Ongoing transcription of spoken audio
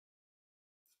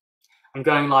I'm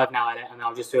going live now, Eliot, and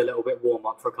I'll just do a little bit warm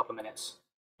up for a couple of minutes.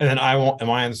 And then I won't. Am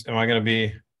I going to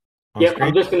be on Yep, I'm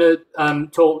screen? just going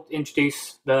to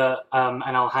introduce and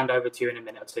I'll hand over to you in a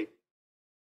minute or two.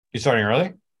 You starting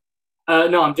early?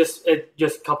 No, I'm just a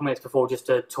couple minutes before just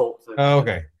to talk. Oh,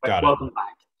 okay. Got it. Welcome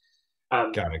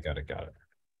back. Got it. Got it. Got it.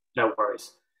 No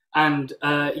worries. And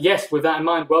yes, with that in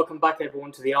mind, welcome back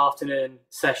everyone to the afternoon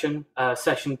session,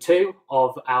 session 2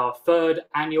 of our 3rd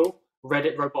annual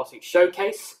Reddit Robotics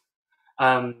Showcase.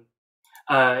 I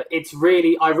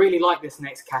really like this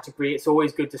next category. It's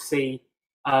always good to see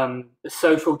the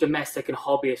social, domestic, and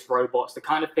hobbyist robots, the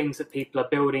kind of things that people are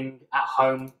building at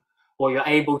home, or you're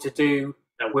able to do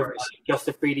with just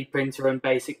a 3D printer and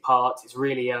basic parts. It's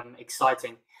really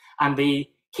exciting. And the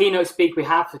keynote speaker we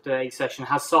have for today's session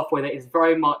has software that is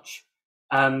very much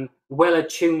well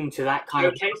attuned to that kind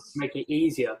of to make it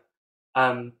easier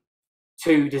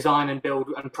to design and build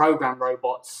and program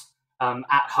robots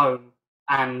at home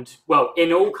and, well,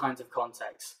 in all kinds of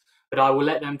contexts. But I will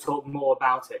let them talk more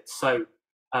about it. So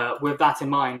with that in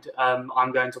mind,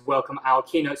 I'm going to welcome our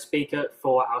keynote speaker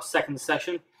for our 2nd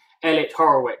session, Eliot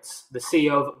Horowitz, the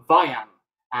CEO of VIAM.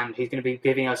 And he's going to be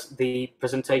giving us the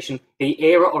presentation, The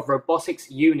Era of Robotics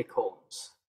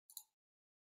Unicorns.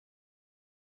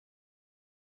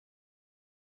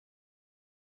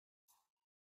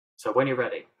 So when you're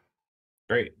ready.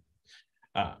 Great.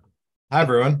 Hi,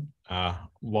 everyone.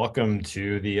 Welcome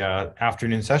to the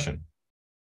afternoon session.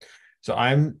 So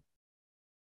I'm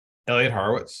Eliot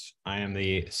Horowitz. I am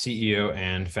the CEO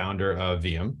and founder of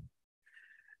VIAM.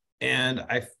 And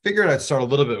I figured I'd start a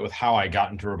little bit with how I got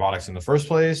into robotics in the first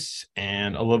place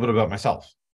and a little bit about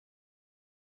myself.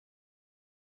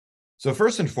 So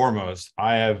first and foremost,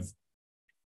 I have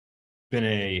been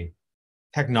a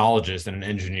technologist and an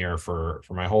engineer for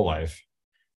my whole life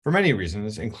for many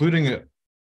reasons, including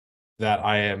that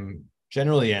I am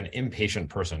generally an impatient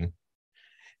person.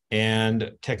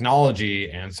 And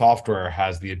technology and software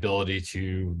has the ability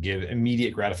to give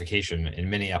immediate gratification in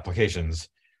many applications,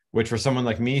 which for someone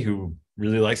like me who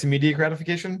really likes immediate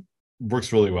gratification,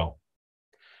 works really well.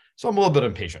 So I'm a little bit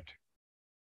impatient.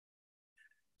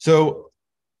 So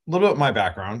a little bit of my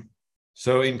background.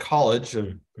 So in college,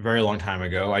 a very long time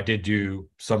ago, I did do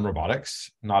some robotics,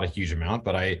 not a huge amount,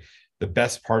 but the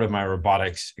best part of my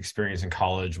robotics experience in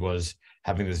college was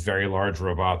having this very large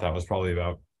robot that was probably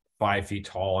about 5 feet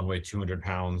tall and weighed 200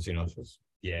 pounds, so it was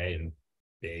yay and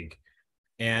big.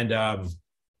 And I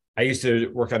used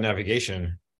to work on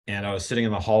navigation, and I was sitting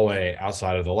in the hallway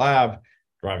outside of the lab,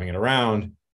 driving it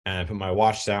around, and I put my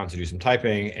watch down to do some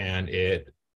typing, and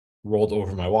it rolled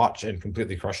over my watch and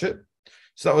completely crushed it.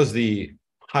 So that was the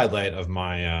highlight of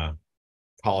my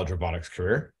college robotics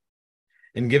career.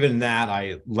 And given that,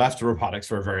 I left robotics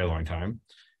for a very long time.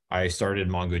 I started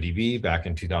MongoDB back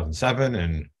in 2007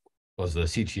 and was the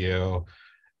CTO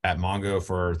at Mongo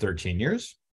for 13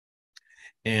 years.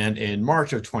 And in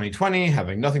March of 2020,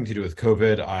 having nothing to do with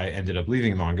COVID, I ended up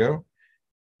leaving Mongo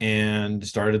and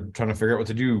started trying to figure out what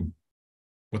to do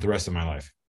with the rest of my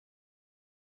life.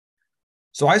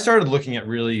 So I started looking at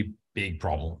really big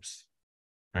problems,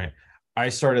 right? I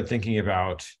started thinking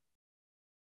about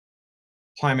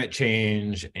climate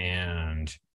change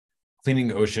and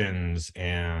cleaning oceans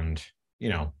and,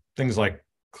 things like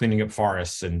cleaning up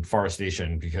forests and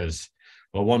forestation because,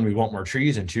 well, one, we want more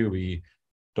trees, and two, we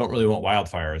don't really want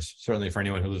wildfires. Certainly for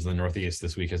anyone who lives in the Northeast,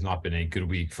 this week has not been a good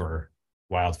week for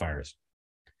wildfires.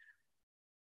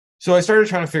 So I started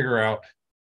trying to figure out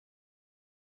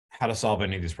how to solve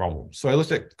any of these problems. So I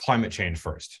looked at climate change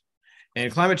first.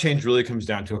 And climate change really comes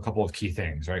down to a couple of key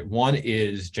things, right? One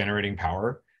is generating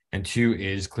power, and two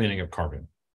is cleaning up carbon.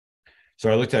 So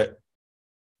I looked at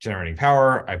generating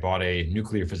power. I bought a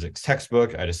nuclear physics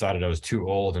textbook. I decided I was too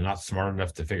old and not smart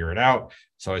enough to figure it out.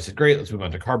 So I said, great, let's move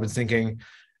on to carbon sinking.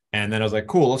 And then I was like,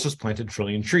 cool, let's just plant 1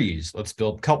 trillion trees. Let's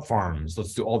build kelp farms.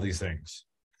 Let's do all these things.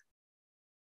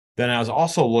 Then I was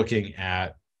also looking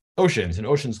at oceans and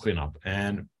oceans cleanup.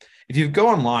 And if you go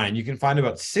online, you can find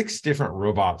about 6 different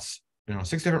robots,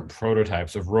 6 different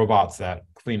prototypes of robots that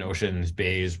clean oceans,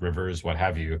 bays, rivers, what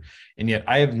have you. And yet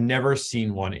I have never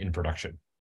seen one in production.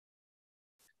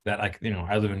 That I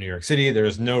live in New York City.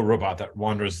 There's no robot that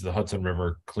wanders the Hudson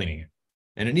River cleaning it,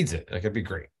 and it needs it. It'd be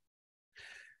great.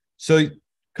 So a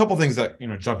couple things that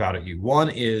jump out at you. One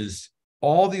is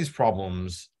all these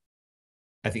problems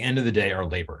at the end of the day are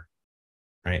labor,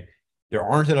 right? There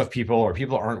aren't enough people, or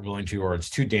people aren't willing to, or it's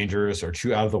too dangerous or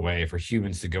too out of the way for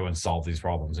humans to go and solve these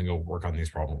problems and go work on these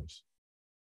problems.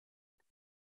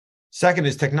 Second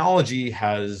is technology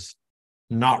has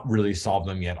not really solved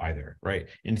them yet either, right?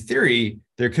 In theory,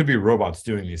 there could be robots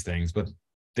doing these things, but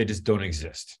they just don't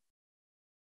exist.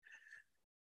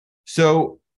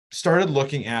 So started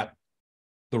looking at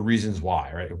the reasons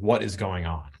why, right? What is going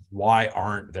on? Why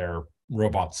aren't there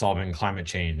robots solving climate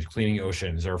change, cleaning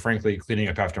oceans, or frankly, cleaning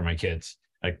up after my kids?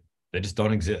 Like, they just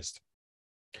don't exist.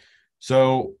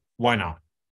 So why not?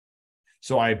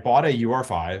 So I bought a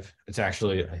UR5. It's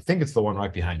actually, I think it's the one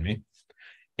right behind me,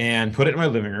 and put it in my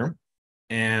living room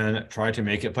and tried to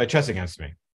make it play chess against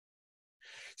me.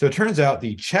 So it turns out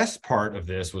the chess part of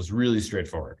this was really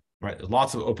straightforward, right? There's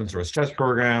lots of open source chess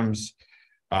programs.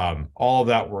 All of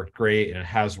that worked great, and it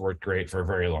has worked great for a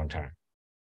very long time.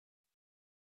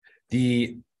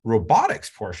 The robotics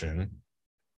portion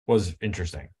was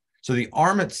interesting. So the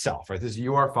arm itself, right? This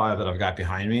UR5 that I've got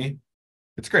behind me,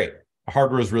 it's great. The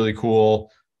hardware is really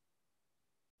cool,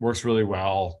 works really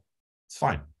well. It's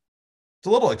fine. It's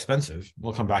a little expensive.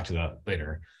 We'll come back to that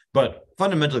later. But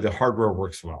fundamentally, the hardware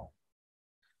works well.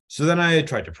 So then I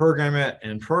tried to program it,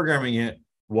 and programming it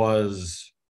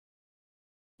was,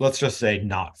 let's just say,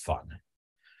 not fun.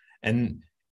 And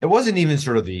it wasn't even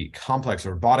sort of the complex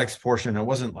robotics portion. It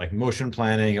wasn't like motion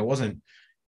planning. It wasn't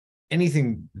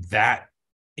anything that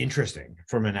interesting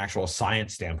from an actual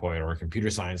science standpoint or a computer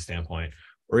science standpoint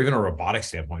or even a robotics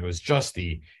standpoint. It was just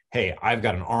the, hey, I've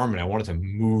got an arm and I want it to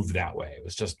move that way. It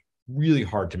was just really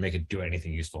hard to make it do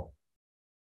anything useful.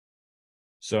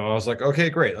 So I was like, okay,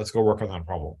 great, let's go work on that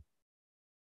problem.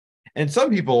 And some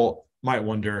people might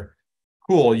wonder,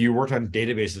 cool, you worked on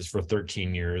databases for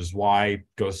 13 years. Why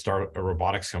go start a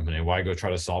robotics company? Why go try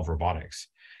to solve robotics?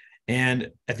 And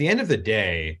at the end of the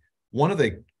day, one of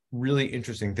the really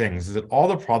interesting things is that all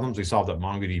the problems we solved at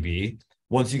MongoDB,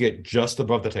 once you get just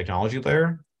above the technology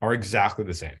layer, are exactly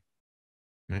the same.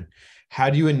 Right? How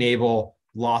do you enable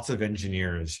lots of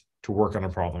engineers to work on a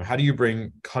problem? How do you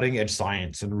bring cutting edge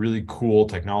science and really cool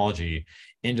technology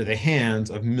into the hands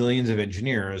of millions of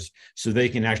engineers so they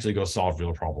can actually go solve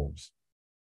real problems?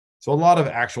 So a lot of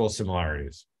actual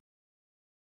similarities.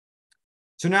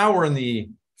 So now we're in the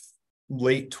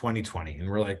late 2020 and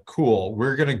we're like, cool,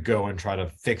 we're going to go and try to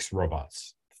fix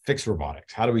robots, fix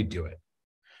robotics. How do we do it?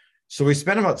 So we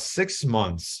spent about 6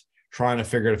 months trying to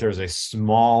figure out if there's a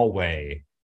small way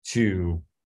to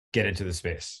get into the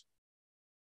space,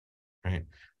 right?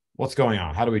 What's going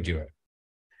on? How do we do it?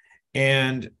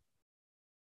 And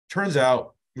turns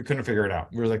out we couldn't figure it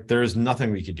out. We were like, there's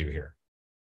nothing we could do here.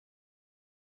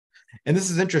 And this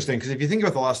is interesting because if you think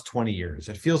about the last 20 years,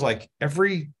 it feels like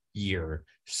every year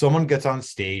someone gets on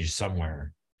stage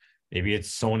somewhere. Maybe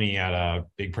it's Sony at a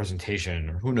big presentation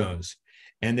or who knows.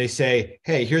 And they say,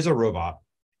 hey, here's a robot.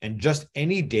 And just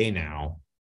any day now,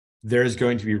 there's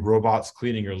going to be robots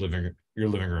cleaning your living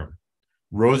room.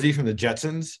 Rosie from the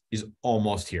Jetsons is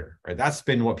almost here, right? That's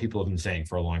been what people have been saying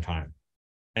for a long time.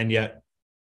 And yet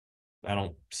I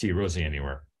don't see Rosie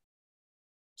anywhere.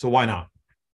 So why not?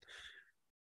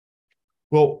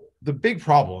 Well, the big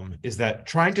problem is that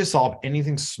trying to solve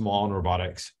anything small in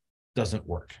robotics doesn't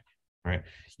work, right?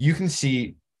 You can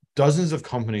see dozens of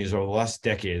companies over the last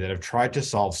decade that have tried to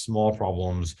solve small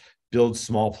problems, build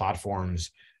small platforms.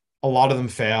 A lot of them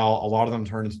fail. A lot of them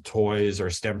turn into toys or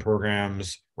STEM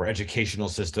programs or educational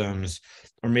systems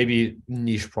or maybe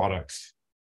niche products.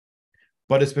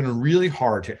 But it's been really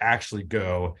hard to actually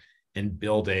go and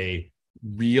build a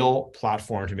real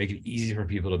platform to make it easy for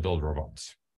people to build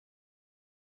robots.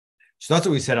 So that's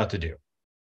what we set out to do.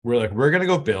 We're like, we're going to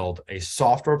go build a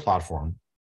software platform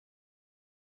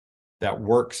that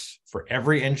works for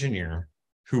every engineer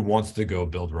who wants to go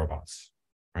build robots,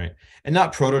 right? And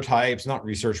not prototypes, not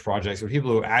research projects, but people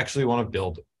who actually want to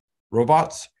build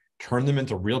robots, turn them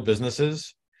into real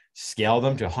businesses, scale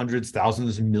them to hundreds,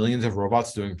 thousands, millions of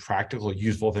robots doing practical,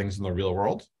 useful things in the real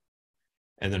world,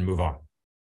 and then move on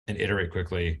and iterate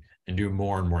quickly and do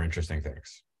more and more interesting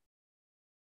things.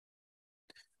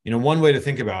 You know, one way to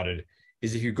think about it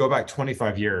is if you go back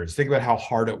 25 years, think about how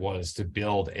hard it was to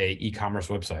build an e-commerce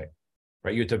website,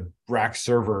 right? You had to rack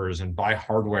servers and buy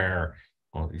hardware.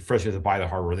 Well, first you have to buy the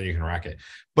hardware, then you can rack it.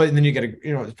 But then you get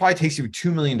it probably takes you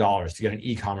 $2 million to get an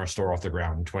e-commerce store off the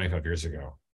ground 25 years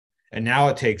ago. And now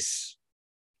it takes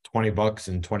 $20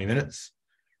 in 20 minutes,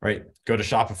 right? Go to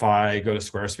Shopify, go to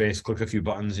Squarespace, click a few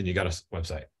buttons, and you got a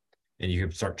website. And you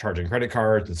can start charging credit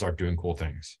cards and start doing cool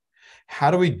things. How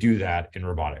do we do that in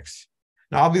robotics?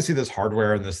 Now, obviously, this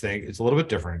hardware and this thing, it's a little bit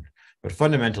different, but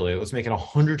fundamentally, let's make it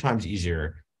 100 times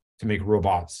easier to make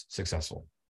robots successful.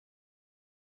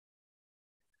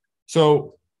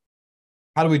 So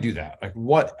how do we do that? Like,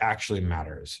 what actually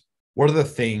matters? What are the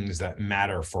things that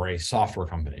matter for a software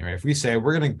company, right? If we say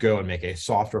we're going to go and make a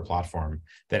software platform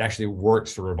that actually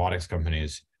works for robotics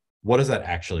companies, what does that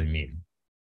actually mean?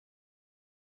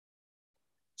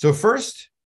 So first,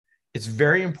 it's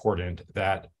very important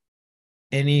that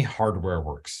any hardware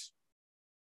works.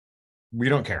 We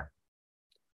don't care.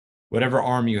 Whatever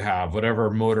arm you have, whatever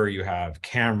motor you have,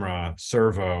 camera,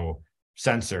 servo,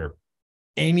 sensor,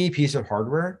 any piece of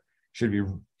hardware should be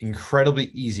incredibly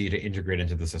easy to integrate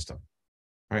into the system,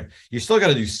 right? You still got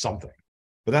to do something,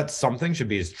 but that something should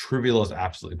be as trivial as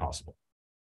absolutely possible.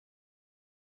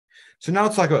 So now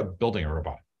let's talk about building a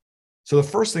robot. So the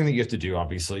first thing that you have to do,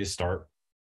 obviously, is start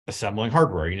assembling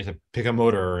hardware. You need to pick a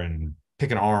motor and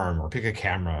pick an arm or pick a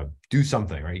camera, do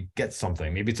something, right? Get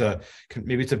something. Maybe it's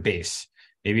a base.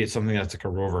 Maybe it's something that's like a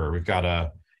rover. We've got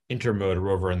a intermode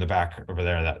rover in the back over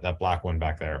there, that black one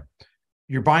back there.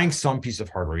 You're buying some piece of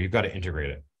hardware. You've got to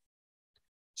integrate it.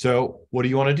 So what do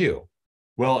you want to do?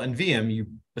 Well, in VIAM, you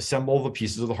assemble the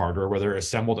pieces of the hardware, whether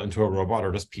assembled into a robot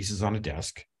or just pieces on a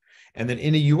desk. And then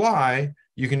in a UI,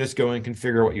 you can just go and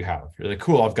configure what you have. You're like,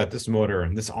 cool, I've got this motor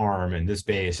and this arm and this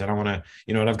base. And I want to,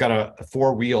 and I've got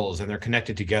four wheels and they're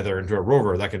connected together into a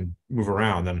rover that can move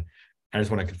around. Then I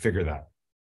just want to configure that.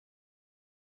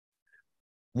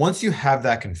 Once you have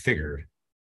that configured,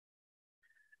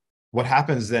 what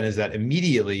happens then is that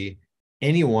immediately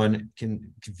anyone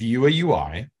can view a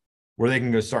UI where they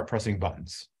can go start pressing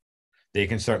buttons. They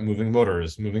can start moving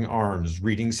motors, moving arms,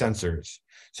 reading sensors.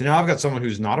 So now I've got someone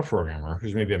who's not a programmer,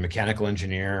 who's maybe a mechanical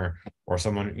engineer or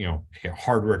someone, a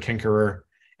hardware tinkerer.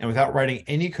 And without writing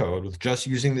any code, with just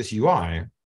using this UI,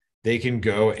 they can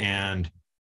go and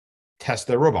test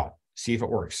their robot, see if it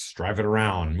works, drive it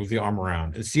around, move the arm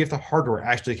around, and see if the hardware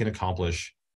actually can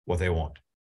accomplish what they want.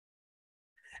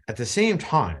 At the same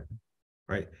time,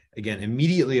 right, again,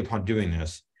 immediately upon doing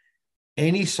this,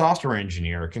 any software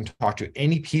engineer can talk to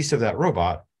any piece of that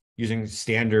robot using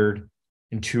standard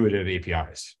intuitive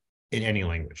APIs in any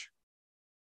language.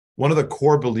 One of the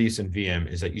core beliefs in VIAM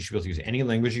is that you should be able to use any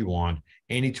language you want,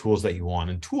 any tools that you want,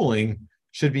 and tooling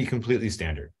should be completely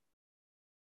standard.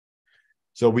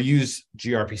 So we use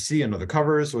gRPC under the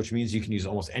covers, which means you can use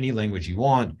almost any language you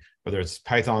want, whether it's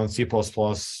Python, C++,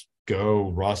 Go,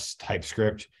 Rust,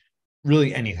 TypeScript,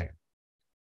 really anything.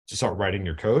 To start writing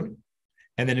your code.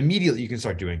 And then immediately you can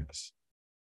start doing this.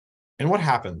 And what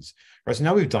happens? Right, so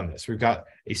now we've done this. We've got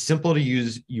a simple to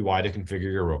use UI to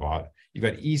configure your robot. You've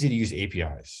got easy to use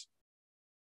APIs.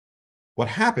 What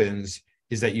happens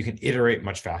is that you can iterate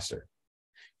much faster.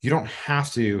 You don't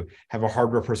have to have a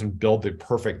hardware person build the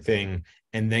perfect thing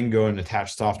and then go and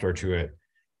attach software to it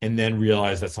and then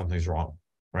realize that something's wrong,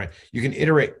 right? You can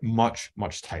iterate much,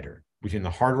 much tighter between the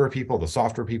hardware people, the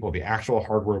software people, the actual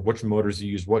hardware, which motors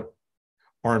you use, what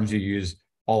arms you use,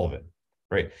 all of it,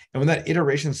 right? And when that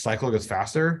iteration cycle gets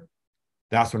faster,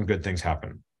 that's when good things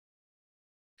happen.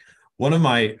 One of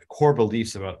my core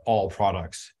beliefs about all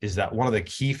products is that one of the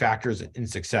key factors in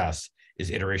success is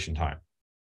iteration time.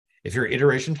 If your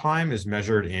iteration time is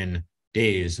measured in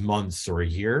days, months, or a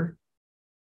year,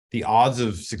 the odds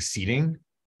of succeeding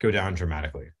go down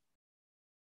dramatically.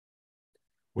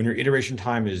 When your iteration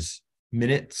time is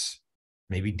minutes,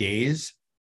 maybe days,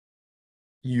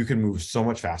 you can move so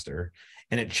much faster,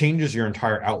 and it changes your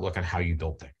entire outlook on how you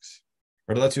build things.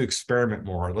 Or it lets you experiment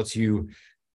more, it lets you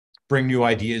bring new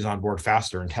ideas on board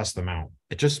faster and test them out.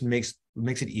 It just makes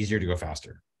it easier to go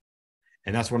faster.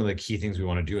 And that's one of the key things we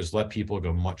want to do is let people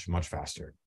go much, much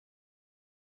faster.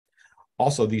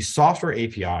 Also, these software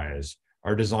APIs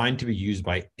are designed to be used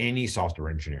by any software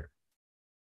engineer.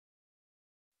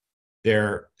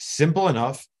 They're simple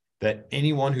enough that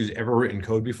anyone who's ever written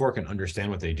code before can understand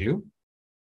what they do.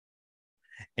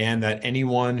 And that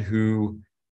anyone who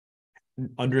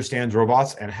understands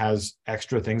robots and has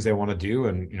extra things they want to do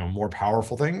and more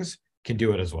powerful things can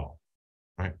do it as well.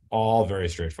 Right? All very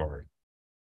straightforward.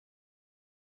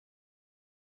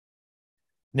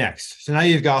 Next, so now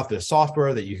you've got the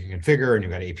software that you can configure and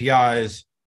you've got APIs.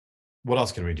 What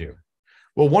else can we do?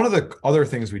 Well, one of the other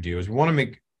things we do is we want to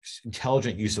make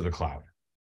intelligent use of the cloud.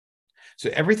 So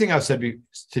everything I've said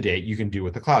to date, you can do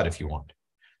with the cloud if you want.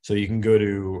 So you can go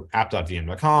to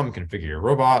app.viam.com, configure your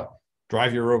robot,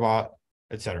 drive your robot,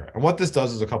 etc. And what this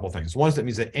does is a couple of things. One is that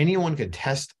means that anyone can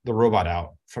test the robot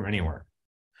out from anywhere.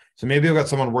 So maybe I've got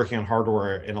someone working on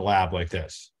hardware in a lab like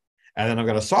this, and then I've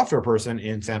got a software person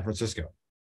in San Francisco.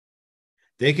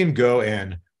 They can go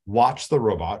and watch the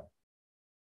robot,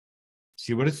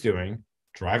 see what it's doing,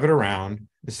 drive it around,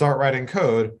 and start writing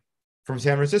code from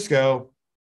San Francisco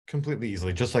completely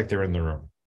easily, just like they're in the room.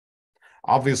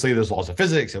 Obviously, there's laws of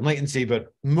physics and latency,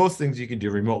 but most things you can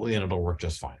do remotely and it'll work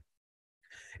just fine.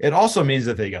 It also means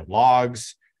that they get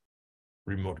logs,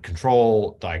 remote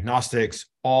control, diagnostics,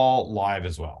 all live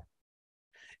as well.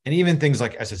 And even things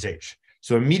like SSH.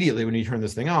 So immediately when you turn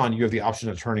this thing on, you have the option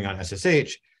of turning on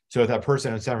SSH. So if that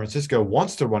person in San Francisco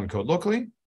wants to run code locally,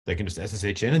 They can just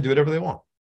SSH in and do whatever they want.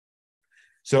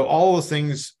 So all those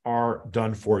things are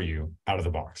done for you out of the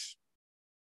box.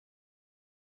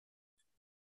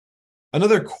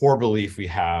 Another core belief we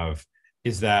have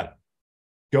is that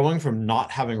going from not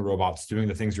having robots doing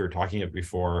the things we were talking about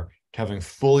before to having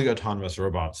fully autonomous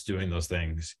robots doing those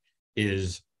things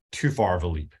is too far of a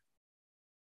leap.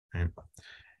 Right?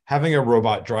 Having a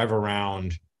robot drive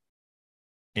around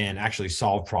and actually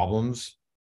solve problems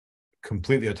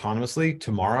completely autonomously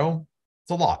tomorrow,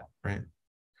 it's a lot, right?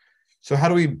 So how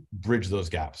do we bridge those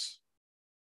gaps?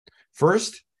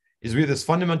 First is we have this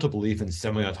fundamental belief in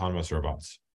semi-autonomous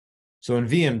robots. So in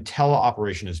VIAM,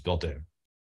 teleoperation is built in.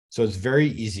 So it's very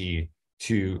easy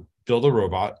to build a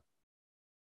robot,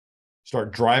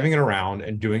 start driving it around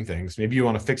and doing things. Maybe you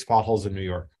want to fix potholes in New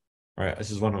York, right?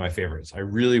 This is one of my favorites. I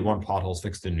really want potholes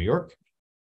fixed in New York.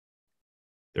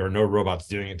 There are no robots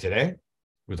doing it today.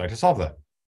 We'd like to solve that.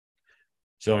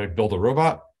 So I build a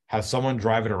robot, have someone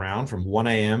drive it around from 1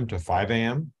 a.m. to 5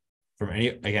 a.m. from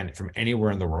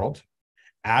anywhere in the world.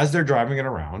 As they're driving it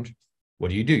around,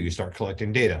 what do? You start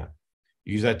collecting data.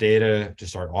 Use that data to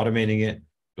start automating it,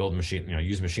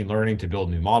 use machine learning to build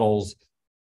new models,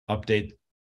 update,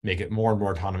 make it more and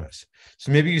more autonomous.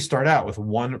 So maybe you start out with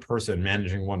one person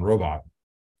managing one robot,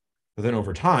 but then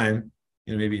over time,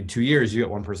 maybe in 2 years, you get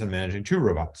one person managing 2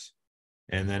 robots.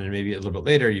 And then maybe a little bit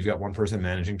later, you've got one person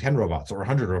managing 10 robots or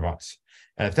 100 robots.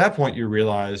 And at that point, you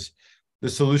realize the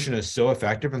solution is so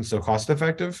effective and so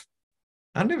cost-effective,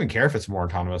 I don't even care if it's more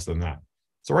autonomous than that.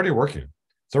 It's already working.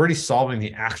 It's already solving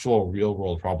the actual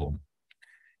real-world problem.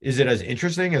 Is it as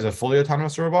interesting as a fully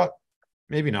autonomous robot?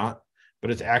 Maybe not,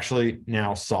 but it's actually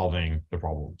now solving the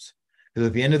problems. Because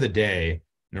at the end of the day,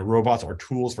 robots are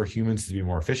tools for humans to be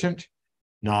more efficient,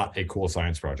 not a cool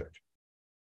science project.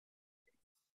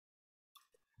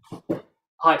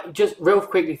 Hi, just real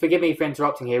quickly, forgive me for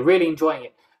interrupting here. Really enjoying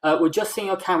it. We're just seeing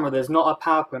your camera. There's not a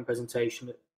PowerPoint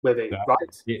presentation with it, right?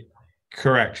 Yeah,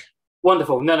 correct.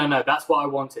 Wonderful. No. That's what I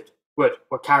wanted. Good.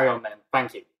 We'll carry on then.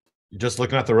 Thank you. You're just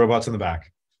looking at the robots in the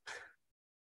back.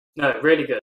 No, really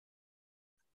good.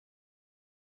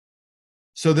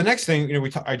 So the next thing,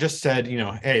 I just said,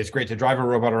 hey, it's great to drive a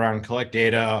robot around, collect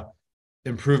data,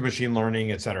 improve machine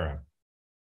learning, et cetera.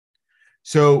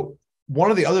 So one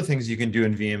of the other things you can do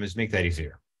in VIAM is make that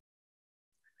easier.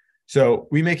 So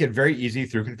we make it very easy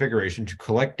through configuration to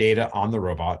collect data on the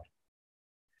robot,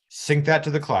 sync that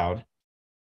to the cloud,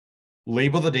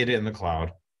 label the data in the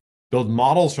cloud, build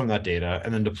models from that data,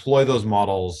 and then deploy those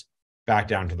models back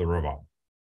down to the robot.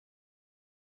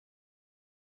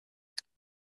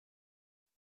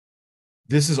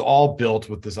 This is all built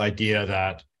with this idea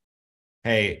that,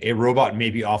 hey, a robot may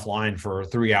be offline for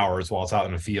 3 hours while it's out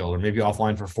in the field, or maybe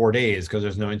offline for 4 days because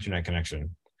there's no internet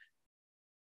connection.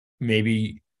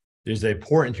 Maybe there's a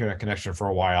poor internet connection for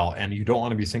a while, and you don't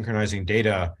want to be synchronizing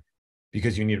data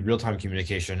because you need real-time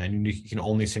communication, and you can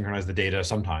only synchronize the data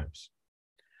sometimes.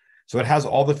 So it has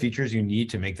all the features you need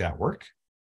to make that work.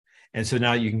 And so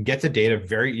now you can get the data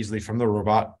very easily from the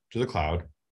robot to the cloud,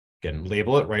 again,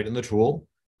 label it right in the tool,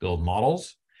 build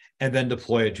models, and then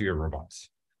deploy it to your robots,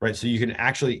 right? So you can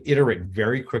actually iterate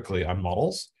very quickly on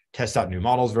models, test out new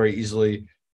models very easily,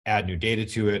 add new data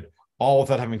to it, all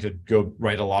without having to go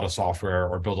write a lot of software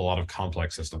or build a lot of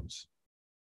complex systems,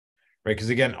 right? Because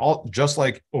again, just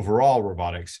like overall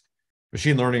robotics,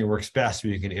 machine learning works best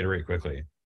when you can iterate quickly.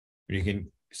 You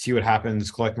can see what happens,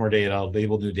 collect more data,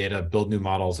 label new data, build new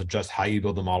models, adjust how you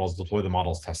build the models, deploy the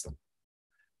models, test them.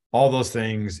 All those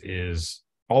things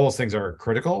are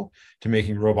critical to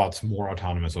making robots more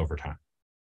autonomous over time.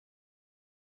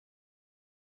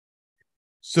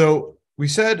 So we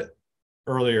said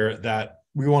earlier that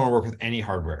we want to work with any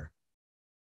hardware.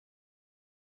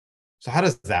 So how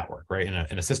does that work, right?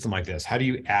 In a system like this, how do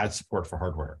you add support for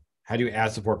hardware? How do you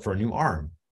add support for a new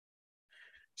arm?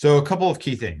 So a couple of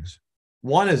key things.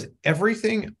 One is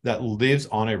everything that lives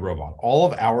on a robot, all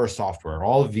of our software,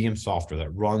 all of VIAM software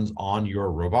that runs on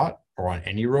your robot or on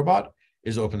any robot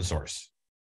is open source.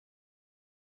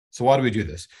 So why do we do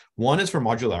this? One is for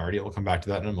modularity. We'll come back to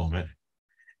that in a moment.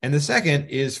 And the second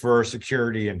is for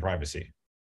security and privacy.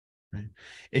 Right?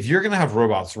 If you're going to have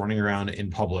robots running around in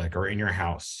public or in your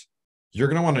house, you're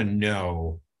going to want to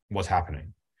know what's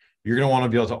happening. You're going to want to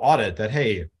be able to audit that,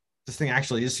 hey, this thing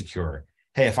actually is secure.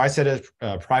 Hey, if I set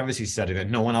a privacy setting that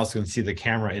no one else can see the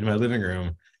camera in my living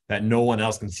room, that no one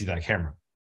else can see that camera.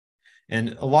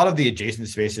 And a lot of the adjacent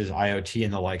spaces, IoT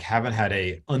and the like, haven't had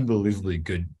a unbelievably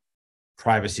good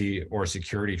privacy or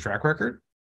security track record.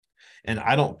 And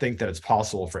I don't think that it's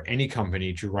possible for any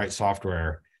company to write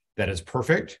software that is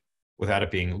perfect without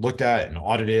it being looked at and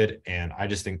audited. And I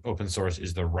just think open source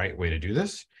is the right way to do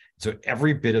this. So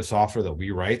every bit of software that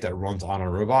we write that runs on a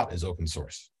robot is open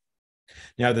source.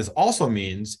 Now, this also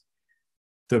means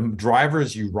the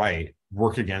drivers you write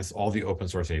work against all the open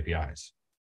source APIs.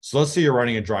 So let's say you're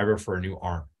writing a driver for a new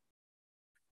arm.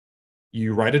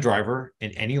 You write a driver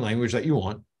in any language that you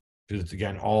want, because it's,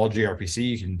 again, all gRPC,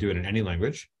 you can do it in any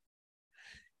language.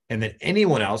 And then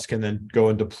anyone else can then go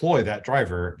and deploy that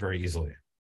driver very easily.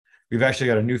 We've actually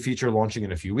got a new feature launching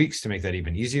in a few weeks to make that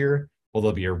even easier. Well,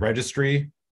 there'll be a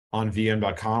registry on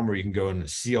VIAM.com where you can go and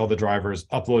see all the drivers,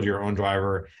 upload your own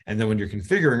driver, and then when you're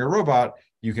configuring a robot,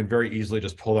 you can very easily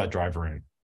just pull that driver in.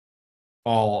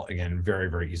 All, again, very,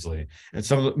 very easily.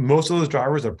 And most of those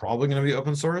drivers are probably going to be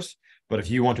open source, but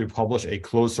if you want to publish a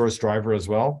closed source driver as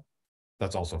well,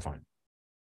 that's also fine.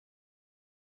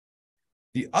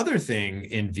 The other thing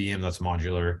in VIAM that's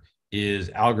modular is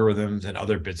algorithms and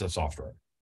other bits of software.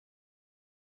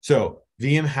 So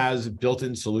VIAM has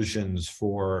built-in solutions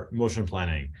for motion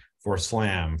planning, for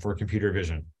SLAM, for computer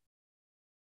vision.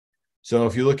 So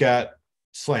if you look at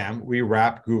SLAM, we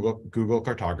wrap Google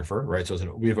Cartographer, right? So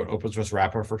we have an open source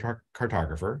wrapper for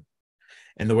Cartographer.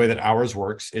 And the way that ours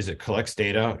works is it collects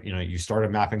data. You start a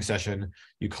mapping session,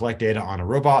 you collect data on a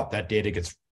robot, that data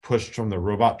gets pushed from the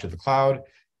robot to the cloud.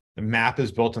 The map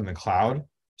is built in the cloud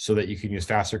so that you can use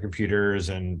faster computers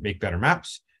and make better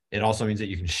maps. It also means that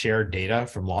you can share data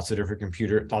from lots of different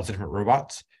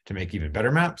robots to make even better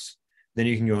maps. Then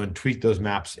you can go and tweak those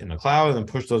maps in the cloud and then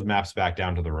push those maps back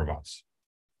down to the robots.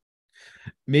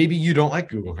 Maybe you don't like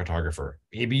Google Cartographer.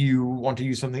 Maybe you want to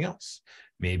use something else.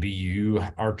 Maybe you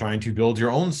are trying to build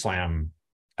your own SLAM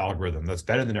algorithm that's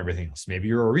better than everything else. Maybe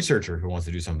you're a researcher who wants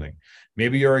to do something.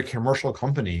 Maybe you're a commercial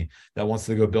company that wants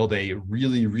to go build a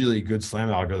really, really good SLAM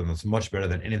algorithm that's much better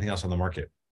than anything else on the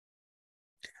market.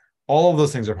 All of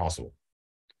those things are possible.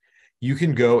 You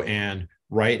can go and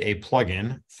write a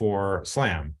plugin for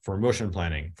SLAM, for motion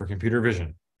planning, for computer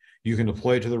vision. You can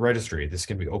deploy it to the registry. This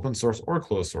can be open source or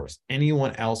closed source.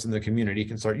 Anyone else in the community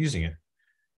can start using it,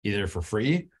 either for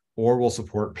free or will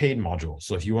support paid modules.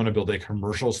 So if you want to build a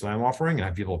commercial SLAM offering and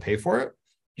have people pay for it,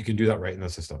 you can do that right in the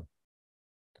system.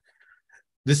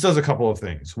 This does a couple of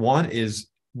things. One is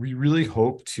we really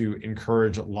hope to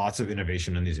encourage lots of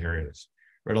innovation in these areas.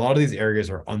 Right? A lot of these areas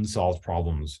are unsolved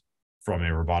problems from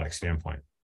a robotic standpoint.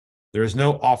 There is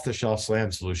no off-the-shelf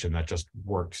SLAM solution that just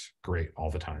works great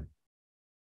all the time.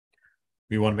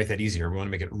 We want to make that easier. We want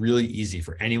to make it really easy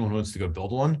for anyone who wants to go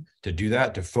build one to do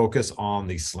that, to focus on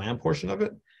the SLAM portion of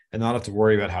it and not have to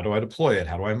worry about how do I deploy it?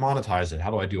 How do I monetize it? How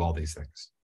do I do all these things?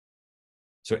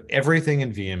 So everything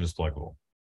in VIAM is pluggable,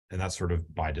 and that's sort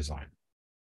of by design.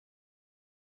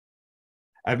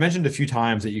 I've mentioned a few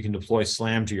times that you can deploy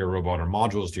SLAM to your robot or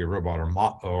modules to your robot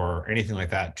or anything like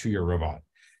that to your robot.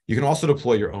 You can also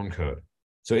deploy your own code.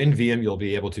 So in VIAM, you'll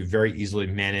be able to very easily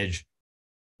manage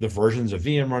the versions of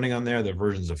VIAM running on there, the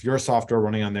versions of your software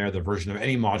running on there, the version of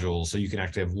any modules. So you can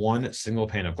actually have one single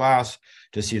pane of glass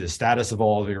to see the status of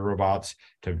all of your robots,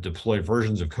 to deploy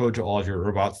versions of code to all of your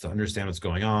robots, to understand what's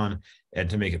going on, and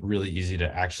to make it really easy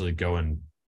to actually go and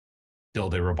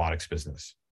build a robotics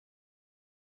business.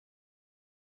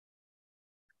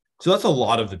 So that's a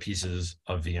lot of the pieces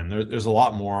of VIAM. There's a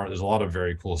lot more. There's a lot of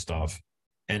very cool stuff.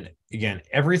 And again,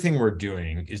 everything we're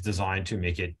doing is designed to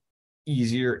make it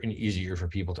easier and easier for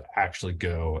people to actually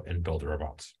go and build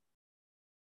robots.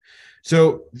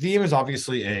 So VIAM is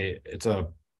obviously it's a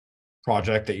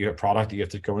product that you have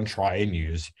to go and try and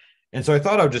use. And so I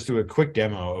thought I would just do a quick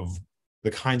demo of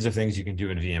the kinds of things you can do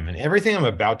in VIAM. And everything I'm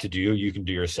about to do, you can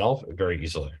do yourself very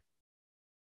easily.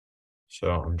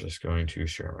 So I'm just going to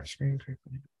share my screen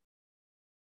quickly.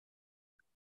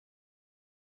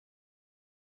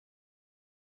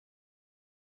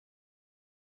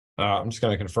 I'm just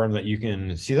going to confirm that you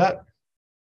can see that.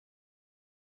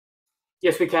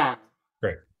 Yes, we can.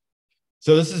 Great.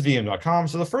 So this is VIAM.com.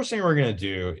 So the first thing we're going to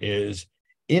do is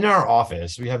in our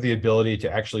office, we have the ability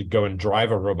to actually go and drive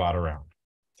a robot around.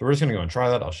 So we're just going to go and try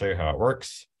that. I'll show you how it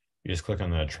works. You just click on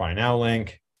the try now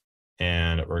link,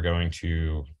 and we're going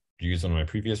to use one of my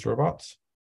previous robots,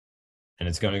 and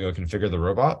it's going to go configure the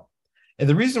robot. And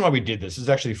the reason why we did this is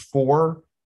actually four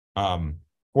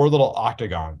little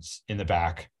octagons in the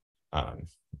back.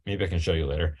 Maybe I can show you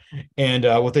later. And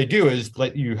what they do is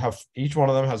each one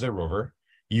of them has a rover.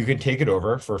 You can take it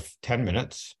over for 10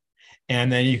 minutes,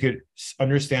 and then you could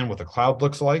understand what the cloud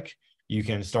looks like. You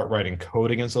can start writing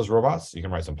code against those robots. You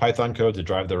can write some Python code to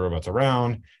drive the robots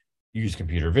around, use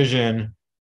computer vision,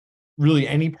 really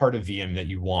any part of VIAM that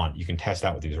you want, you can test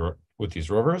out with these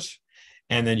rovers.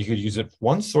 And then you could use it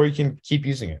once, or you can keep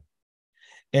using it.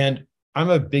 And I'm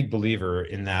a big believer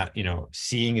in that,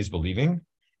 seeing is believing.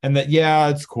 And that, yeah,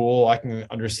 it's cool. I can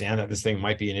understand that this thing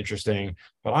might be an interesting,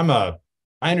 but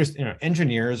I understand, you know,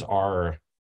 engineers are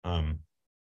not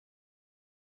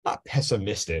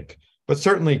pessimistic, but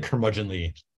certainly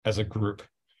curmudgeonly as a group,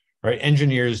 right?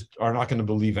 Engineers are not going to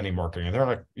believe any marketing. They're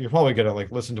like, you're probably going to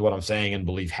like listen to what I'm saying and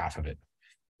believe half of it.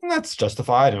 And that's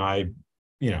justified. And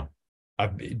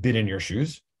I've been in your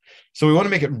shoes. So we want to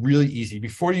make it really easy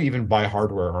before you even buy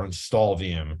hardware or install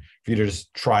VM for you to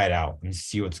just try it out and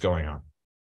see what's going on.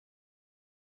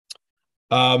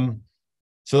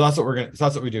 So that's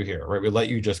what we do here, right? We let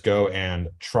you just go and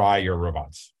try your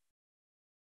robots.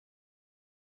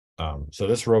 So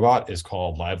this robot is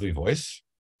called Lively Voice.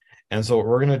 And so what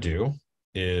we're going to do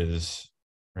is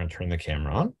we're going to turn the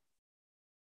camera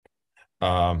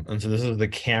on. And so this is the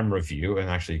camera view, and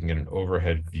actually you can get an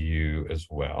overhead view as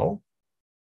well.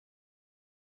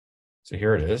 So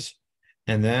here it is.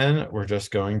 And then we're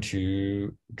just going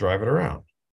to drive it around.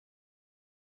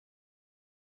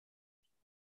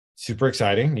 Super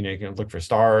exciting. You know, you can look for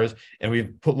stars, and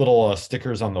we've put little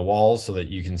stickers on the walls so that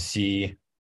you can see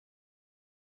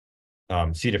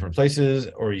different places,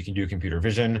 or you can do computer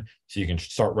vision. So you can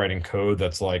start writing code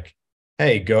that's like,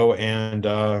 hey, go and,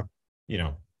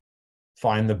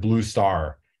 find the blue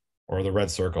star or the red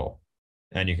circle,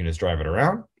 and you can just drive it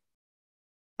around.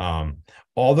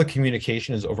 All the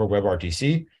communication is over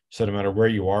WebRTC. So no matter where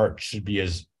you are, it should be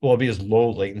as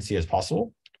low latency as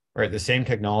possible, right? The same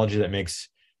technology that makes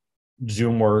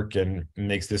Zoom work and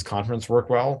makes this conference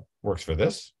work well works for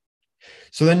this.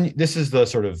 So then this is the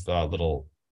sort of little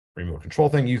remote control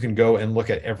thing. You can go and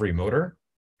look at every motor.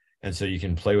 And so you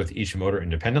can play with each motor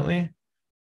independently.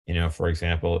 You know, for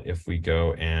example, if we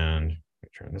go and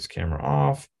turn this camera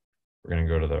off, we're going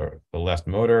to go to the left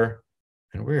motor,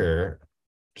 and we're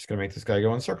just going to make this guy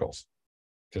go in circles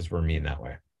because we're mean that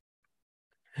way.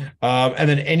 And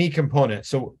then any component.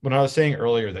 So when I was saying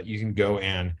earlier that you can go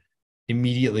and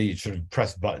immediately sort of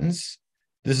press buttons,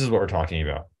 this is what we're talking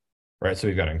about, right? So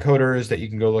we've got encoders that you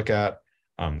can go look at,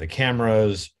 the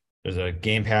cameras, there's a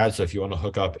gamepad. So if you want to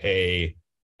hook up a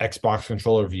Xbox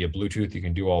controller via Bluetooth, you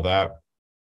can do all that.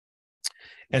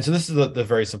 And so this is the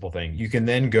very simple thing. You can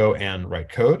then go and write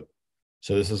code.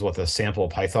 So this is what the sample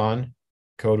Python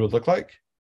code would look like.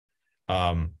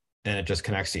 And it just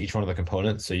connects to each one of the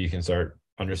components, so you can start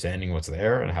understanding what's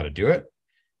there and how to do it.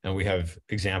 And we have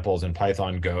examples in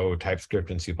Python, Go,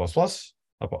 TypeScript, and C++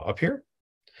 up here.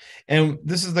 And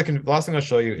this is the last thing I'll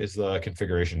show you is the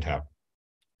configuration tab.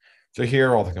 So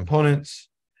here are all the components.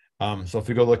 So if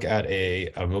we go look at a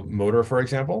motor, for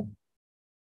example,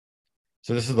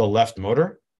 so this is the left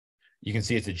motor. You can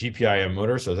see it's a GPIM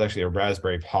motor. So it's actually a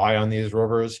Raspberry Pi on these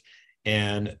rovers.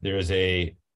 And there's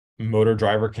a motor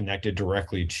driver connected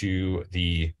directly to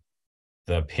the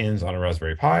pins on a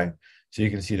Raspberry Pi. So you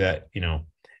can see that, you know,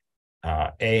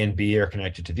 A and B are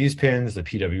connected to these pins. The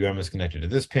PWM is connected to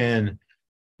this pin.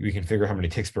 We configure how many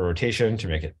ticks per rotation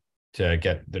to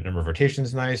get the number of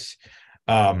rotations nice.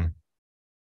 What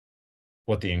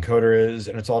the encoder is,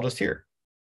 and it's all just here.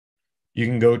 You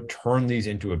can go turn these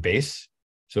into a base.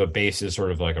 So a base is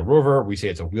sort of like a rover. We say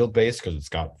it's a wheeled base because it's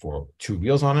got two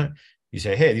wheels on it. You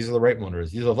say, hey, these are the right motors.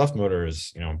 These are the left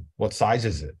motors. You know, what size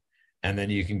is it? And then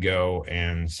you can go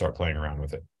and start playing around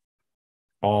with it.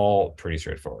 All pretty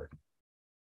straightforward,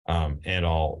 and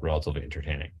all relatively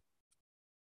entertaining.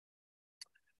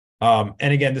 And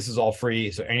again, this is all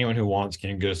free. So anyone who wants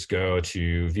can just go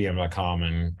to viam.com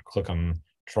and click on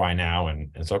try now and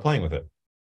start playing with it.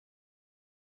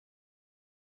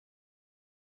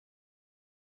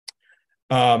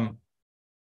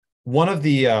 One of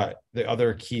the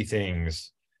other key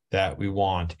things that we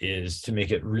want is to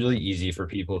make it really easy for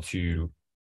people to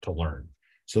learn.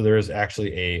 So there's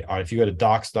actually if you go to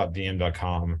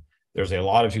docs.viam.com, there's a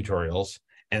lot of tutorials,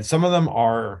 and some of them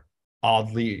are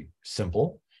oddly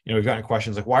simple. You know, we've gotten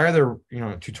questions like, why are there, you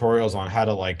know, tutorials on how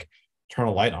to like turn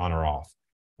a light on or off,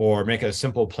 or make a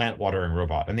simple plant watering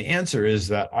robot? And the answer is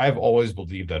that I've always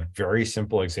believed that very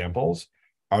simple examples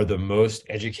are the most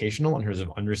educational in terms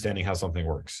of understanding how something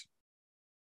works.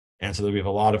 And so we have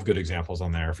a lot of good examples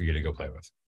on there for you to go play with.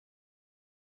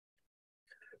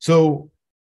 So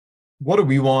what do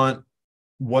we want?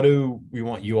 What do we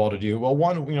want you all to do? Well,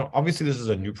 one, you know, obviously this is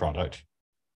a new product,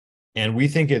 and we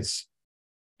think it's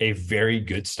a very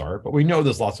good start, but we know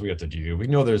there's lots we have to do. We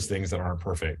know there's things that aren't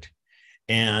perfect,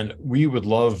 and we would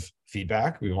love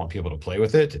feedback. We want people to play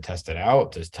with it, to test it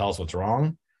out, to tell us what's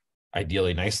wrong,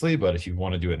 ideally nicely, but if you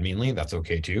want to do it meanly, that's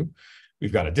okay too.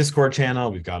 We've got a Discord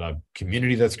channel. We've got a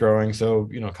community that's growing. So,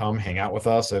 you know, come hang out with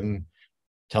us and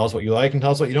tell us what you like and tell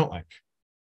us what you don't like.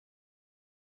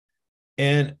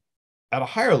 And at a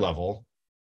higher level,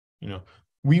 you know,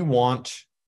 we want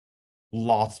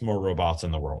lots more robots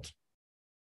in the world.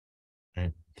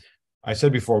 Right? I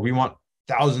said before, we want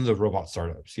thousands of robot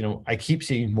startups. I keep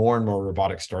seeing more and more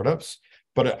robotic startups,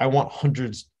 but I want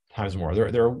hundreds times more.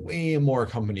 There are way more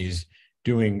companies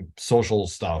doing social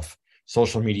stuff,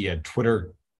 social media,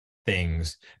 Twitter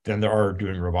things than there are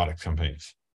doing robotics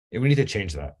companies. And we need to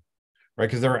change that, right?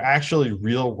 Because there are actually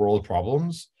real world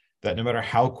problems that no matter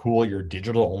how cool your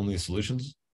digital only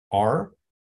solutions aren't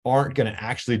going to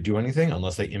actually do anything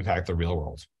unless they impact the real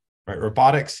world, right?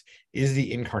 Robotics is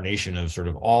the incarnation of sort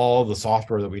of all the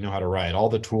software that we know how to write, all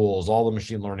the tools, all the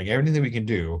machine learning, everything that we can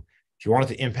do. If you want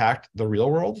it to impact the real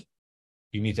world,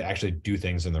 you need to actually do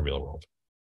things in the real world.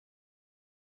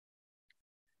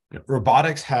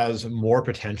 Robotics has more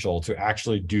potential to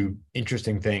actually do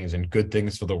interesting things and good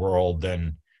things for the world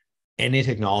than any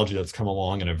technology that's come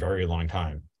along in a very long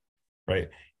time, right?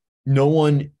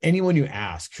 Anyone you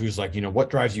ask who's like, what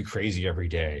drives you crazy every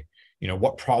day?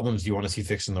 What problems do you want to see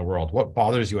fixed in the world? What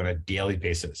bothers you on a daily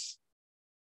basis?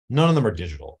 None of them are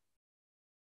digital.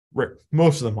 Right?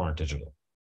 Most of them aren't digital.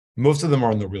 Most of them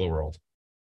are in the real world.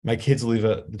 My kids leave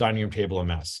the dining room table a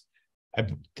mess.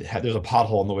 There's a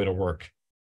pothole on the way to work.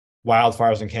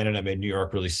 Wildfires in Canada made New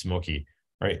York really smoky,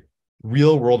 right?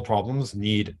 Real world problems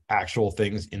need actual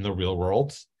things in the real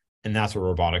world, and that's where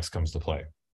robotics comes to play.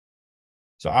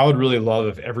 So I would really love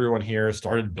if everyone here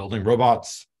started building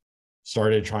robots,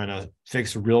 started trying to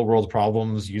fix real world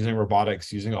problems using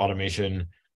robotics, using automation,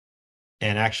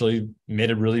 and actually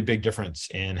made a really big difference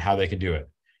in how they can do it.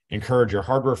 Encourage your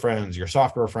hardware friends, your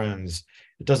software friends.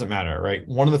 It doesn't matter, right?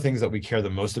 One of the things that we care the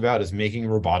most about is making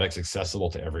robotics accessible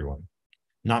to everyone.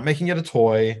 Not making it a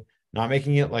toy, not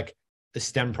making it like a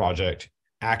STEM project,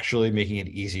 actually making it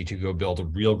easy to go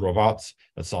build real robots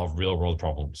that solve real world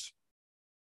problems.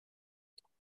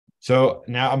 So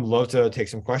now I'd love to take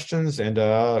some questions and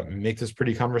make this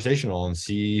pretty conversational and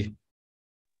see,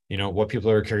 what people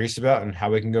are curious about and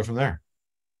how we can go from there.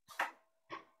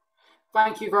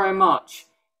 Thank you very much.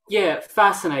 Yeah,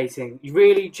 fascinating.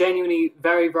 Really, genuinely,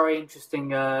 very, very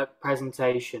interesting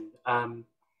presentation.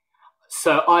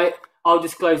 So I'll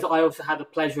disclose that I also had the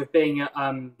pleasure of being at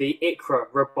the ICRA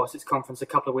Robotics Conference a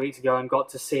couple of weeks ago and got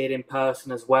to see it in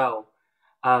person as well,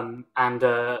 and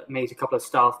meet a couple of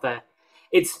staff there.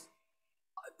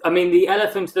 The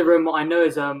elephant in the room, what I know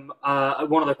is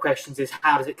one of the questions is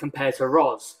how does it compare to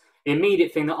ROS? The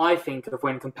immediate thing that I think of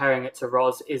when comparing it to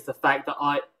ROS is the fact that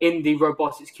in the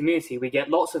robotics community, we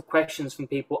get lots of questions from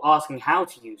people asking how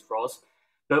to use ROS,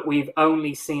 but we've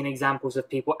only seen examples of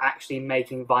people actually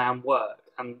making VIAM work.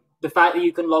 And the fact that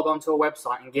you can log onto a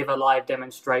website and give a live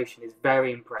demonstration is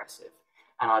very impressive.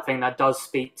 And I think that does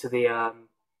speak to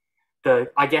the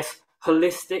I guess,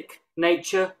 holistic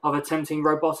nature of attempting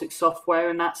robotic software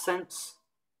in that sense.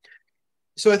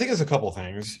 So I think it's a couple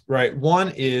things, right?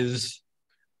 One is,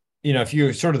 if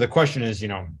you sort of the question is,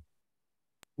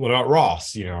 what about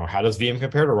ROS? How does VIAM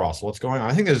compare to ROS? What's going on?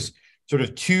 I think there's sort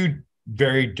of two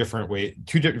very different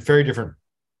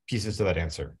pieces to that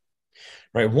answer,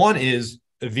 right? One is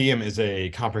VIAM is a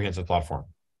comprehensive platform.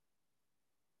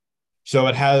 So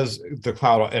it has the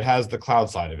cloud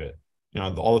side of it,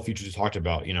 all the features you talked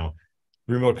about,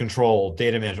 remote control,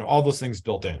 data management, all those things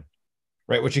built in,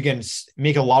 right? Which again,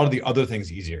 make a lot of the other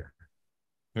things easier.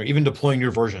 Even deploying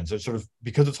new versions, it's sort of,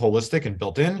 because it's holistic and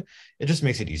built in, it just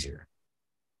makes it easier.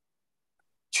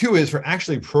 Two is for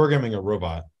actually programming a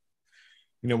robot.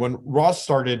 When ROS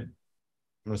started, I'm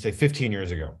going to say 15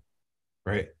 years ago,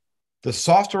 right? The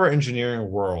software engineering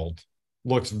world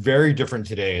looks very different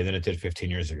today than it did 15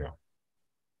 years ago.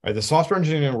 Right? The software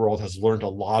engineering world has learned a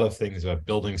lot of things about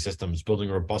building systems, building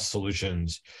robust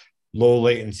solutions, low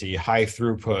latency, high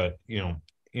throughput,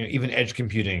 even edge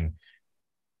computing,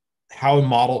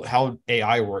 how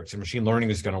AI works and machine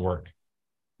learning is going to work.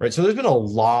 Right. So there's been a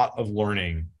lot of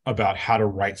learning about how to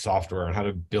write software and how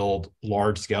to build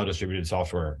large scale distributed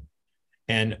software.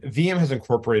 And VIAM has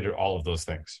incorporated all of those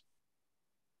things.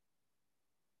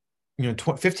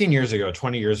 15 years ago,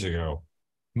 20 years ago,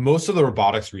 most of the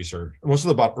robotics research, most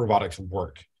of the robotics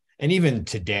work, and even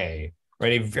today,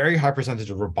 right, a very high percentage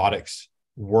of robotics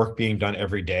work being done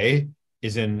every day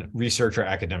is in research or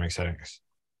academic settings.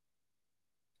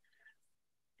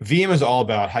 VIAM is all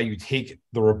about how you take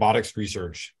the robotics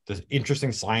research, the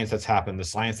interesting science that's happened, the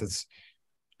science that's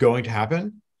going to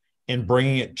happen, and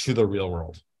bringing it to the real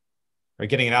world, right?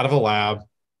 Getting it out of a lab,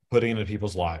 putting it into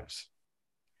people's lives.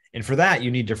 And for that,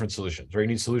 you need different solutions, right? You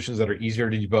need solutions that are easier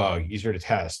to debug, easier to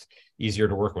test, easier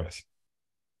to work with.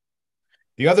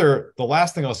 The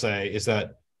last thing I'll say is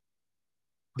that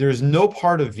there's no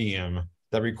part of VIAM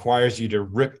that requires you to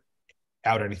rip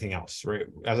out anything else, right?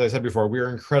 As I said before, we are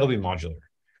incredibly modular.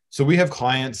 So we have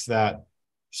clients that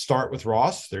start with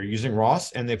ROS, they're using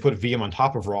ROS, and they put VIAM on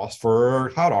top of ROS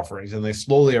for cloud offerings, and they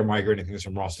slowly are migrating things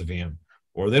from ROS to VIAM,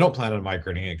 or they don't plan on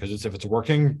migrating it because if it's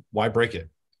working, why break it,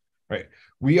 right?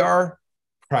 We are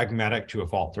pragmatic to a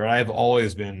fault, right? I've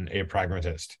always been a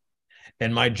pragmatist.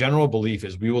 And my general belief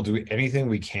is we will do anything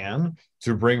we can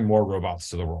to bring more robots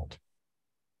to the world,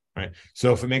 right?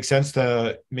 So if it makes sense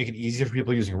to make it easier for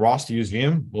people using ROS to use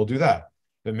VIAM, we'll do that.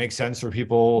 If it makes sense for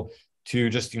people to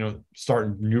just,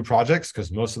 start new projects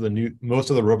because most of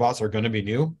the robots are going to be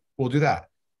new, we'll do that,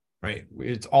 right?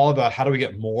 It's all about how do we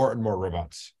get more and more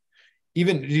robots.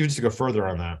 Even just to go further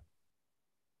on that.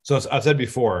 So as I've said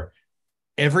before,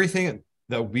 everything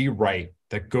that we write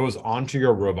that goes onto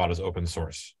your robot is open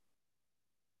source.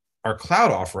 Our cloud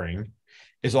offering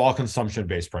is all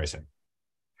consumption-based pricing.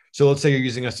 So let's say you're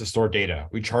using us to store data.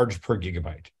 We charge per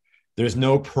gigabyte. There's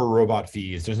no per robot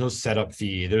fees. There's no setup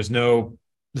fee. There's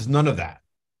none of that.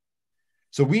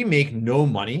 So we make no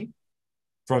money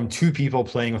from two people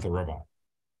playing with a robot,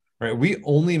 right? We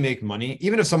only make money,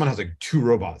 even if someone has like two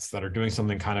robots that are doing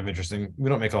something kind of interesting, we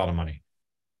don't make a lot of money.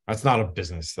 That's not a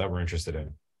business that we're interested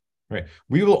in, right?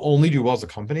 We will only do well as a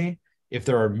company if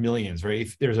there are millions, right?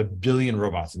 If there's a billion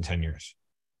robots in 10 years,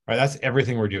 right? That's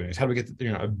everything we're doing. Is how do we get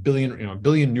a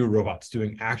billion new robots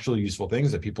doing actually useful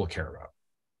things that people care about?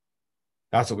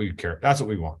 That's what we care. That's what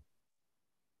we want.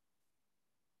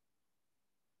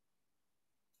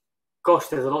 Gosh,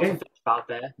 there's a lot to think about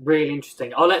there. Really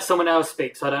interesting. I'll let someone else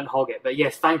speak so I don't hog it. But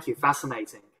yes, thank you.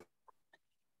 Fascinating.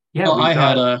 Yeah, well, I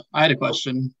had a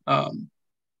question.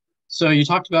 So you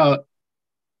talked about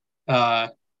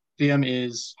VIAM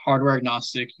is hardware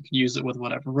agnostic. You can use it with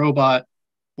whatever robot,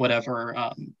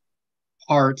 whatever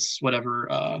parts,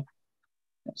 whatever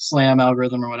SLAM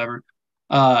algorithm or whatever.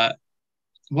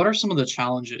 What are some of the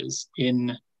challenges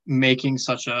in making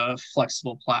such a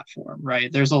flexible platform,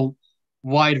 right? There's a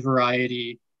wide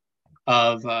variety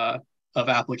of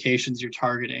applications you're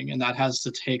targeting, and that has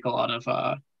to take a lot of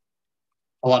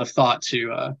thought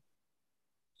to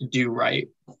do right.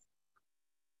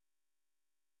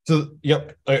 So,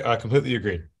 yep, I completely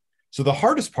agree. So the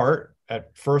hardest part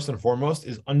at first and foremost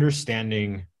is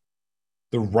understanding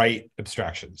the right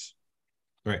abstractions,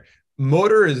 right?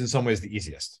 Motor is in some ways the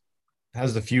easiest. It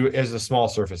has a small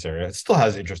surface area. It still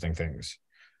has interesting things.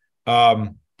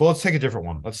 But let's take a different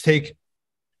one. Let's take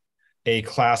a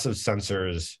class of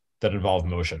sensors that involve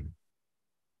motion.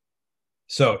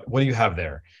 So what do you have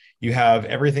there? You have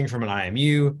everything from an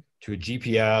IMU to a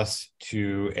GPS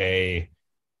to a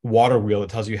water wheel that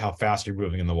tells you how fast you're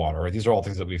moving in the water, right? These are all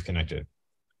things that we've connected.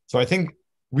 So I think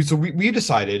we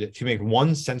decided to make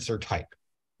one sensor type,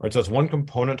 right? So it's one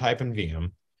component type in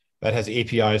VIAM that has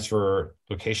APIs for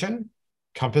location,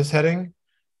 compass heading,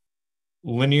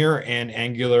 linear and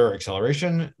angular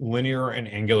acceleration, linear and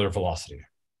angular velocity.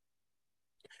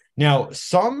 Now,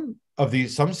 some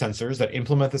sensors that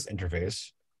implement this interface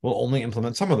will only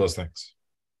implement some of those things,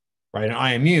 right? An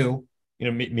IMU,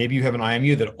 maybe you have an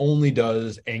IMU that only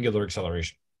does angular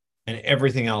acceleration and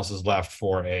everything else is left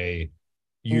for a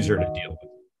user to deal with.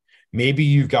 Maybe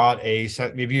you've got a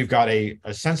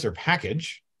sensor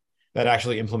package that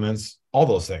actually implements all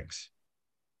those things.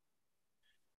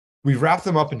 We've wrapped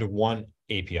them up into one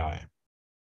API.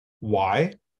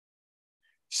 Why?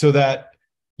 So that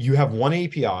you have one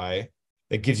API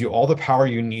that gives you all the power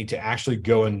you need to actually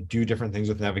go and do different things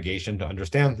with navigation to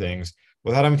understand things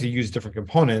without having to use different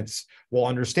components while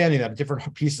understanding that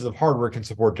different pieces of hardware can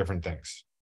support different things.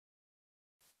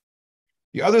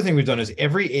 The other thing we've done is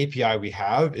every API we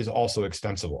have is also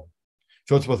extensible.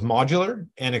 So it's both modular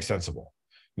and extensible,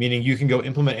 meaning you can go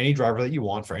implement any driver that you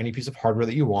want for any piece of hardware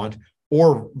that you want,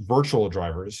 or virtual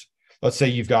drivers. Let's say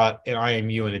you've got an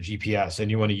IMU and a GPS and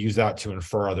you want to use that to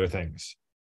infer other things.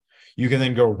 You can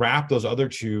then go wrap those other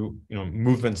two,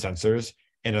 movement sensors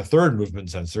in a third movement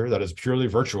sensor that is purely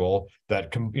virtual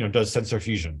that does sensor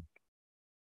fusion.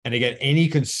 And again, any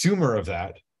consumer of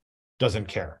that doesn't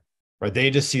care, right? They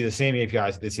just see the same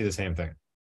APIs, they see the same thing.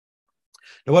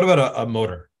 Now, what about a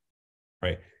motor,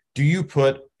 right? Do you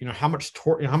put, how much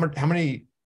torque, how many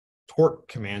torque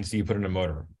commands do you put in a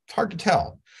motor? It's hard to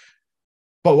tell.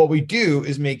 But what we do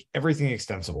is make everything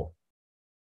extensible.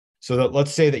 So that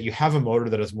let's say that you have a motor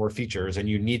that has more features and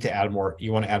you need to add more,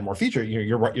 you want to add more features.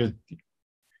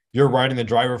 You're writing the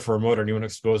driver for a motor and you want to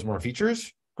expose more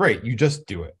features. Great, you just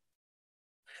do it.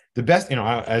 The best,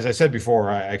 as I said before,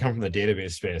 I come from the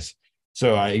database space,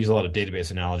 so I use a lot of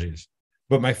database analogies.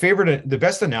 But the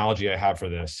best analogy I have for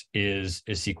this is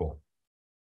SQL.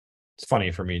 It's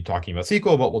funny for me talking about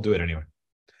SQL, but we'll do it anyway.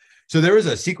 So there is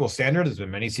a SQL standard. There's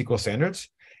been many SQL standards,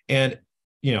 and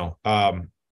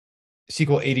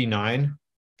SQL 89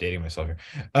 dating myself here.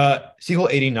 SQL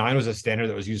 89 was a standard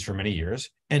that was used for many years,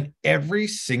 and every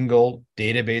single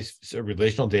database,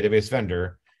 relational database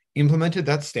vendor implemented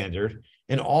that standard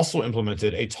and also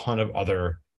implemented a ton of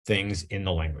other things in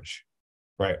the language,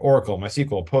 right? Oracle,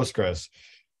 MySQL, Postgres,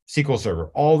 SQL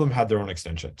Server, all of them had their own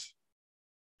extensions.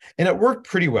 And it worked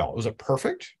pretty well. Was it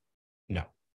perfect? No.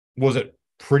 Was it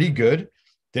pretty good?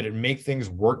 Did it make things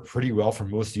work pretty well for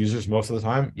most users most of the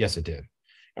time? Yes, it did.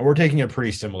 And we're taking a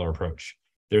pretty similar approach.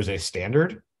 There's a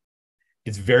standard.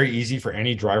 It's very easy for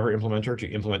any driver implementer to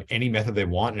implement any method they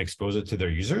want and expose it to their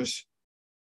users,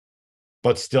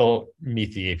 but still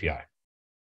meet the API.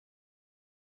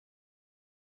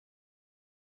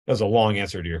 That was a long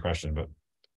answer to your question, but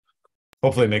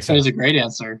hopefully it makes sense. That was a great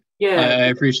answer. Yeah, I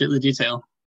appreciate the detail.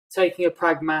 Taking a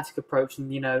pragmatic approach and,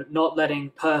 not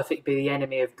letting perfect be the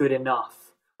enemy of good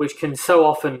enough, which can so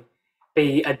often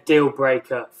be a deal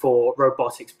breaker for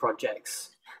robotics projects.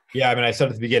 Yeah, I mean, I said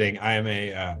at the beginning, I am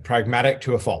a pragmatic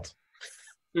to a fault.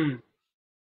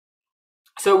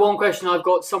 So one question I've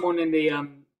got, someone in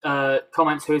the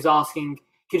comments who is asking,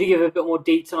 could you give a bit more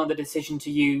detail on the decision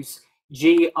to use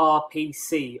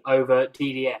gRPC over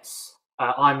DDS?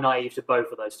 I'm naive to both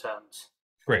of those terms.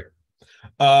 Great.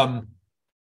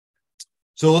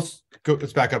 So let's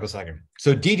back up a second.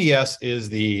 So DDS is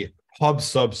the hub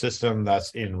subsystem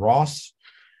that's in ROS,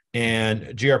 and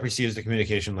gRPC is the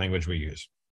communication language we use.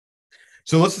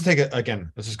 So let's just take it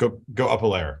again. Let's just go up a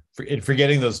layer,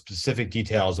 forgetting those specific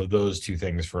details of those two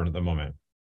things for the moment.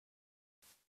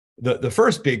 The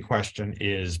first big question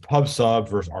is pub sub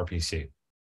versus RPC.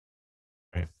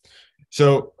 Right.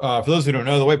 So for those who don't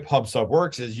know, the way pub sub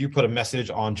works is you put a message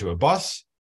onto a bus,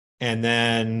 and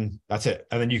then that's it.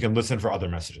 And then you can listen for other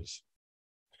messages.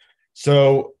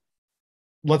 So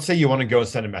let's say you want to go and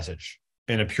send a message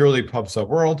in a purely pub sub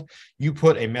world. You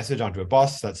put a message onto a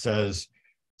bus that says,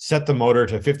 set the motor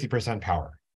to 50%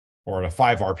 power or to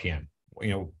 5 RPM,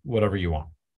 whatever you want.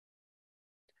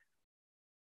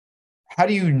 How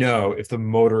do you know if the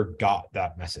motor got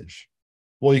that message?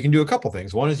 Well, you can do a couple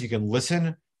things. One is you can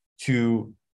listen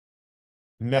to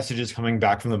messages coming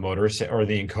back from the motor or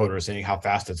the encoder saying how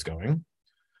fast it's going.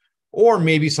 Or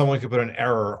maybe someone could put an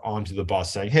error onto the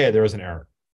bus saying, hey, there was an error.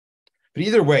 But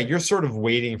either way, you're sort of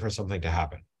waiting for something to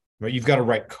happen, right? You've got to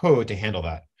write code to handle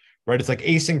that, right? It's like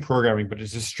async programming, but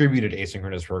it's distributed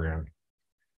asynchronous programming,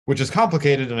 which is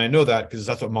complicated. And I know that because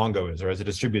that's what Mongo is, or as a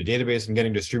distributed database, and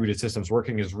getting distributed systems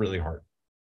working is really hard.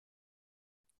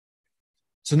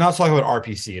 So now let's talk about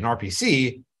RPC. In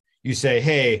RPC, you say,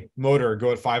 hey, motor,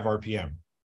 go at 5 RPM.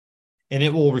 And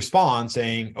it will respond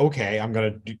saying, okay, I'm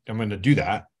going to do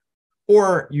that.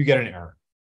 Or you get an error.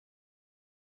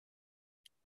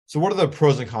 So what are the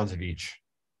pros and cons of each?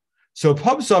 So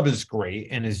PubSub is great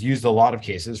and is used a lot of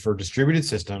cases for distributed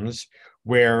systems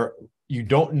where you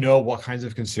don't know what kinds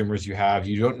of consumers you have.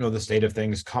 You don't know the state of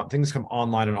things. Things come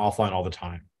online and offline all the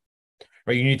time,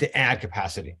 right? You need to add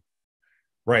capacity,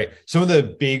 right? Some of the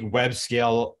big web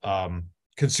scale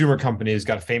consumer companies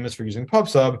got famous for using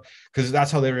PubSub because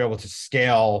that's how they were able to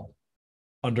scale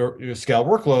scale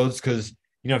workloads. Because,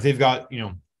 if they've got,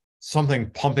 something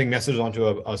pumping messages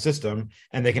onto a system,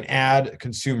 and they can add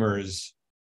consumers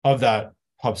of that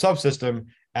pub subsystem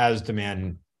as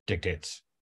demand dictates.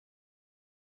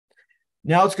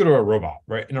 Now let's go to a robot,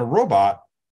 right? In a robot,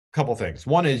 a couple things.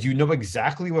 One is you know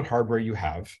exactly what hardware you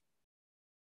have,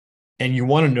 and you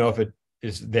want to know if it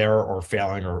is there or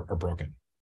failing or broken,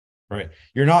 right?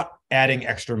 You're not adding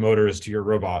extra motors to your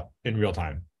robot in real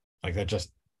time. Like that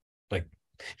just, like,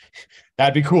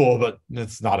 that'd be cool, but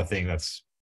that's not a thing that's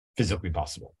physically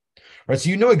possible, right? So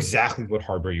you know exactly what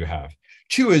hardware you have.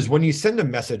 Two is when you send a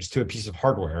message to a piece of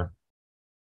hardware,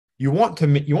 you want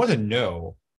to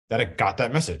know that it got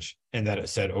that message and that it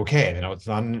said, okay, it's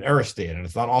not in an error state and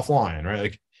it's not offline, right?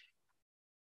 Like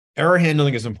error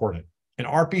handling is important. And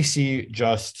RPC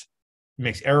just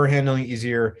makes error handling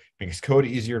easier, makes code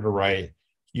easier to write.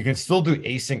 You can still do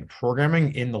async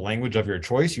programming in the language of your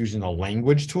choice using the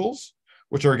language tools,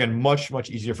 which are, again, much, much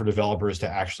easier for developers to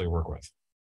actually work with.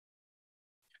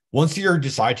 Once you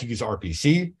decide to use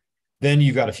RPC, then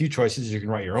you've got a few choices. You can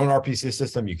write your own RPC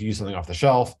system. You can use something off the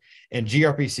shelf. And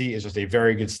gRPC is just a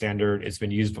very good standard. It's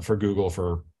been used for Google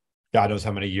for God knows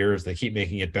how many years. They keep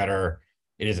making it better.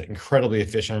 It is incredibly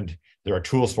efficient. There are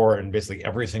tools for it in basically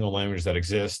every single language that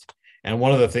exists. And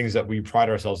one of the things that we pride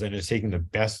ourselves in is taking the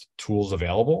best tools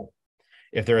available.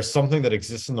 If there is something that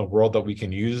exists in the world that we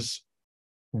can use,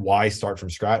 why start from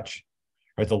scratch?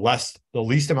 Right? The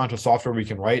least amount of software we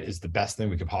can write is the best thing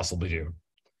we could possibly do.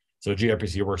 So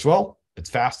gRPC works well. It's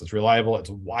fast. It's reliable. It's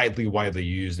widely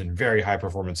used in very high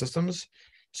performance systems.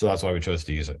 So that's why we chose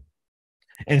to use it.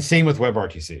 And same with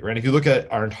WebRTC, right? If you look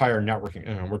at our entire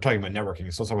networking, we're talking about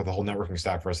networking, so let's talk about the whole networking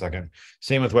stack for a second.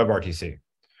 Same with WebRTC,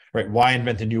 right? Why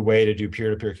invent a new way to do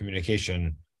peer-to-peer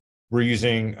communication? We're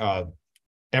using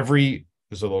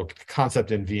there's a little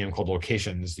concept in VIAM called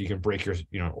locations. You can break your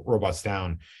robots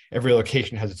down. Every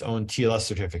location has its own TLS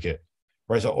certificate,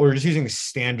 right? So we're just using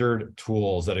standard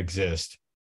tools that exist,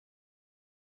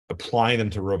 applying them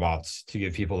to robots to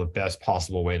give people the best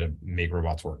possible way to make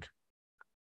robots work.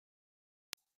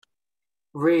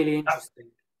 Really interesting.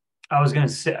 I was going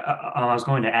to say, I was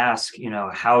going to ask,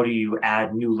 how do you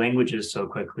add new languages so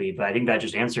quickly? But I think that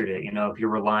just answered it. If you're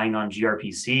relying on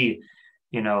gRPC,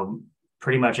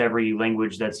 pretty much every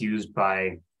language that's used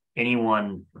by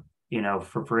anyone,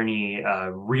 for any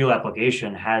real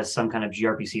application has some kind of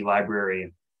gRPC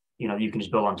library, you can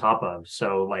just build on top of.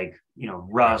 So like,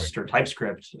 Rust or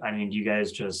TypeScript, I mean, do you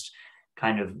guys just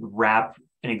kind of wrap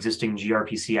an existing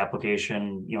gRPC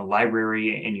application,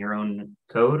 library in your own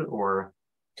code, or?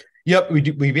 Yep, we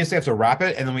do. We basically have to wrap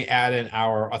it, and then we add in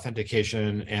our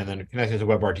authentication, and then connect it to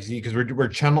WebRTC because we're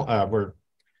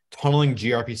tunneling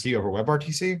gRPC over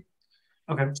WebRTC.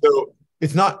 Okay. So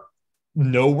it's not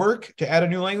no work to add a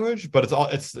new language, but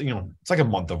it's like a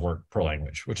month of work per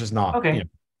language, which is not okay.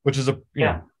 Which is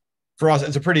for us,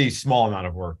 it's a pretty small amount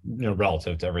of work,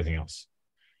 relative to everything else.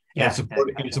 Yeah,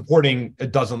 and supporting a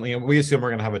dozen. We assume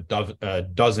we're going to have a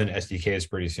dozen SDKs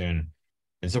pretty soon,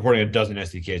 and supporting a dozen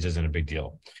SDKs isn't a big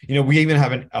deal. We even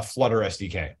have a Flutter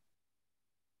SDK,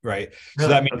 right? Really? So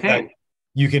that means that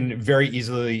you can very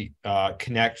easily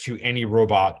connect to any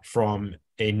robot from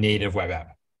a native web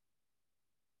app.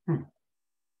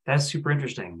 That's super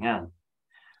interesting. Yeah.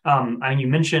 You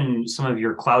mentioned some of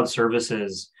your cloud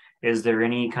services. Is there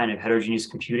any kind of heterogeneous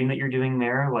computing that you're doing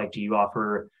there? Like, do you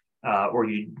offer or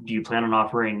do you plan on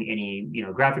offering any,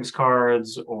 graphics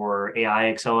cards or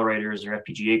AI accelerators or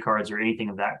FPGA cards or anything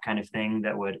of that kind of thing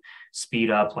that would speed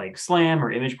up like SLAM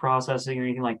or image processing or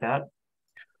anything like that?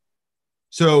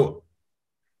 So,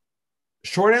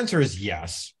 short answer is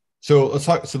yes. So let's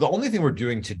talk. So the only thing we're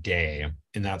doing today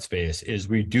in that space is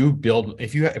we do build.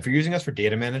 If you're using us for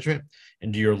data management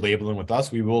and do your labeling with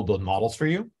us, we will build models for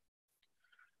you.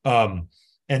 And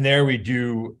there we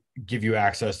do give you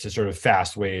access to sort of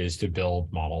fast ways to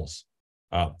build models.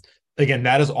 Again,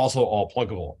 that is also all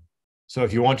pluggable. So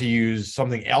if you want to use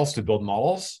something else to build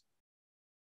models,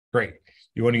 great.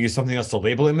 You want to use something else to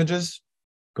label images,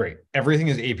 great. Everything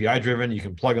is API driven. You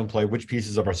can plug and play which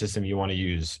pieces of our system you want to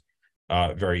use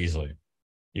very easily.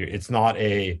 It's not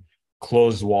a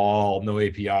closed wall, no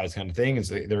APIs kind of thing.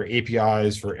 There are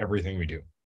APIs for everything we do.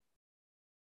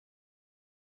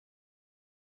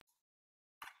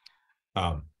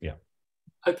 Yeah.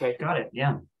 Okay. Got it.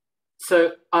 Yeah.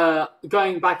 So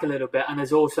going back a little bit, and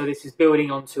this is building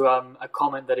onto a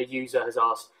comment that a user has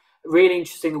asked. Really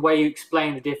interesting the way you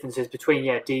explain the differences between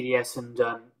DDS and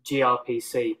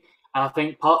gRPC. And I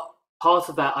think part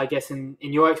of that, I guess, in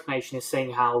your explanation is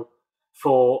saying how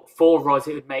for ROS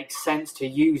it would make sense to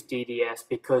use DDS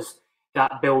because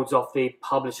that builds off the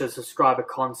publisher-subscriber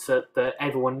concept that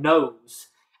everyone knows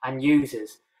and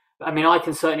uses. I mean, I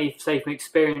can certainly say from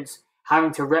experience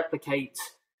having to replicate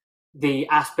the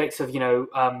aspects of,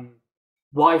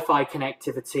 Wi-Fi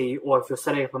connectivity, or if you're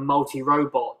setting up a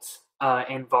multi-robot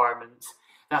environment,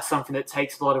 that's something that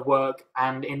takes a lot of work.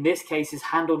 And in this case is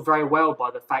handled very well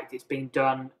by the fact it's being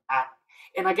done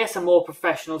in, I guess, a more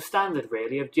professional standard,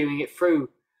 really, of doing it through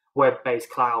web-based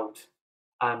cloud.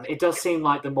 It does seem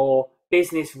like the more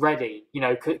business-ready,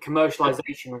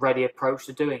 commercialization-ready approach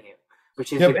to doing it,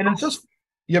 which is...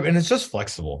 and it's just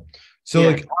flexible. So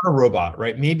like on a robot,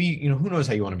 right? Maybe, who knows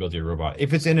how you want to build your robot.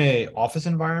 If it's in a office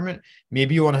environment,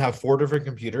 maybe you want to have 4 different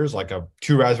computers, like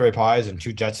 2 Raspberry Pis and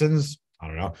 2 Jetsons, I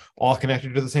don't know, all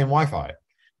connected to the same Wi-Fi.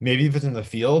 Maybe if it's in the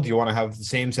field, you want to have the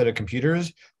same set of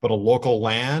computers, but a local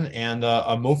LAN and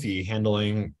a MoFi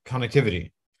handling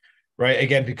connectivity, right?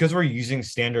 Again, because we're using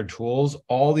standard tools,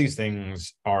 all these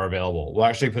things are available. We're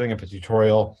actually putting up a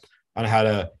tutorial on how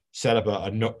to set up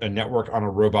a network on a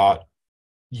robot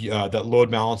that load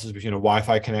balances between a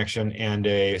Wi-Fi connection and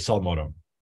a cell modem.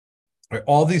 Right?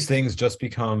 All these things just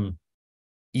become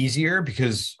easier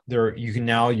because you can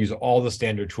now use all the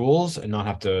standard tools and not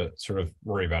have to sort of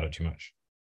worry about it too much.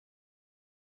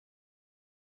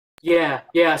 Yeah,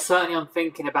 certainly I'm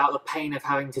thinking about the pain of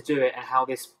having to do it and how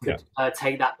this could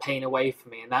take that pain away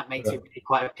from me, and that makes it really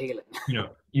quite appealing.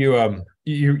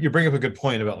 You bring up a good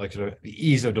point about like sort of the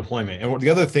ease of deployment. And the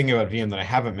other thing about VIAM that I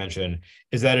haven't mentioned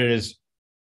is that it is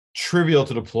trivial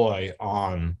to deploy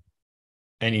on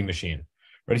any machine,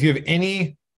 right? If you have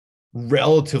any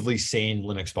relatively sane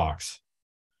Linux box,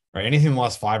 right, anything in the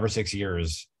last 5 or 6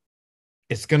 years,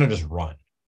 it's going to just run,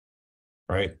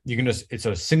 right? You can just, it's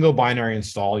a single binary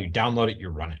install. You download it, you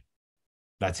run it.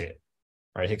 That's it,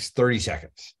 right? It takes 30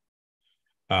 seconds.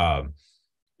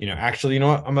 Actually, you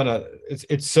know what?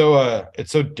 It's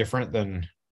so different than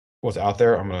what's out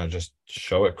there. I'm going to just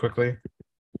show it quickly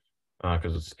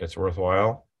because it's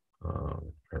worthwhile. Where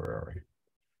are we?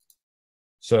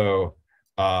 So,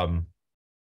 can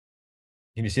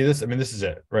you see this? I mean, this is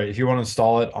it, right? If you want to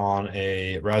install it on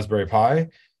a Raspberry Pi,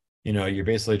 you're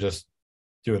basically just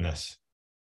doing this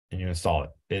and you install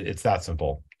it. It's that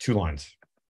simple. 2 lines.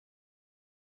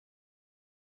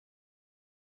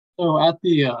 So at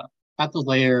the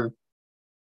layer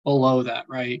below that,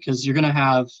 right? Because you're gonna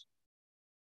have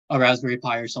a Raspberry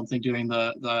Pi or something doing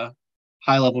the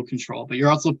high level control, but you're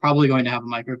also probably going to have a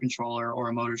microcontroller or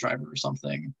a motor driver or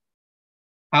something.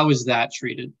 How is that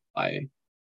treated by?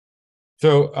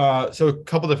 So a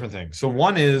couple different things. So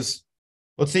one is,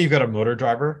 let's say you've got a motor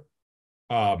driver.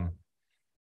 You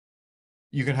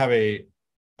can have a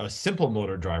simple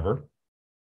motor driver.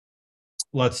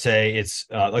 Let's say it's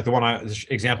like the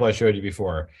example I showed you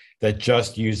before that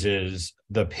just uses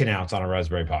the pinouts on a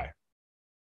Raspberry Pi.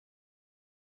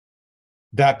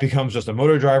 That becomes just a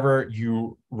motor driver.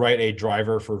 You write a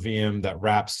driver for VIAM that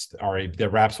wraps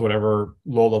whatever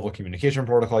low-level communication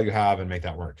protocol you have and make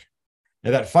that work.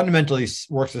 Now that fundamentally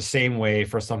works the same way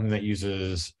for something that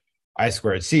uses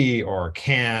I2C or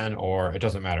CAN, or it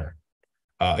doesn't matter.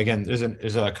 Again,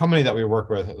 there's a company that we work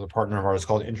with, a partner of ours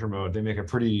called Intermode. They make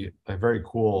a very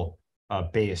cool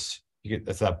base.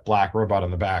 That's that black robot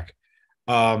on the back.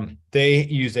 They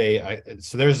use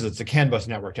it's a CAN bus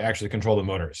network to actually control the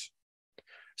motors.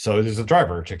 So there's a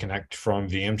driver to connect from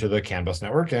VIAM to the CAN bus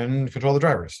network and control the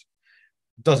drivers.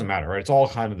 It doesn't matter, right? It's all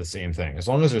kind of the same thing, as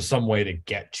long as there's some way to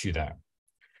get to that.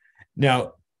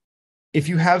 Now, if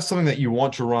you have something that you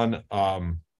want to run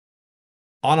on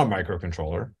a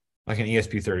microcontroller, like an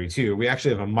ESP32, we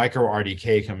actually have a micro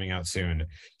RDK coming out soon.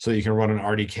 So you can run an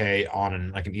RDK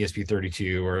on like an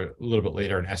ESP32 or a little bit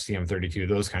later an STM32,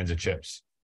 those kinds of chips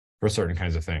for certain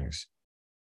kinds of things.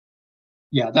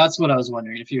 Yeah, that's what I was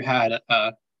wondering, if you had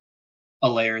a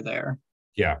layer there.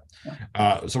 Yeah.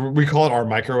 So we call it our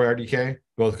micro RDK,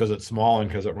 both because it's small and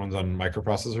because it runs on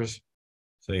microprocessors.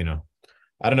 So,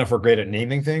 I don't know if we're great at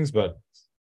naming things, but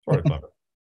sort of clever.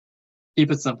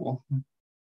 Keep it simple.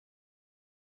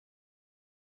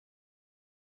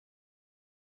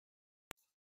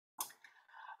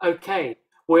 Okay,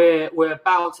 we're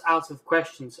about out of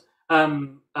questions.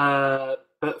 But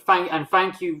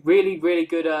thank you. Really, really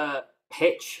good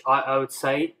pitch, I would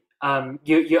say.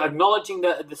 You're acknowledging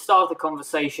that at the start of the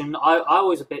conversation, I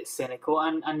was a bit cynical,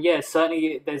 and yeah,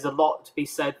 certainly there's a lot to be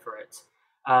said for it.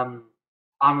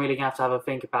 I'm really gonna have to have a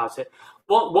think about it.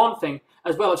 One thing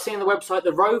as well, I've seen on the website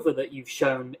the rover that you've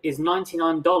shown is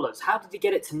 $99. How did you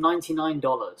get it to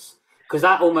 $99? Because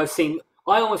that almost seemed.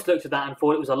 I almost looked at that and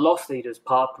thought it was a loss leader's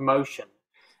part of promotion.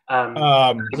 So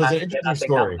it's an interesting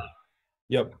story.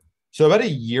 Yep. So about a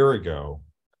year ago,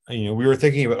 we were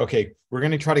thinking about, okay, we're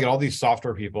going to try to get all these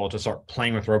software people to start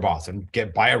playing with robots and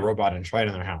buy a robot and try it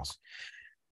in their house.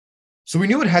 So we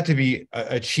knew it had to be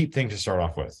a cheap thing to start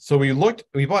off with. So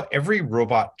we bought every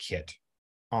robot kit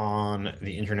on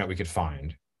the internet we could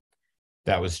find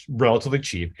that was relatively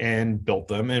cheap and built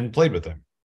them and played with them.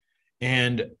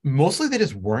 And mostly they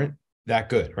just weren't that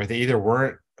good, right? They either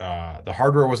weren't, the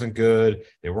hardware wasn't good,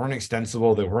 they weren't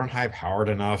extensible, they weren't high powered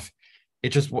enough.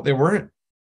 They weren't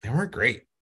great.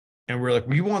 And we're like,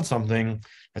 we want something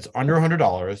that's under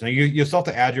 $100. Now you still have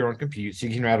to add your own compute, so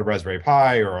you can add a Raspberry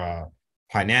Pi or a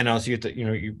Pi Nano, so you have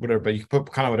to, whatever, but you can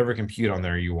put kind of whatever compute on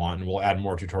there you want, and we'll add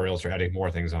more tutorials for adding more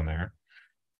things on there.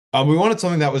 We wanted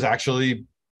something that was actually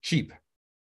cheap.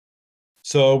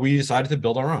 So we decided to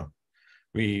build our own.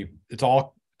 It's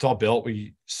all built.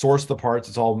 We source the parts.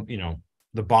 It's all,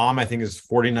 the BOM, I think, is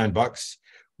 $49.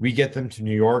 We get them to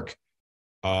New York,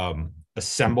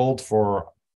 assembled for,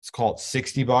 let's call it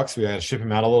 $60. We had to ship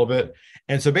them out a little bit.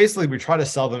 And so basically we try to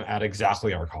sell them at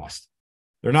exactly our cost.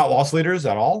 They're not loss leaders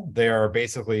at all. They are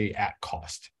basically at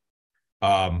cost.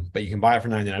 But you can buy it for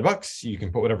 $99. You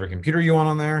can put whatever computer you want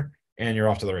on there and you're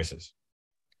off to the races.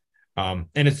 And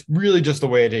it's really just a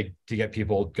way to get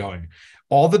people going.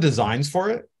 All the designs for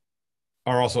it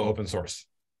are also open source.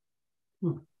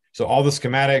 So all the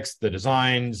schematics, the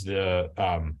designs, the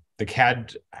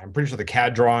CAD, I'm pretty sure the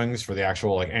CAD drawings for the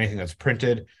actual, like anything that's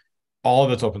printed, all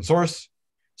of it's open source.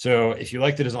 So if you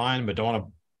like the design but don't want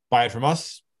to buy it from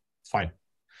us, it's fine.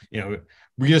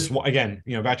 We just, again,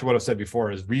 back to what I've said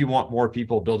before, is we want more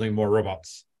people building more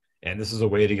robots. And this is a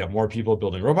way to get more people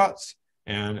building robots.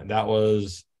 And that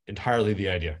was entirely the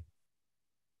idea.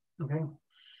 Okay.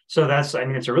 So that's, I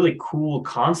mean, it's a really cool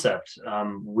concept.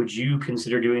 Would you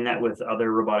consider doing that with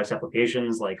other robotics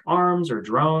applications like arms or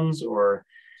drones or?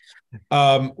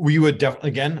 We would definitely,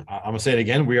 again, I'm gonna say it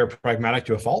again, we are pragmatic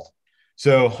to a fault.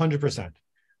 So 100%.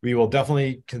 We will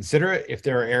definitely consider it if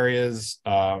there are areas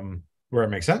where it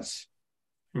makes sense.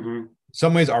 Mm-hmm.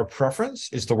 Some ways our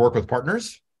preference is to work with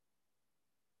partners,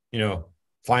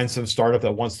 find some startup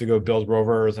that wants to go build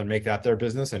rovers and make that their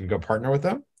business and go partner with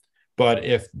them. But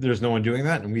if there's no one doing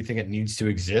that and we think it needs to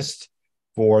exist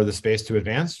for the space to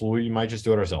advance, we might just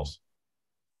do it ourselves.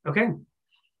 Okay. And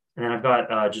then I've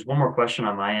got just one more question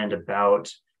on my end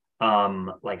about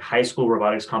like high school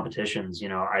robotics competitions.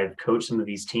 I've coached some of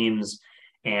these teams,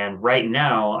 and right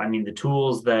now, I mean, the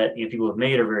tools that people have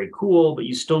made are very cool, but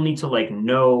you still need to like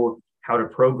know how to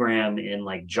program in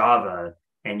like Java,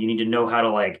 and you need to know how to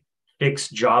like fix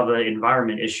Java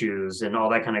environment issues and all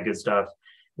that kind of good stuff,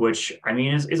 which I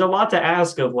mean is a lot to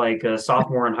ask of like a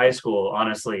sophomore in high school,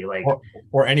 honestly. Like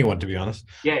or anyone, to be honest.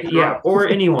 Yeah, or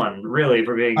anyone really,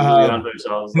 for being really honest with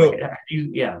themselves. No. Like,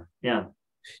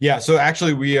 yeah. So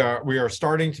actually, we are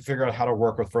starting to figure out how to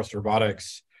work with First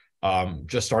Robotics.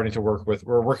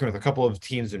 We're working with a couple of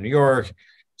teams in New York.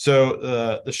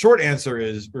 So the short answer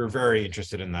is we're very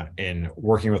interested in that, in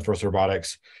working with First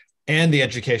Robotics and the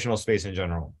educational space in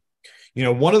general.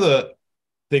 One of the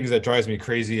things that drives me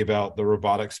crazy about the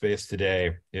robotics space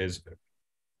today is,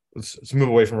 let's move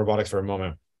away from robotics for a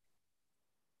moment.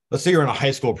 Let's say you're in a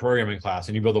high school programming class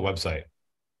and you build a website.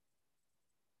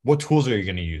 What tools are you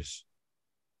going to use?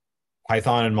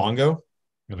 Python and Mongo?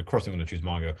 And of course, I'm going to choose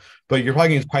Mongo, but you're probably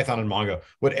going to use Python and Mongo.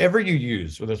 Whatever you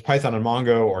use, whether it's Python and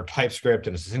Mongo or TypeScript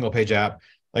and it's a single page app,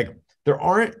 like there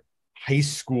aren't high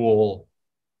school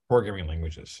programming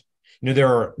languages. There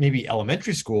are maybe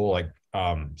elementary school, like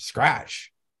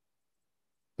Scratch.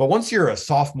 But once you're a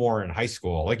sophomore in high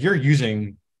school, like you're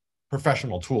using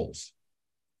professional tools.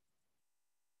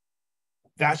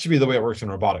 That should be the way it works in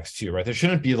robotics too, right? There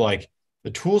shouldn't be like the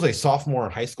tools a sophomore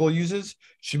in high school uses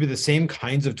should be the same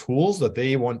kinds of tools that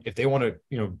they want if they want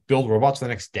to, build robots for the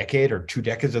next decade or 2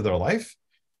 decades of their life,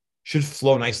 should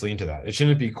flow nicely into that. It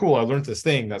shouldn't be cool. I learned this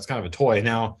thing that's kind of a toy.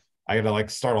 Now I got to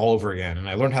like start all over again. And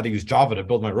I learned how to use Java to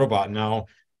build my robot. And now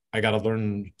I got to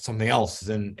learn something else.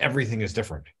 And everything is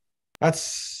different.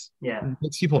 Makes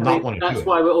people not want to do it. That's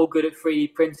why we're all good at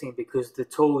 3D printing, because the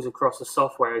tools across the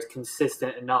software is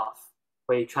consistent enough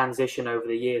where you transition over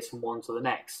the years from one to the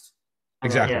next.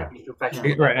 Exactly.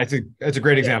 Right. That's a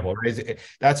great example. Right?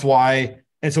 That's why.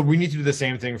 And so we need to do the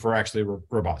same thing for actually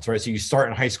robots, right? So you start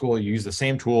in high school, you use the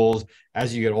same tools.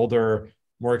 As you get older,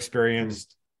 more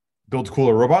experienced, build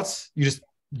cooler robots. You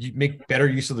make better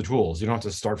use of the tools. You don't have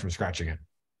to start from scratch again.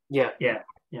 Yeah.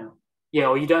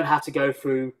 Or you don't have to go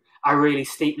through a really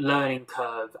steep learning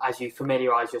curve as you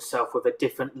familiarize yourself with a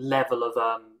different level of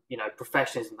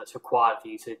professionalism that's required for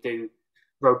you to do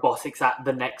robotics at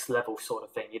the next level, sort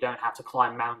of thing. You don't have to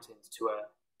climb mountains to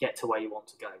get to where you want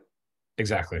to go.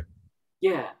 Exactly.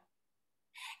 Yeah.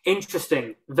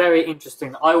 Interesting. Very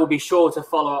interesting. I will be sure to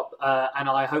follow up, and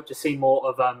I hope to see more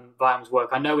of VIAM's work.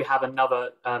 I know we have another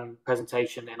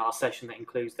presentation in our session that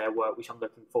includes their work, which I'm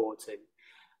looking forward to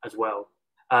as well.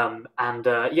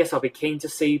 Yes, I'll be keen to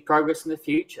see progress in the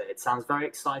future. It sounds very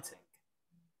exciting.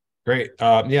 Great.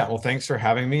 Well, thanks for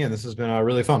having me, and this has been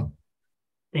really fun.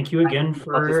 Thank you again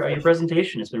for your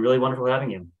presentation. It's been really wonderful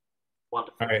having you.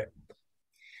 Wonderful. All right.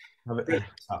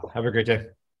 Have a great day.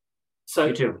 So,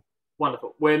 you too.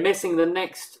 Wonderful. We're missing the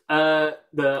next the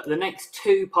next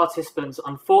 2 participants.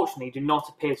 Unfortunately, do not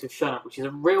appear to have shown up, which is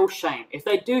a real shame. If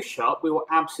they do show up, we will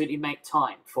absolutely make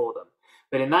time for them.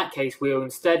 But in that case, we will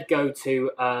instead go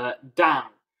to Dan,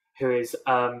 who is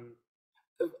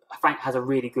Frank has a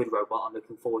really good robot I'm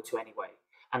looking forward to anyway.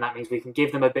 And that means we can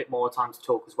give them a bit more time to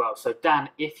talk as well. So Dan,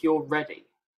 if you're ready.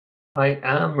 I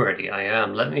am ready, I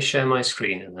am. Let me share my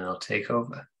screen and then I'll take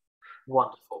over.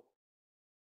 Wonderful.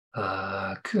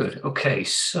 Good, okay,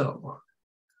 so.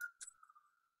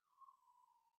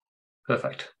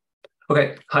 Perfect.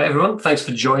 Okay, hi everyone, thanks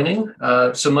for joining.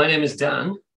 So my name is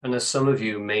Dan, and as some of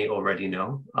you may already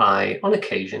know, I, on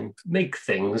occasion, make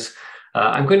things.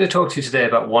 I'm going to talk to you today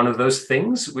about one of those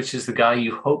things, which is the guy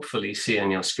you hopefully see on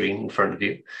your screen in front of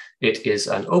you. It is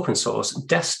an open source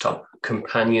desktop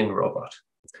companion robot.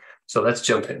 So let's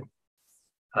jump in.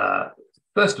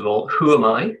 First of all, who am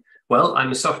I? Well,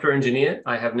 I'm a software engineer.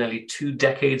 I have nearly 2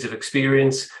 decades of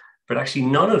experience, but actually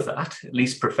none of that, at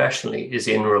least professionally, is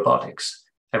in robotics.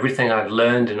 Everything I've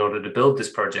learned in order to build this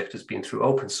project has been through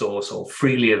open source or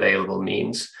freely available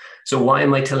means. So why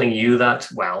am I telling you that?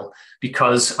 Well,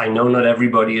 because I know not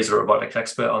everybody is a robotics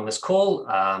expert on this call,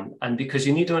 and because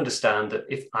you need to understand that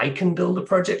if I can build a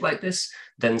project like this,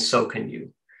 then so can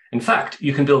you. In fact,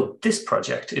 you can build this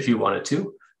project if you wanted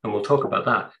to, and we'll talk about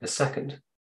that in a second.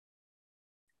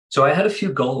 So I had a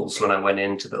few goals when I went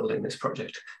into building this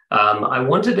project. I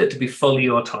wanted it to be fully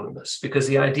autonomous because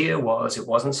the idea was it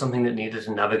wasn't something that needed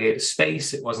to navigate a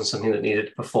space. It wasn't something that needed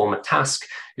to perform a task.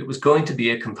 It was going to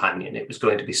be a companion. It was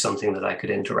going to be something that I could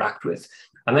interact with.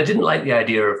 And I didn't like the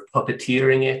idea of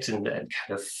puppeteering it and kind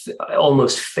of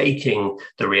almost faking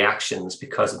the reactions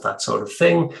because of that sort of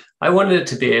thing. I wanted it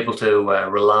to be able to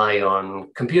rely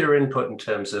on computer input in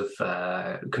terms of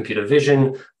computer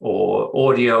vision or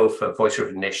audio for voice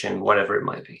recognition, whatever it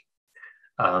might be.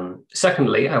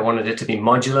 Secondly, I wanted it to be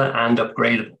modular and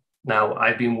upgradable. Now,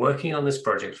 I've been working on this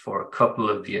project for a couple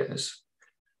of years,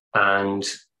 and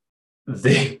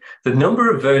the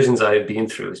number of versions I've been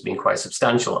through has been quite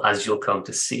substantial, as you'll come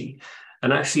to see.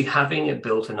 And actually having it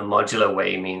built in a modular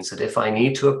way means that if I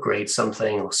need to upgrade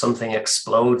something or something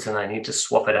explodes and I need to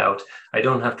swap it out, I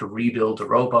don't have to rebuild the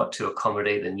robot to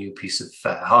accommodate the new piece of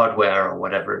hardware or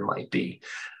whatever it might be.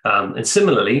 And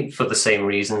similarly, for the same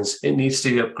reasons, it needs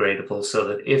to be upgradable so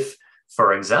that if,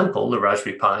 for example, the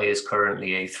Raspberry Pi is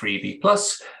currently a 3B+,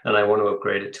 and I want to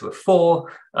upgrade it to a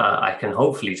 4, I can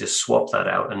hopefully just swap that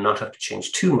out and not have to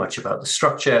change too much about the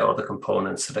structure or the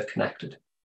components that are connected.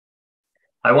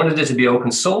 I wanted it to be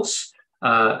open source.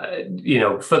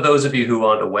 For those of you who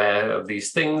aren't aware of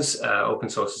these things, open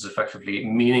source is effectively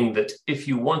meaning that if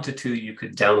you wanted to, you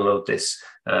could download this,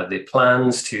 the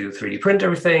plans to 3D print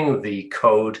everything, the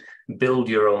code, build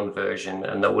your own version,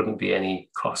 and there wouldn't be any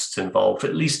costs involved,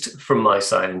 at least from my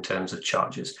side in terms of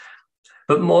charges.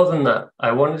 But more than that,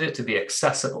 I wanted it to be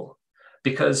accessible,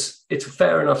 because it's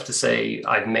fair enough to say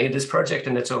I've made this project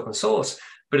and it's open source,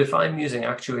 but if I'm using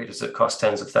actuators that cost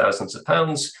tens of thousands of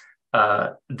pounds,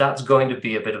 that's going to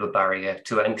be a bit of a barrier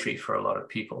to entry for a lot of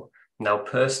people. Now,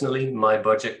 personally, my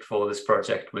budget for this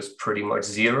project was pretty much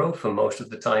zero for most of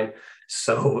the time.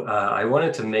 So I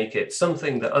wanted to make it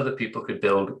something that other people could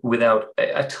build without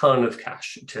a ton of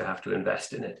cash to have to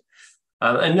invest in it.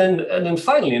 And then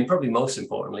finally, and probably most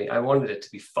importantly, I wanted it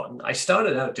to be fun. I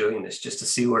started out doing this just to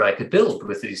see what I could build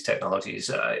with these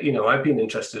technologies. I've been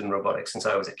interested in robotics since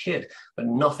I was a kid, but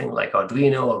nothing like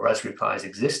Arduino or Raspberry Pis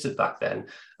existed back then.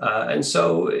 And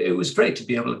so it was great to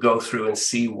be able to go through and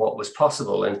see what was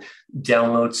possible and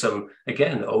download some,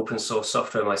 again, open source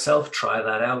software myself, try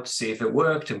that out, see if it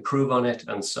worked, improve on it,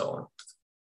 and so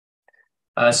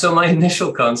on. So my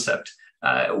initial concept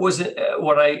was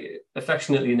what I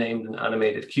affectionately named an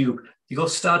animated cube. You'll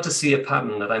start to see a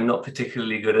pattern that I'm not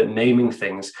particularly good at naming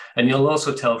things. And you'll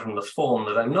also tell from the form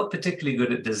that I'm not particularly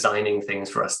good at designing things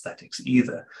for aesthetics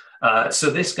either. So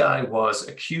this guy was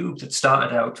a cube that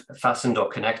started out fastened or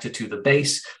connected to the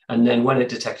base. And then when it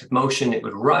detected motion, it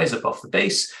would rise up off the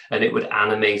base and it would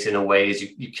animate in a way as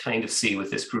you kind of see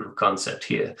with this proof of concept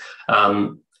here.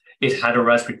 It had a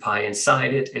Raspberry Pi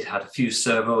inside it. It had a few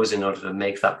servos in order to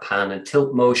make that pan and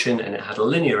tilt motion. And it had a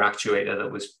linear actuator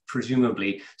that was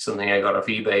presumably something I got off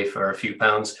eBay for a few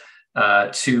pounds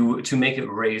to make it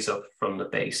raise up from the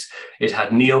base. It had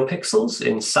neopixels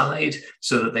inside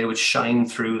so that they would shine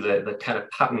through the kind of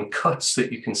pattern cuts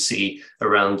that you can see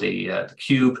around the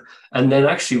cube. And then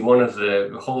actually one of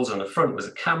the holes on the front was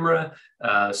a camera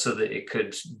so that it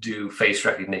could do face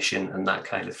recognition and that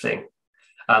kind of thing.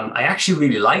 I actually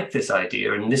really liked this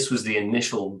idea, and this was the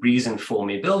initial reason for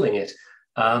me building it.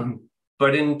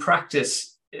 But in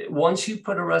practice, once you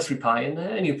put a Raspberry Pi in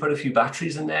there and you put a few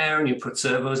batteries in there and you put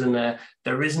servos in there,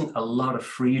 there isn't a lot of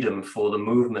freedom for the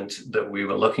movement that we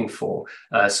were looking for.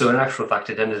 So in actual fact,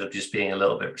 it ended up just being a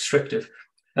little bit restrictive.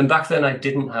 And back then I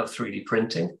didn't have 3D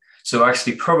printing. So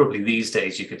actually, probably these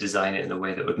days you could design it in a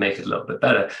way that would make it a little bit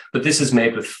better. But this is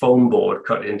made with foam board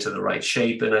cut into the right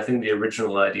shape. And I think the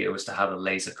original idea was to have a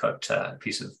laser cut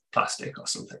piece of plastic or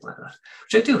something like that,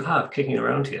 which I do have kicking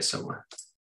around here somewhere.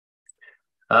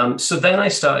 So then I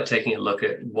started taking a look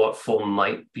at what form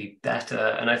might be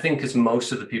better. And I think as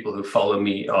most of the people who follow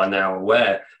me are now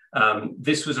aware,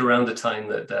 this was around the time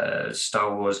that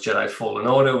Star Wars Jedi Fallen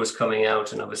Order was coming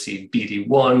out, and obviously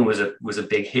BD-1 was a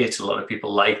big hit. A lot of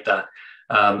people liked that.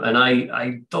 And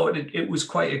I thought it was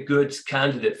quite a good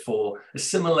candidate for a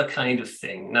similar kind of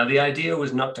thing. Now, the idea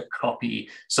was not to copy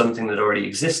something that already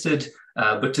existed,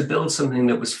 but to build something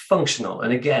that was functional.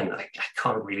 And again, I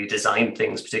can't really design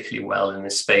things particularly well in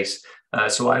this space.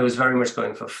 So I was very much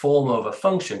going for form over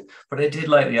function, but I did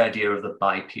like the idea of the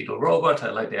bipedal robot.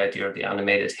 I like the idea of the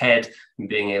animated head and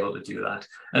being able to do that.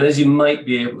 And as you might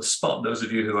be able to spot, those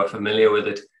of you who are familiar with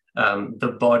it,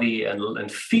 the body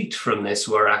and feet from this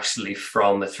were actually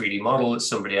from a 3D model that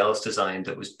somebody else designed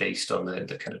that was based on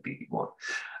the kind of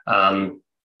BB1.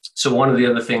 So one of the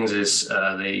other things is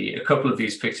a couple of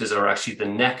these pictures are actually the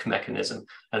neck mechanism,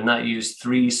 and that used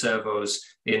 3 servos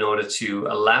in order to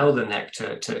allow the neck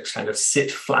to kind of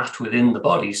sit flat within the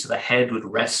body, so the head would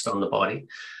rest on the body.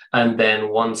 And then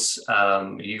once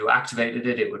you activated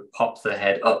it, it would pop the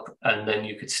head up, and then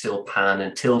you could still pan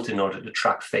and tilt in order to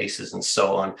track faces and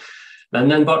so on. And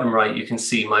then bottom right, you can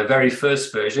see my very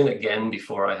first version, again,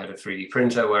 before I had a 3D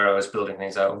printer, where I was building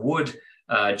things out of wood,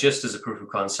 just as a proof of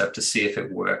concept to see if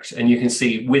it worked. And you can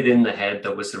see within the head,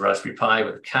 there was the Raspberry Pi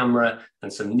with a camera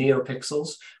and some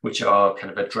NeoPixels, which are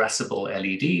kind of addressable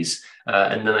LEDs.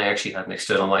 And then I actually had an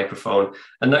external microphone.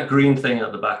 And that green thing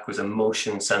at the back was a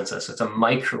motion sensor. So it's a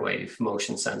microwave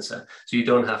motion sensor. So you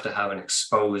don't have to have an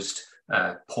exposed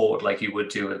port like you would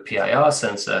do with a PIR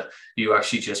sensor. You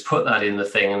actually just put that in the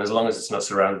thing, and as long as it's not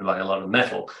surrounded by a lot of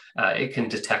metal, it can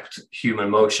detect human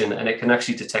motion, and it can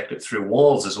actually detect it through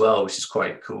walls as well, which is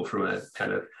quite cool from a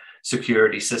kind of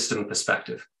security system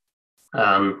perspective.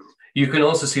 You can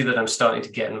also see that I'm starting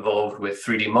to get involved with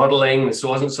 3D modeling. This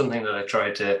wasn't something that I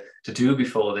tried to do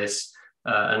before this,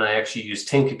 and I actually used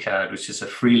Tinkercad, which is a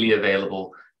freely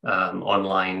available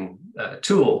online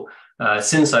tool.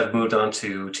 Since I've moved on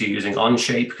to using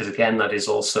Onshape, because again, that is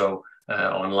also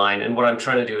online. And what I'm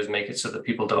trying to do is make it so that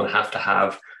people don't have to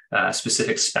have a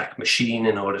specific spec machine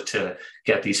in order to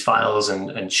get these files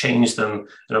and change them.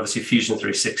 And obviously Fusion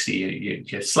 360,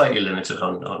 you're slightly limited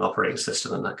on operating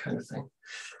system and that kind of thing.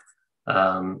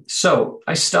 So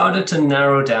I started to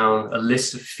narrow down a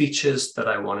list of features that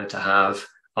I wanted to have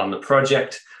on the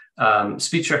project.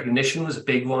 Speech recognition was a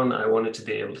big one. I wanted to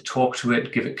be able to talk to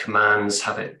it, give it commands,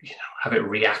 have it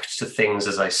react to things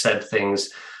as I said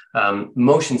things.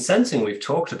 Motion sensing we've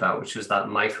talked about, which was that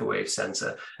microwave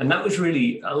sensor. And that was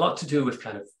really a lot to do with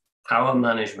kind of power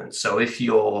management. So if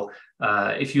you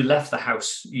left the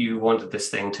house, you wanted this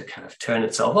thing to kind of turn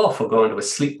itself off or go into a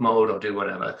sleep mode or do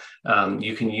whatever,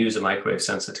 you can use a microwave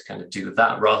sensor to kind of do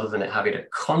that rather than it having to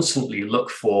constantly look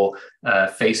for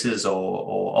faces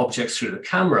or objects through the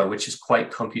camera, which is quite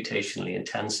computationally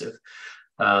intensive.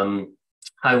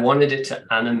 I wanted it to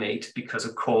animate because,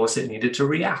 of course, it needed to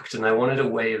react. And I wanted a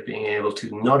way of being able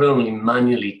to not only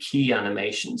manually key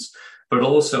animations, but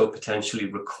also potentially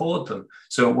record them.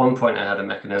 So at one point I had a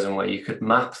mechanism where you could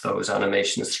map those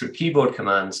animations through keyboard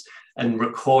commands and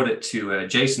record it to a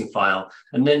JSON file.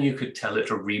 And then you could tell it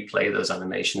to replay those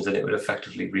animations and it would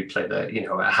effectively replay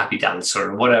a happy dance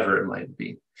or whatever it might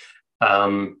be.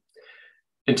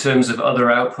 In terms of other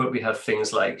output, we have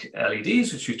things like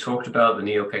LEDs, which we talked about, the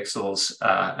NeoPixels,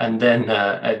 and then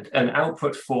an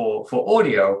output for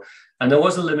audio. And there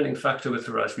was a limiting factor with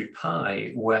the Raspberry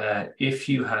Pi where if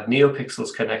you had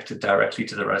NeoPixels connected directly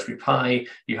to the Raspberry Pi,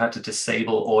 you had to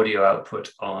disable audio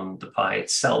output on the Pi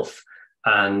itself.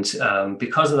 And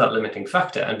because of that limiting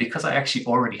factor, and because I actually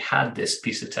already had this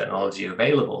piece of technology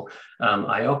available,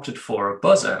 I opted for a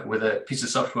buzzer with a piece of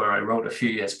software I wrote a few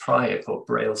years prior called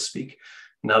BrailleSpeak.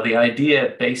 Now, the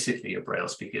idea basically of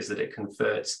BrailleSpeak is that it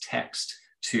converts text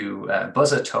to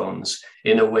buzzer tones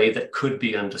in a way that could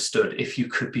be understood if you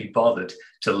could be bothered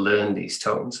to learn these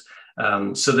tones.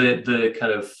 So the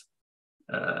kind of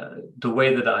the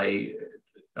way that I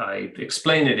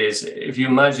explain it is, if you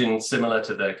imagine similar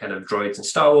to the kind of droids in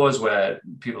Star Wars where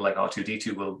people like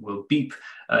R2-D2 will beep,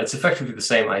 it's effectively the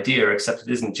same idea, except it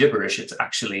isn't gibberish. It's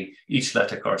actually each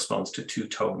letter corresponds to 2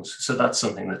 tones. So that's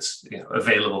something that's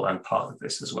available and part of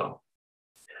this as well.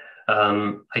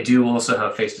 I do also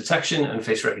have face detection and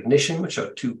face recognition, which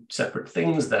are 2 separate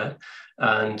things there.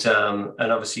 And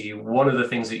obviously, one of the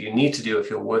things that you need to do if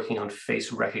you're working on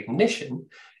face recognition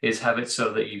is have it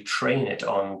so that you train it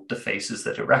on the faces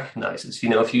that it recognizes.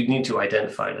 If you need to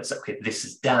identify this, okay, this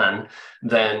is Dan,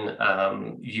 then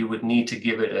you would need to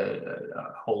give it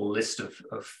a whole list of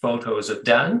photos of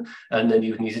Dan, and then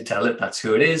you would need to tell it that's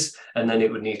who it is, and then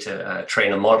it would need to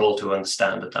train a model to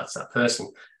understand that that's that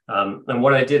person. And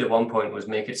what I did at one point was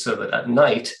make it so that at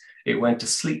night it went to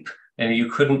sleep and you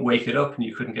couldn't wake it up and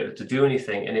you couldn't get it to do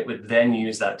anything. And it would then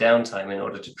use that downtime in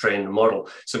order to train the model.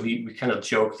 So we kind of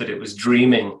joked that it was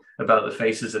dreaming about the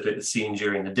faces that it had seen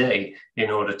during the day in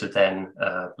order to then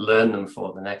learn them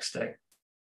for the next day.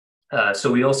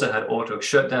 So we also had auto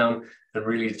shutdown. And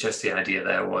really just the idea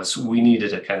there was we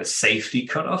needed a kind of safety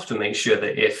cutoff to make sure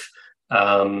that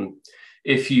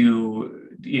if you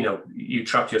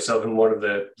trapped yourself in one of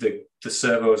the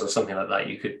servos or something like that,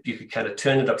 you could kind of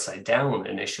turn it upside down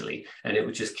initially, and it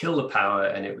would just kill the power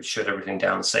and it would shut everything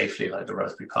down safely, like the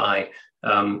Raspberry Pi.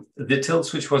 The tilt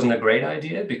switch wasn't a great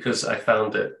idea because I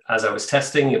found that as I was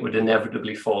testing, it would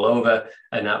inevitably fall over,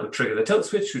 and that would trigger the tilt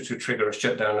switch, which would trigger a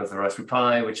shutdown of the Raspberry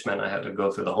Pi, which meant I had to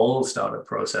go through the whole startup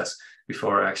process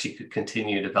before I actually could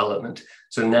continue development.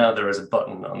 So now there is a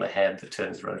button on the head that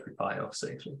turns the Raspberry Pi off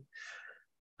safely.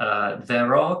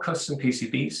 There are custom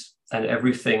PCBs, and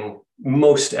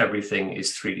most everything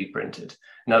is 3D printed.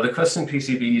 Now, the custom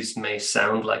PCBs may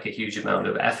sound like a huge amount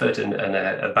of effort and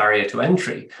a barrier to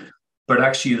entry, but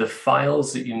actually the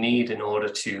files that you need in order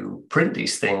to print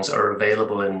these things are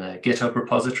available in the GitHub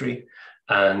repository,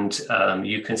 and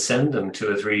you can send them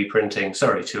to a PCB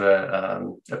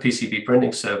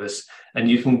printing service, and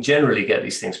you can generally get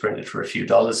these things printed for a few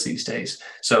dollars these days.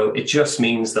 So it just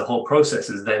means the whole process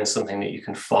is then something that you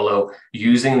can follow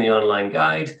using the online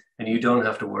guide, and you don't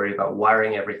have to worry about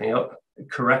wiring everything up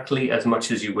correctly as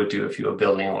much as you would do if you were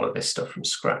building all of this stuff from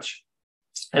scratch.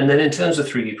 And then in terms of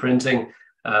 3D printing,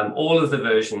 all of the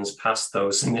versions past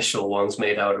those initial ones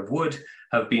made out of wood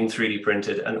have been 3D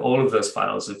printed, and all of those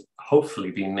files have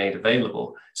hopefully been made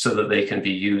available so that they can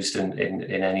be used in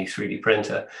any 3D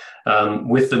printer.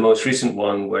 With the most recent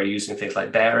one, we're using things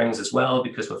like bearings as well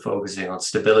because we're focusing on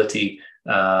stability,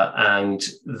 and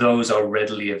those are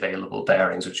readily available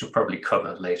bearings, which we'll probably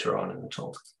cover later on in the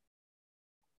talk.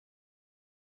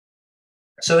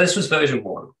 So this was version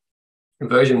 1.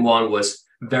 Version 1 was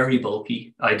very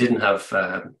bulky. I didn't have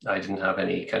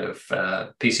any kind of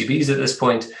PCBs at this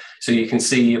point, so you can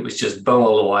see it was just bung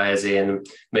all the wires in,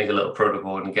 make a little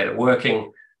protoboard, and get it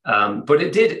working. But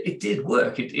it did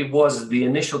work. It was the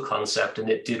initial concept,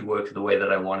 and it did work the way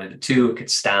that I wanted it to. It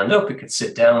could stand up, it could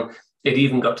sit down. It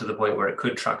even got to the point where it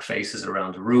could track faces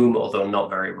around the room, although not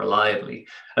very reliably.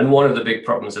 And one of the big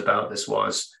problems about this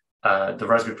was the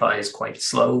Raspberry Pi is quite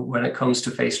slow when it comes to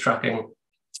face tracking.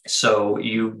 So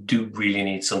you do really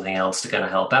need something else to kind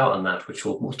of help out on that, which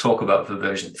we'll talk about for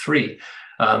version 3.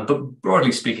 But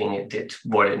broadly speaking, it did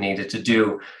what it needed to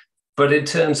do. But in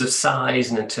terms of size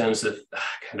and in terms of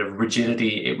kind of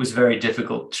rigidity, it was very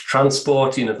difficult to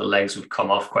transport. The legs would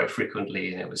come off quite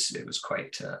frequently, and it was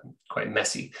quite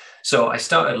messy. So I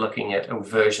started looking at a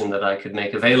version that I could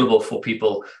make available for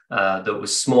people that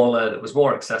was smaller, that was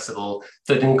more accessible,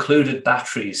 that included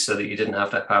batteries so that you didn't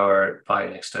have to power by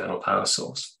an external power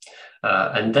source.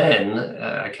 And then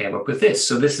I came up with this.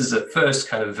 So this is the first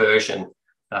kind of version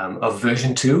of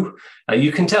version 2.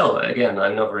 You can tell, again,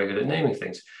 I'm not very good at naming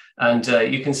things. And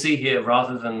you can see here,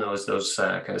 rather than those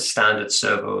kind of standard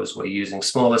servos, we're using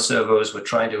smaller servos. We're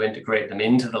trying to integrate them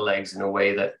into the legs in a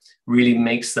way that really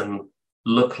makes them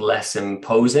look less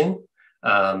imposing,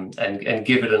 and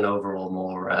give it an overall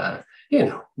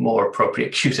more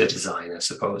appropriate, cuter design, I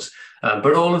suppose.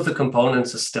 But all of the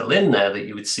components are still in there that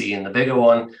you would see in the bigger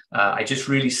one. I just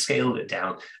really scaled it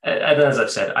down. And as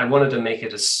I've said, I wanted to make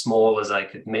it as small as I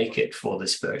could make it for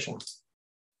this version.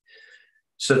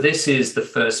 So this is the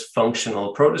first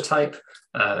functional prototype.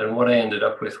 And what I ended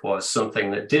up with was something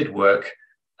that did work.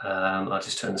 I'll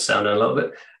just turn the sound down a little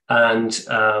bit.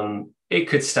 And it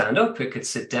could stand up, it could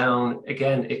sit down.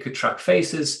 Again, it could track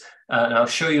faces. And I'll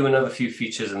show you another few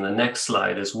features in the next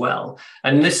slide as well.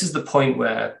 And this is the point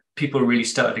where people really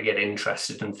started to get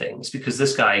interested in things, because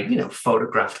this guy,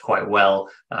 photographed quite well.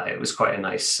 It was quite a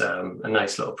nice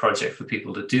little project for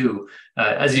people to do.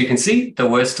 As you can see, there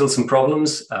were still some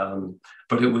problems,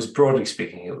 but it was, broadly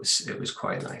speaking, it was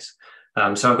quite nice.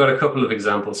 So I've got a couple of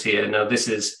examples here. Now, this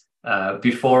is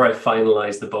before I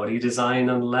finalized the body design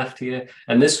on the left here.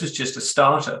 And this was just a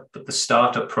startup, but the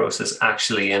startup process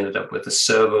actually ended up with the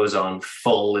servos on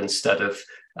full instead of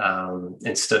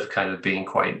kind of being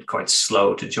quite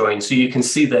slow to join. So you can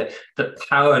see that the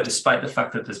power, despite the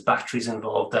fact that there's batteries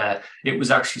involved there, it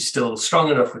was actually still strong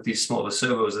enough with these smaller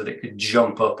servos that it could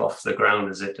jump up off the ground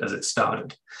as it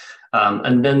started.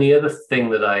 And then the other thing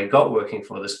that I got working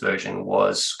for this version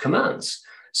was commands.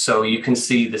 So you can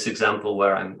see this example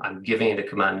where I'm giving it a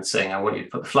command and saying, I want you to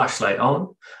put the flashlight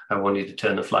on. I want you to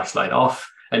turn the flashlight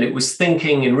off. And it was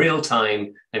thinking in real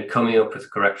time and coming up with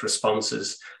correct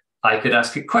responses. I could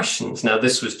ask it questions. Now,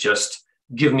 this was just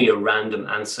give me a random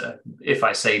answer. If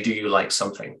I say, do you like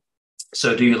something?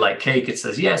 So do you like cake? It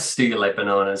says yes. Do you like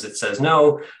bananas? It says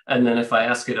no. And then if I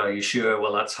ask it, are you sure?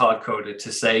 Well, that's hard-coded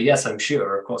to say, yes, I'm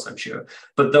sure. Of course, I'm sure.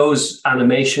 But those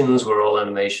animations were all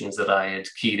animations that I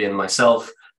had keyed in myself.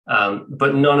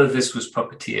 But none of this was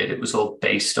puppeteered. It was all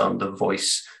based on the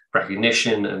voice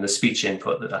recognition and the speech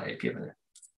input that I had given it.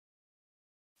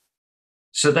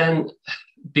 So then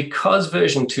because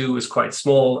version 2 was quite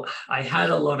small, I had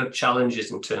a lot of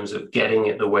challenges in terms of getting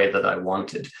it the way that I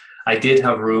wanted. I did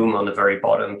have room on the very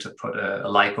bottom to put a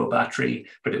LiPo battery,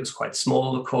 but it was quite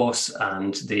small, of course,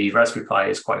 and the Raspberry Pi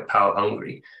is quite power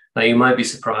hungry. Now, you might be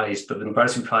surprised, but the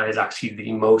Raspberry Pi is actually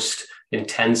the most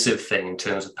intensive thing in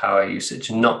terms of power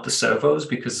usage, not the servos,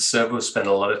 because the servos spend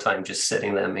a lot of time just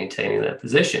sitting there maintaining their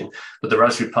position. But the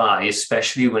Raspberry Pi,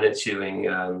 especially when it's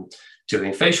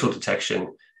doing facial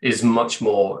detection, is much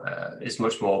more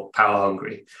power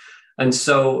hungry. And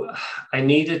so I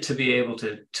needed to be able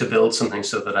to build something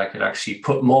so that I could actually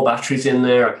put more batteries in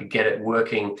there. I could get it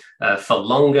working for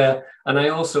longer. And I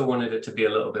also wanted it to be a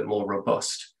little bit more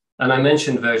robust. And I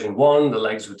mentioned version 1, the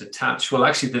legs would detach. Well,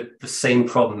 actually, the same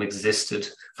problem existed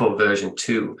for version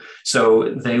 2.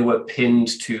 So they were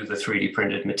pinned to the 3D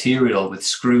printed material with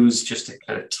screws just to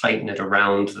kind of tighten it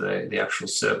around the actual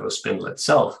servo spindle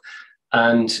itself.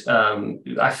 And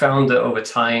I found that over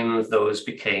time, those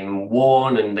became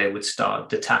worn and they would start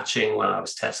detaching when I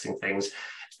was testing things.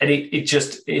 And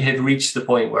it had reached the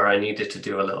point where I needed to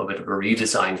do a little bit of a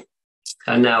redesign.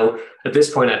 And now at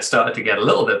this point, I'd started to get a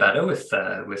little bit better with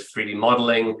 3D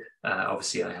modeling.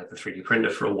 Obviously, I had the 3D printer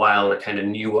for a while and I kind of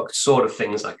knew what sort of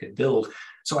things I could build.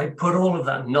 So I put all of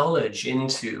that knowledge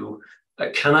into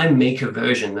can I make a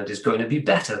version that is going to be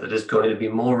better, that is going to be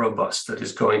more robust, that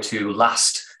is going to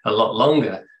last a lot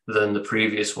longer than the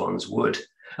previous ones would.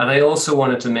 And I also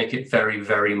wanted to make it very,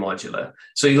 very modular.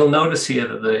 So you'll notice here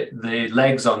that the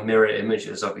legs are mirror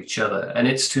images of each other. And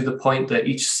it's to the point that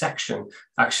each section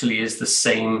actually is the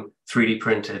same 3D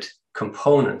printed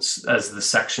components as the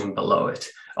section below it.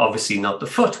 Obviously not the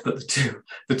foot, but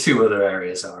the two other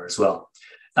areas are as well.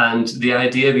 And the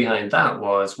idea behind that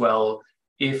was, well,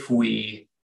 if we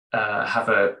have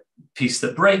a piece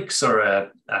that breaks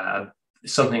or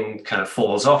something kind of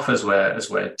falls off as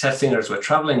we're testing or as we're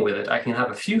traveling with it, I can have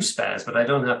a few spares, but I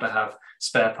don't have to have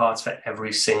spare parts for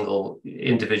every single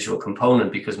individual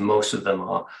component because most of them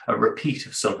are a repeat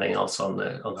of something else on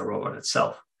the robot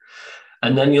itself.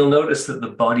 And then you'll notice that the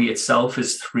body itself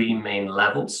is 3 main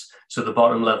levels. So the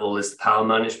bottom level is the power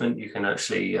management. You can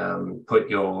actually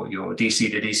put your DC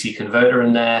to DC converter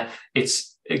in there.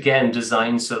 It's, again,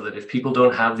 designed so that if people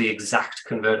don't have the exact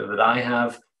converter that I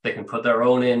have, they can put their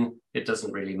own in. It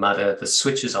doesn't really matter. The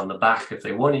switches on the back, if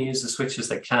they want to use the switches,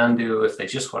 they can do. If they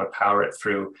just want to power it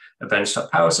through a benchtop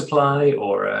power supply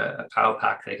or a power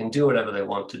pack, they can do whatever they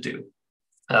want to do.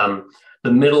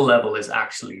 The middle level is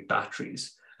actually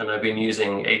batteries. And I've been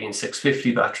using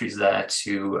 18650 batteries there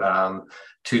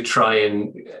to try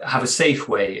and have a safe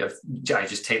way of, I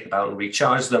just take them out and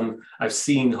recharge them. I've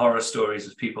seen horror stories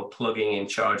of people plugging in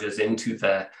chargers into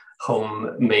their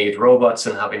homemade robots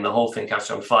and having the whole thing catch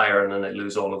on fire and then they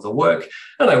lose all of the work.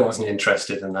 And I wasn't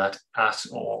interested in that at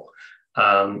all.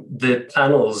 The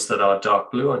panels that are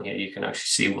dark blue on here, you can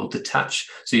actually see will detach.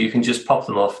 So you can just pop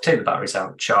them off, take the batteries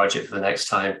out, charge it for the next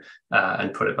time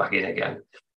and put it back in again.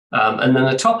 And then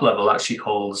the top level actually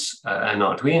holds an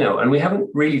Arduino. And we haven't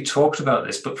really talked about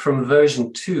this, but from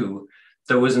version 2,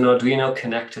 there was an Arduino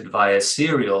connected via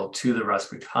serial to the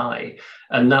Raspberry Pi.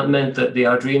 And that meant that the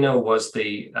Arduino was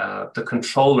the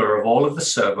controller of all of the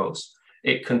servos.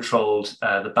 It controlled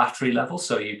the battery level.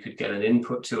 So you could get an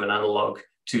input to an analog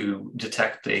to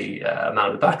detect the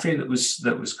amount of battery that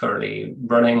was currently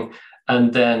running.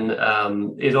 And then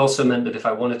it also meant that if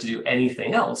I wanted to do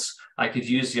anything else, I could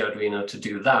use the Arduino to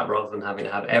do that rather than having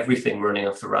to have everything running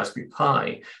off the Raspberry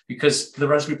Pi, because the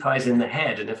Raspberry Pi is in the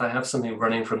head. And if I have something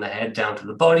running from the head down to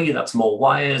the body, that's more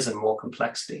wires and more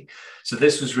complexity. So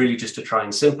this was really just to try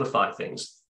and simplify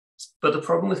things. But the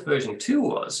problem with version 2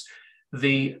 was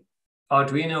the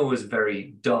Arduino was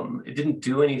very dumb. It didn't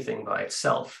do anything by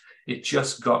itself. It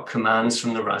just got commands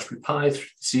from the Raspberry Pi through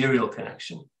the serial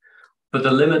connection. But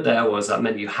the limit there was that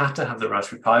meant you had to have the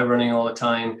Raspberry Pi running all the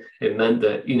time. It meant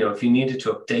that, you know, if you needed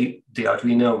to update the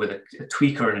Arduino with a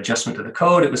tweak or an adjustment to the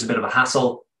code, it was a bit of a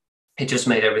hassle. It just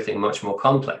made everything much more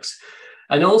complex.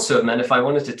 And also it meant if I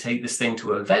wanted to take this thing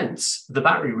to events, the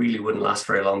battery really wouldn't last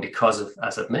very long because of,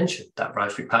 as I've mentioned, that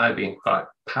Raspberry Pi being quite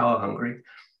power hungry.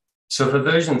 So for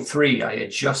version 3, I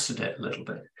adjusted it a little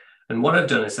bit. And what I've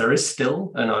done is there is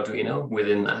still an Arduino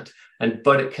within that,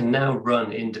 but it can now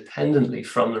run independently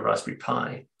from the Raspberry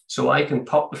Pi. So I can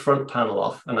pop the front panel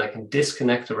off and I can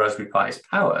disconnect the Raspberry Pi's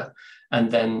power. And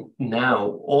then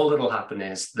now all that'll happen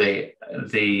is the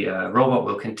robot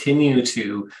will continue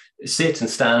to sit and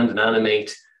stand and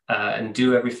animate and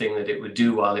do everything that it would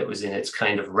do while it was in its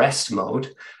kind of rest mode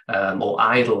or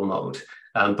idle mode.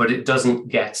 But it doesn't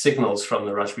get signals from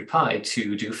the Raspberry Pi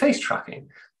to do face tracking.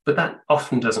 But that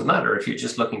often doesn't matter if you're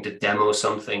just looking to demo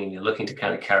something and you're looking to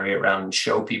kind of carry it around and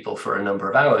show people for a number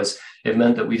of hours. It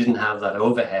meant that we didn't have that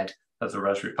overhead of the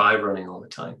Raspberry Pi running all the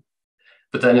time.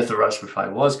 But then if the Raspberry Pi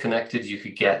was connected, you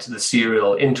could get the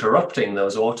serial interrupting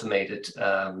those automated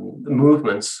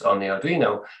movements on the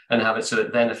Arduino and have it so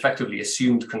it then effectively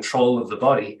assumed control of the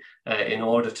body in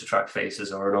order to track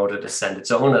faces or in order to send its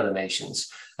own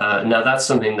animations. Now, that's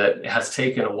something that has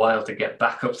taken a while to get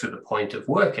back up to the point of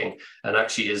working, and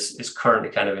actually is currently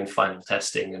kind of in final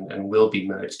testing and will be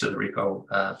merged to the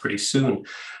repo pretty soon.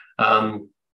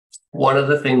 One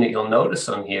other thing that you'll notice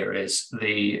on here is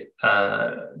the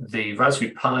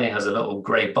Raspberry Pi has a little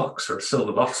gray box or a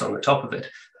silver box on the top of it,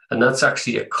 and that's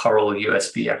actually a Coral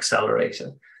USB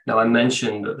accelerator. Now, I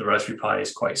mentioned that the Raspberry Pi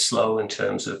is quite slow in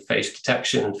terms of face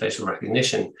detection and facial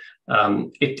recognition.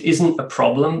 It isn't a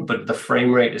problem, but the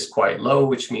frame rate is quite low,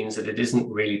 which means that it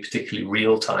isn't really particularly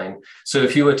real time. So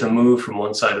if you were to move from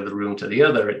one side of the room to the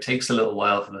other, it takes a little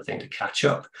while for the thing to catch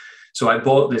up. So I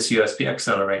bought this USB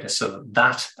accelerator so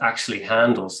that actually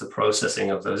handles the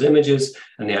processing of those images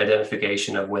and the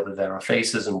identification of whether there are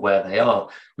faces and where they are,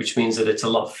 which means that it's a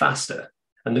lot faster.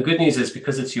 And the good news is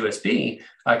because it's USB,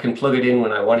 I can plug it in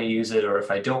when I want to use it, or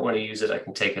if I don't want to use it, I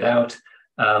can take it out.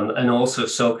 And also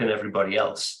so can everybody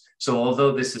else. So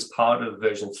although this is part of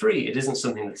version 3, it isn't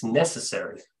something that's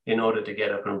necessary in order to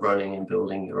get up and running and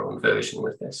building your own version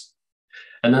with this.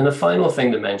 And then the final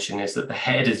thing to mention is that the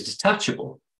head is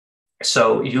detachable.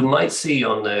 So you might see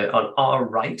on our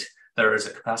right, there is a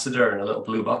capacitor and a little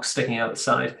blue box sticking out the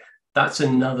side. That's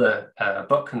another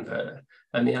buck converter.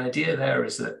 And the idea there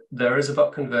is that there is a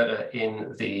buck converter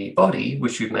in the body,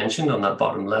 which we've mentioned on that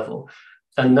bottom level.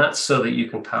 And that's so that you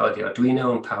can power the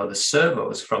Arduino and power the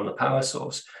servos from the power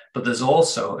source. But there's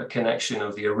also a connection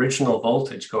of the original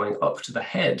voltage going up to the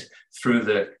head through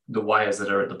the wires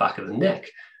that are at the back of the neck.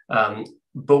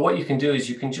 But what you can do is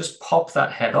you can just pop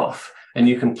that head off, and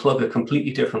you can plug a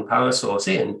completely different power source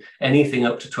in, anything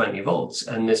up to 20 volts,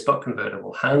 and this buck converter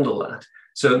will handle that.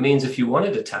 So it means if you want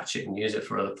to detach it and use it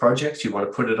for other projects, you want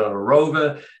to put it on a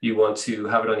rover, you want to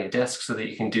have it on your desk so that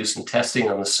you can do some testing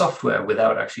on the software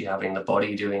without actually having the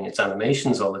body doing its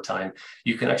animations all the time,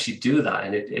 you can actually do that,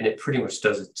 and it pretty much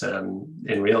does it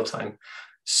in real time.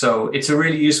 So it's a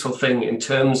really useful thing in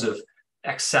terms of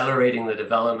accelerating the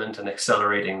development and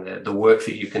accelerating the work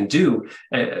that you can do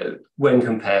when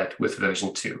compared with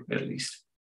version 2, at least.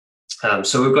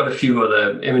 So we've got a few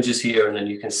other images here, and then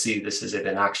you can see this is it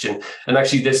in action. And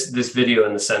actually this video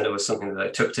in the center was something that I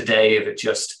took today of it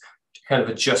just kind of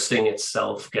adjusting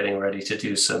itself, getting ready to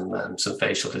do some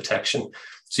facial detection.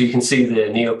 So you can see the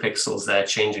neopixels there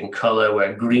changing color,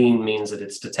 where green means that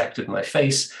it's detected my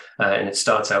face, and it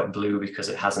starts out blue because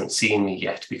it hasn't seen me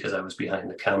yet because I was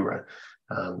behind the camera.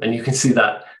 And you can see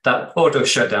that auto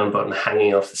shutdown button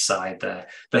hanging off the side there.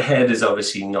 The head is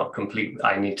obviously not complete.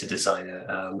 I need to design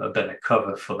a better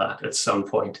cover for that at some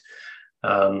point.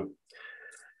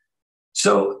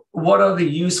 So what are the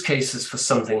use cases for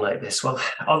something like this? Well,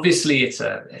 obviously it's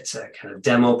a kind of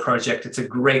demo project. It's a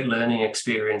great learning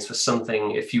experience for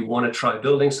something if you want to try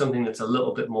building something that's a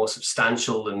little bit more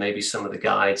substantial than maybe some of the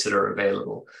guides that are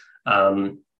available.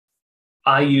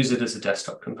 I use it as a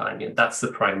desktop companion. That's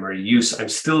the primary use. I'm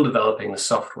still developing the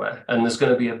software, and there's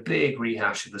going to be a big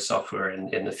rehash of the software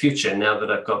in the future now that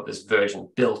I've got this version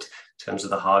built in terms of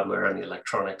the hardware and the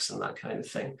electronics and that kind of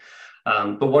thing.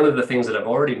 But one of the things that I've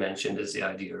already mentioned is the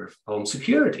idea of home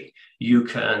security. You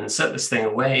can set this thing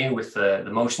away with the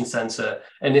motion sensor,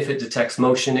 and if it detects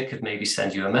motion, it could maybe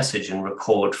send you a message and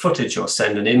record footage or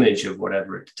send an image of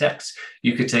whatever it detects.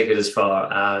 You could take it as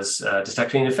far as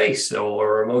detecting a face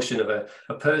or a motion of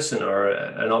a person or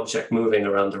an object moving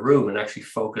around the room and actually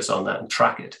focus on that and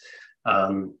track it.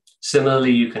 Similarly,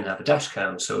 you can have a dash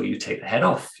cam. So you take the head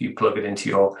off, you plug it into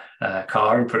your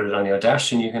car and put it on your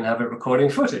dash, and you can have it recording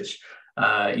footage.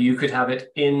 You could have it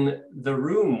in the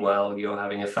room while you're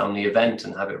having a family event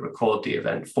and have it record the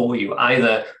event for you,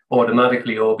 either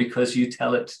automatically or because you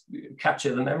tell it,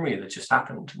 capture the memory that just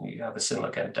happened. And you have a similar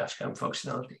kind of dash cam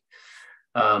functionality.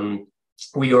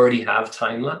 We already have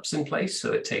time lapse in place.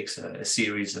 So it takes a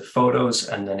series of photos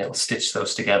and then it'll stitch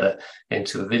those together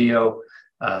into a video.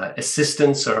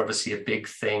 Assistants are obviously a big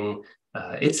thing.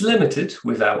 It's limited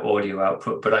without audio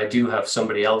output, but I do have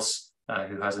somebody else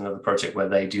who has another project where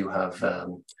they do have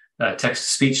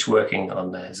text-to-speech working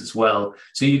on theirs as well.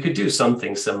 So you could do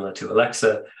something similar to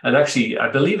Alexa. And actually, I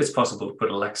believe it's possible to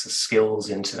put Alexa skills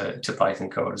into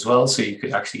Python code as well. So you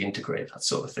could actually integrate that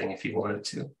sort of thing if you wanted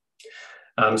to.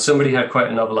 Somebody had quite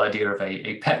a novel idea of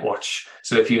a pet watch.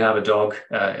 So if you have a dog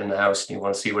in the house and you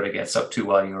want to see what it gets up to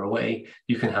while you're away,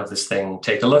 you can have this thing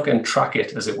take a look and track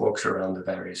it as it walks around the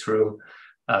various room.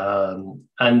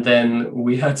 And then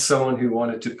we had someone who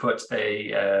wanted to put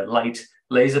a light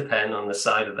laser pen on the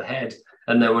side of the head.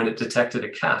 And then when it detected a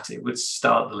cat, it would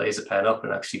start the laser pen up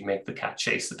and actually make the cat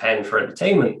chase the pen for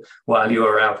entertainment while you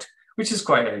are out, which is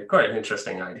quite an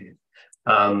interesting idea.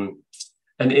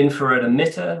 An infrared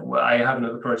emitter. Well, I have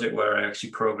another project where I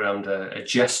actually programmed a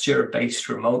gesture-based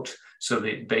remote. So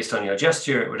that based on your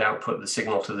gesture, it would output the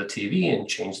signal to the TV and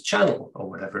change the channel or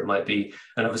whatever it might be.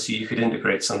 And obviously you could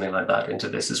integrate something like that into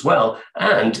this as well.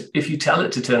 And if you tell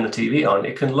it to turn the TV on,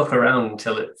 it can look around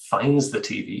until it finds the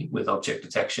TV with object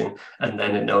detection, and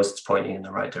then it knows it's pointing in the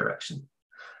right direction.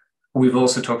 We've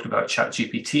also talked about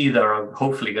ChatGPT. There are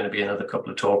hopefully going to be another couple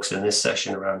of talks in this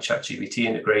session around ChatGPT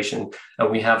integration,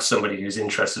 and we have somebody who's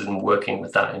interested in working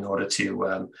with that in order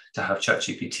to have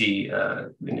ChatGPT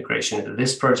integration into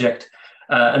this project.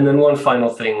 And then one final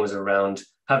thing was around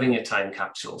having a time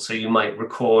capsule. So you might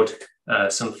record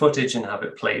some footage and have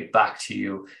it played back to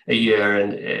you a year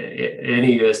and in a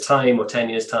year's time or 10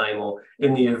 years time, or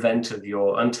in the event of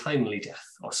your untimely death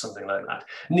or something like that.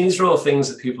 And these are all things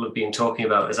that people have been talking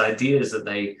about as ideas that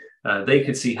they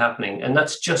could see happening. And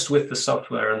that's just with the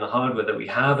software and the hardware that we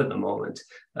have at the moment.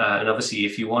 And obviously,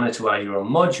 if you wanted to add your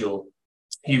own module,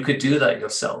 you could do that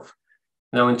yourself.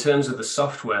 Now, in terms of the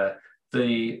software,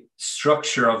 the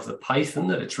structure of the Python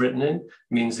that it's written in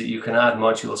means that you can add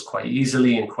modules quite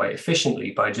easily and quite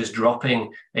efficiently by just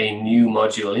dropping a new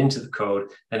module into the code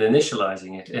and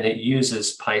initializing it. And it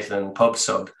uses Python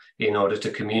pub/sub in order to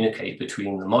communicate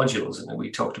between the modules. And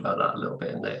we talked about that a little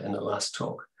bit in the last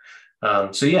talk.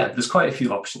 So yeah, there's quite a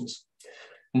few options.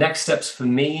 Next steps for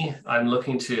me, I'm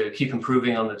looking to keep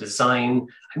improving on the design.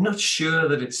 I'm not sure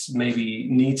that it's maybe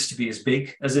needs to be as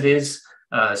big as it is.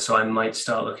 So I might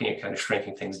start looking at kind of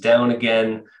shrinking things down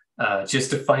again, just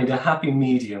to find a happy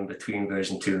medium between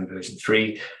version 2 and version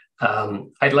 3.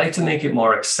 I'd like to make it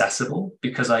more accessible,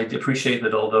 because I appreciate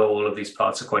that although all of these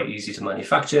parts are quite easy to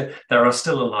manufacture, there are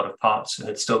still a lot of parts and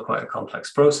it's still quite a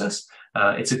complex process.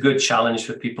 It's a good challenge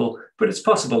for people, but it's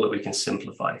possible that we can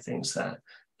simplify things there.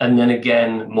 And then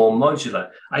again, more modular.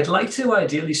 I'd like to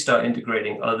ideally start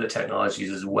integrating other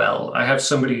technologies as well. I have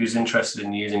somebody who's interested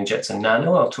in using Jetson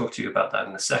Nano. I'll talk to you about that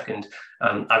in a second.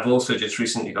 I've also just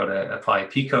recently got a Pi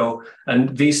Pico,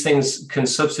 and these things can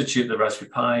substitute the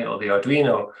Raspberry Pi or the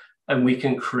Arduino, and we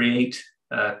can create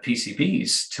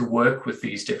PCBs to work with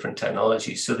these different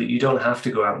technologies so that you don't have to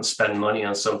go out and spend money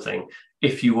on something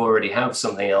if you already have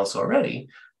something else already.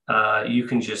 You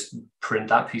can just print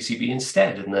that PCB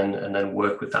instead and then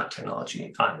work with that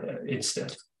technology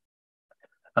instead.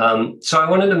 So I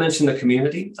wanted to mention the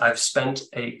community. I've spent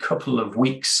a couple of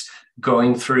weeks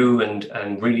going through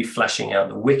and really fleshing out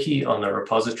the wiki on the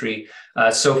repository.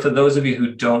 So for those of you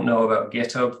who don't know about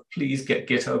GitHub, please get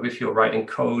GitHub if you're writing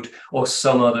code or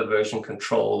some other version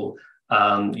control.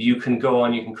 You can go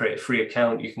on, you can create a free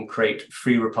account, you can create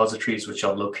free repositories, which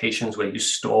are locations where you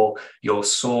store your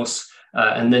source.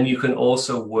 And then you can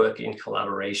also work in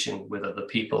collaboration with other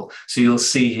people. So you'll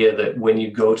see here that when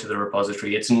you go to the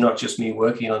repository, it's not just me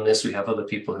working on this. We have other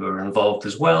people who are involved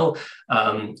as well.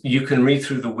 You can read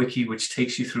through the wiki, which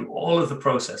takes you through all of the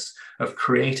process of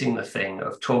creating the thing,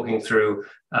 of talking through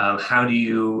how do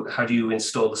you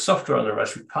install the software on the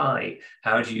Raspberry Pi?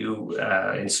 How do you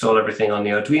install everything on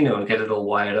the Arduino and get it all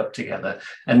wired up together?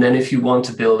 And then if you want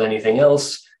to build anything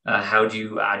else, how do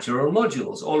you add your own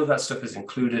modules? All of that stuff is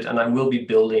included, and I will be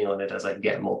building on it as I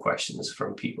get more questions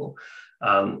from people.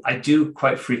 I do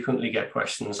quite frequently get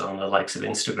questions on the likes of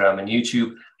Instagram and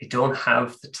YouTube. I don't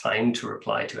have the time to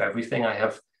reply to everything. I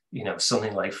have,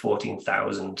 something like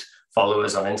 14,000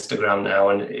 followers on Instagram now,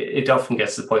 and it often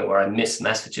gets to the point where I miss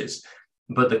messages.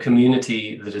 But the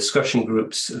community, the discussion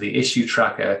groups, the issue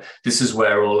tracker, this is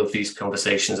where all of these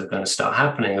conversations are going to start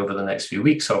happening over the next few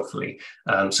weeks, hopefully.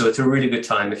 So it's a really good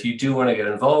time. If you do want to get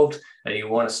involved and you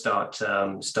want to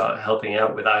start helping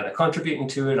out with either contributing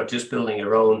to it or just building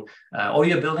your own, or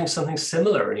you're building something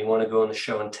similar and you want to go on the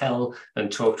show and tell and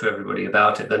talk to everybody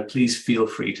about it, then please feel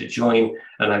free to join.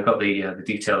 And I've got the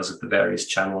details of the various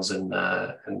channels and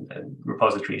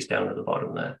repositories down at the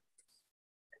bottom there.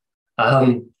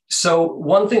 So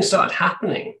one thing started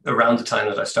happening around the time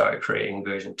that I started creating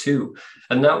version 2,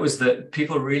 and that was that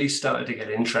people really started to get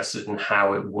interested in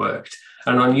how it worked.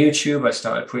 And on YouTube, I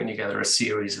started putting together a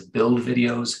series of build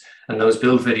videos, and those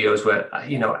build videos were,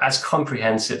 as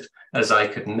comprehensive as I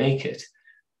could make it.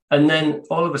 And then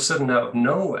all of a sudden, out of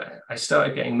nowhere, I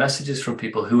started getting messages from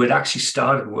people who had actually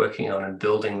started working on and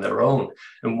building their own.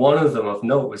 And one of them of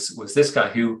note was this guy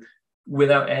who,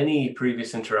 without any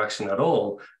previous interaction at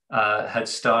all, had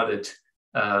started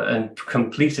and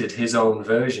completed his own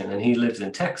version. And he lives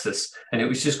in Texas. And it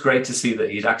was just great to see that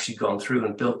he'd actually gone through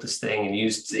and built this thing and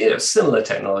used similar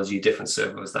technology, different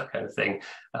servers, that kind of thing,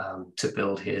 to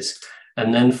build his.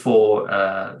 And then for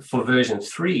version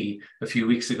 3, a few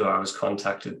weeks ago, I was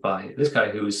contacted by this guy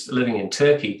who was living in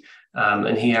Turkey,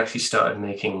 and he actually started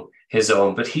making his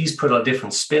own, but he's put a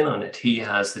different spin on it. He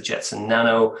has the Jetson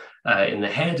Nano in the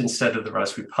head instead of the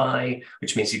Raspberry Pi,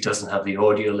 which means he doesn't have the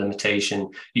audio limitation.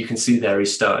 You can see there he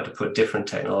started to put different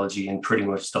technology in pretty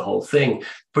much the whole thing,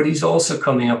 but he's also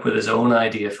coming up with his own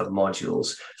idea for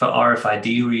modules, for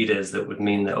RFID readers that would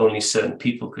mean that only certain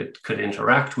people could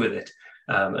interact with it.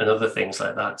 And other things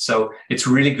like that. So it's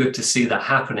really good to see that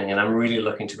happening, and I'm really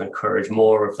looking to encourage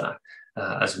more of that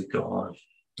as we go on.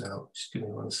 Now, just give me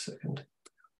 1 second.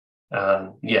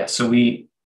 Yeah, so we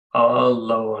are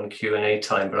low on Q&A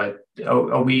time, but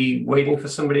are we waiting for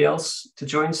somebody else to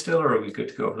join still, or are we good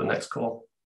to go over the next call?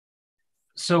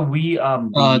 So we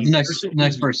the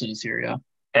next person is here, yeah.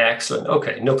 Excellent.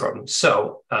 Okay, no problem.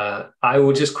 So I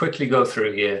will just quickly go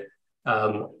through here.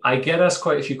 I get asked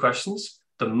quite a few questions.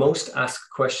 The most asked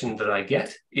question that I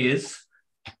get is,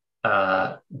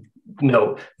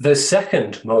 no, the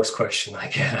second most question I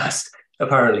get asked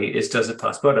apparently is, does it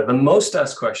pass butter? The most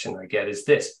asked question I get is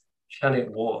this: can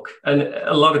it walk? And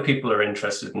a lot of people are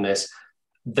interested in this.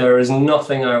 There is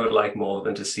nothing I would like more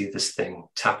than to see this thing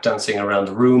tap dancing around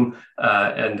the room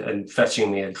and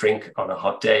fetching me a drink on a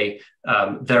hot day.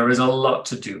 There is a lot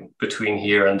to do between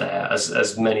here and there,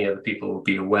 as many other people will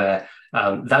be aware.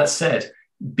 That said,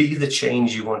 be the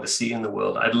change you want to see in the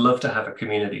world. I'd love to have a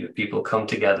community of people come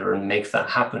together and make that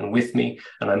happen with me,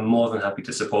 and I'm more than happy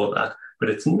to support that.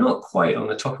 But it's not quite on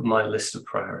the top of my list of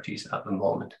priorities at the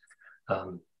moment.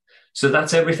 So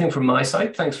that's everything from my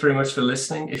side. Thanks very much for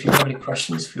listening. If you have any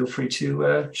questions, feel free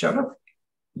to shout out.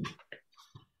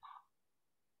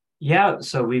 Yeah,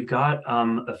 so we've got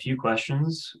a few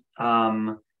questions.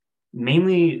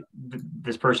 Mainly,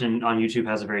 this person on YouTube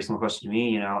has a very similar question to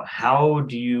me. How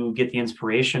do you get the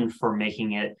inspiration for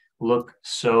making it look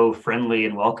so friendly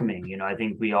and welcoming? I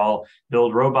think we all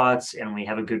build robots and we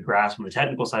have a good grasp on the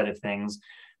technical side of things,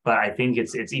 but I think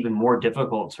it's even more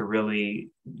difficult to really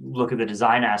look at the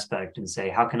design aspect and say,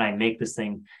 how can I make this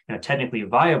thing technically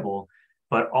viable,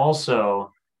 but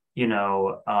also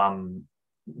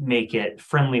make it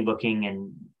friendly looking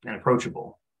and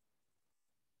approachable?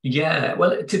 Yeah,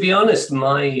 well, to be honest,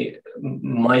 my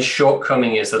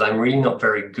shortcoming is that I'm really not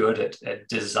very good at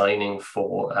designing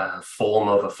for form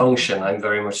of a function. I'm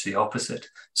very much the opposite.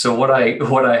 So what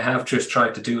I have just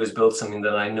tried to do is build something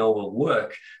that I know will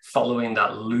work, following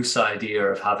that loose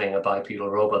idea of having a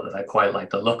bipedal robot that I quite like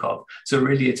the look of. So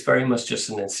really, it's very much just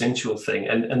an instinctual thing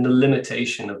and the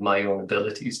limitation of my own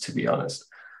abilities, to be honest.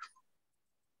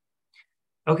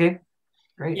 Okay,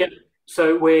 great. Yeah,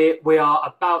 so we are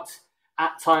about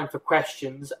at time for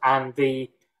questions, and the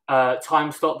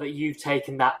time slot that you've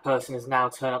taken, that person has now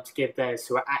turned up to give theirs,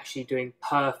 so we're actually doing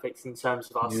perfect in terms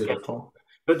of our schedule.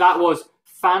 But that was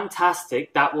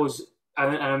fantastic. That was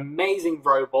an amazing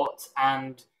robot,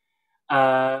 and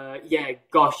yeah,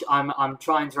 gosh, I'm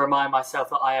trying to remind myself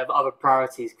that I have other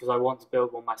priorities because I want to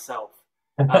build one myself.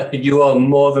 You are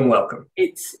more than welcome.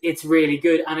 It's really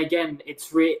good, and again, it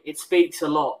speaks a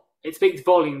lot. It speaks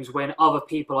volumes when other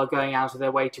people are going out of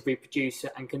their way to reproduce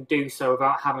it and can do so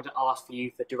without having to ask for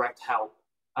you for direct help.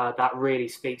 That really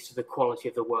speaks to the quality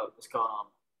of the work that's gone on.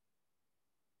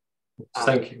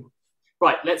 Thank you.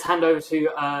 Right, let's hand over to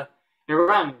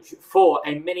Niranj for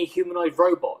a mini humanoid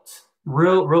robot.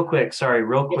 Real quick.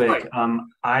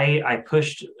 I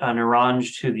pushed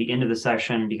Niranj to the end of the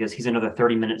session because he's another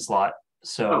 30-minute slot.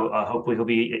 So hopefully he'll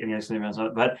be in the next 30 minutes.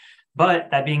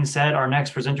 But that being said, our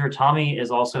next presenter, Tommy,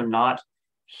 is also not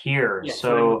here. Yeah,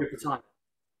 so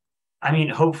I mean,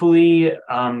 hopefully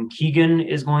Keegan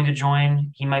is going to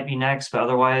join. He might be next, but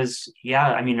otherwise,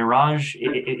 yeah, I mean, Niranj,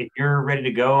 if you're ready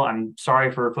to go, I'm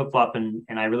sorry for flip-flop, and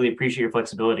I really appreciate your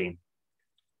flexibility.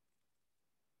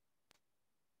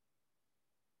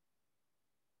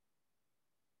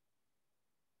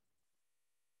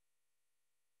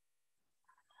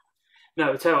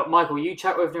 No, tell you what, Michael, you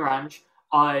chat with Niranj.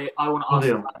 I want to ask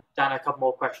Dan a couple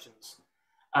more questions.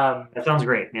 That sounds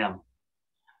great. Yeah.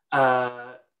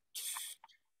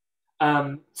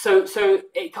 So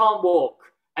it can't walk.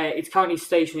 It's currently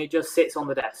stationary. It just sits on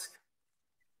the desk.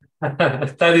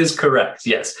 That is correct.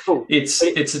 Yes. Cool. It's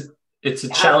it's a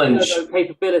It has challenge. servo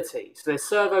capability. So there's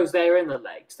servos there in the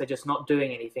legs. They're just not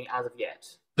doing anything as of yet.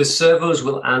 The servos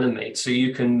will animate, so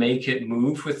you can make it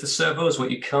move with the servos.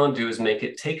 What you can't do is make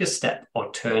it take a step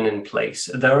or turn in place.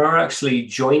 There are actually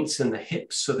joints in the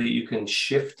hips so that you can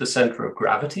shift the center of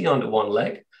gravity onto one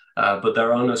leg, but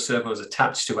there are no servos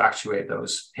attached to actuate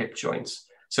those hip joints.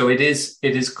 So it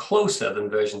is closer than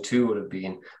version 2 would have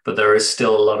been, but there is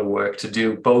still a lot of work to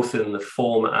do, both in the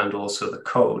form and also the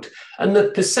code. And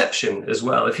the perception as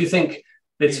well. If you think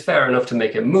it's fair enough to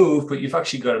make it move, but you've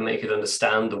actually got to make it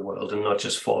understand the world and not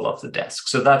just fall off the desk.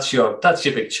 So that's your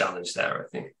big challenge there, I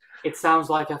think. It sounds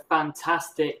like a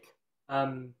fantastic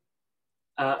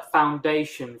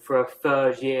foundation for a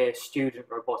third-year student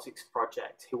robotics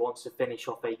project who wants to finish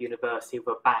off a university with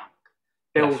a bang.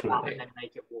 Build that and then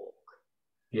make it walk.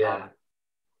 Yeah.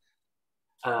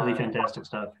 Really fantastic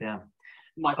stuff. Yeah.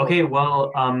 Michael. Okay.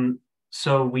 Well,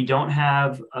 so we don't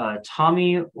have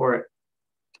Tommy or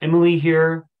Emily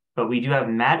here, but we do have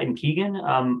Matt and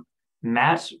Keegan.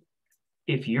 Matt,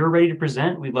 if you're ready to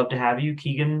present, we'd love to have you.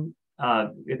 Keegan,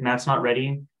 if Matt's not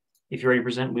ready, if you're ready to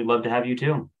present, we'd love to have you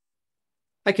too.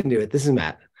 I can do it. This is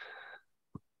Matt.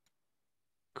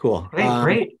 Cool.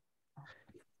 Great.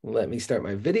 Let me start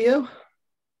my video.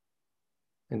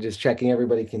 And just checking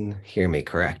everybody can hear me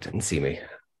correct and see me.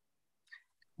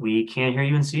 We can hear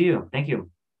you and see you. Thank you.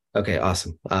 Okay,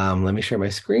 awesome. Let me share my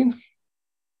screen.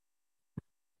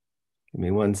 Give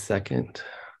me 1 second.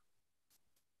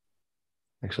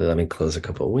 Actually, let me close a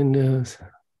couple of windows.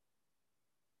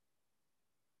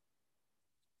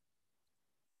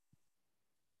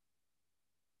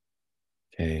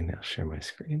 Okay, now share my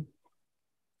screen.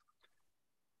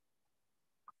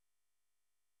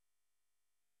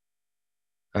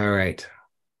 All right.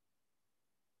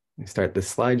 Let me start the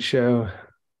slideshow.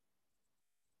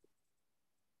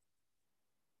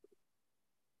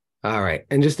 All right,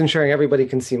 and just ensuring everybody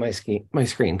can see my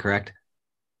screen, correct?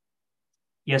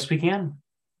 Yes, we can.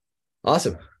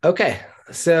 Awesome. Okay,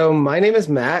 so my name is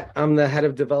Matt. I'm the head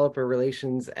of developer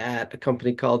relations at a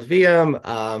company called VIAM.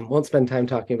 Won't spend time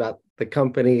talking about the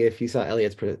company. If you saw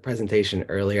Eliot's presentation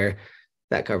earlier,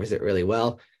 that covers it really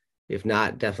well. If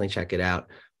not, definitely check it out.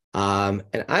 And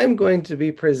I'm going to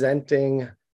be presenting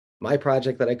my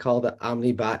project that I call the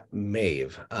Omnibot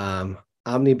Mave.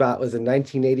 Omnibot was a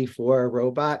 1984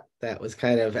 robot that was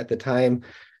kind of, at the time,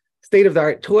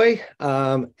 state-of-the-art toy.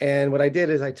 And what I did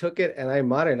is I took it and I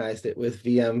modernized it with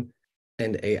VM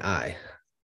and AI.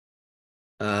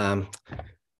 And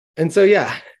so,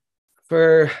 yeah,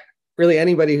 for really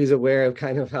anybody who's aware of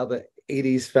kind of how the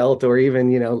 80s felt, or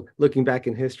even, you know, looking back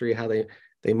in history, how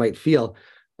they might feel,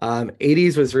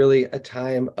 80s was really a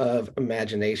time of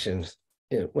imagination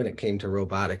when it came to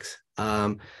robotics.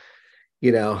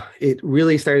 You know, it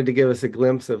really started to give us a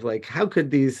glimpse of like, how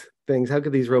could these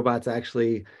robots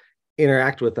actually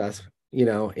interact with us, you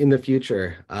know, in the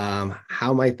future?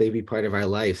 How might they be part of our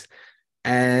lives?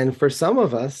 And for some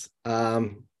of us,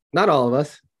 not all of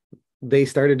us, they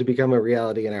started to become a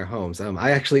reality in our homes.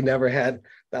 I actually never had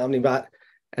the Omnibot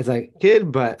as a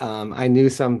kid, but I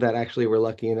knew some that actually were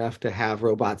lucky enough to have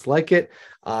robots like it.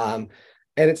 And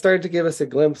it started to give us a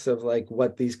glimpse of like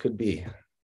what these could be.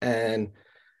 And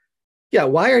yeah,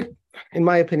 in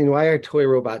my opinion, why are toy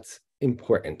robots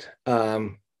important?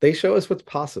 They show us what's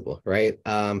possible, right?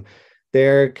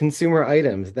 They're consumer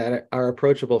items that are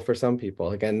approachable for some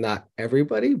people. Again, not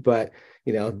everybody, but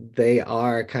you know, they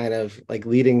are kind of like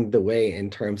leading the way in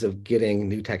terms of getting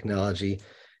new technology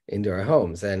into our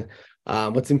homes. And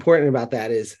what's important about that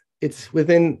is it's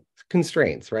within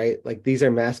constraints, right? Like these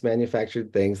are mass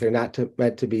manufactured things. They're not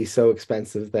meant to be so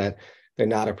expensive that they're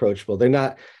not approachable. They're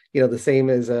not, you know, the same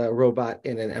as a robot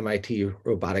in an MIT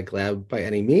robotic lab by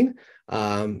any mean.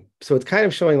 So it's kind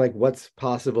of showing like what's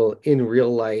possible in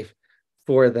real life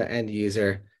for the end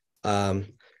user.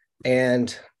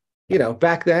 And, you know,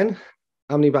 back then,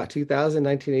 Omnibot 2000,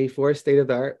 1984, state of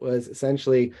the art was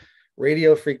essentially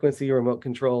radio frequency remote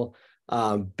control,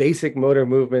 basic motor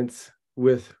movements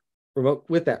with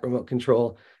that remote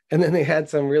control. And then they had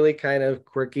some really kind of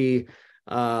quirky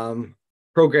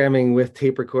programming with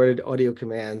tape recorded audio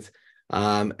commands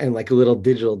and like a little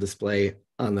digital display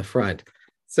on the front.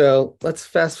 So let's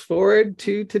fast forward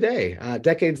to today.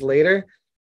 Decades later,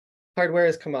 hardware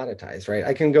is commoditized, right?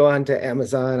 I can go on to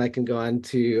Amazon, I can go on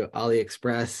to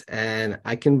AliExpress, and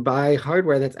I can buy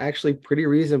hardware that's actually pretty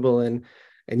reasonable and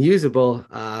usable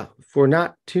for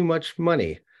not too much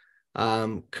money.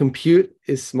 Compute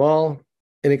is small,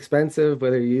 inexpensive,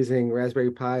 whether you're using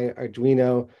Raspberry Pi,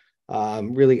 Arduino,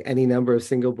 really any number of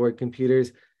single board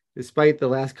computers. Despite the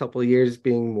last couple of years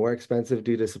being more expensive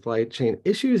due to supply chain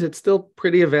issues, it's still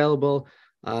pretty available.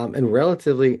 and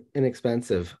relatively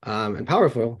inexpensive and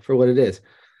powerful for what it is.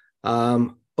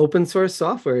 Open source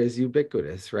software is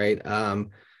ubiquitous, right?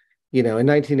 In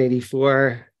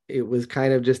 1984, it was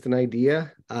kind of just an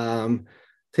idea.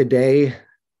 Today,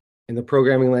 in the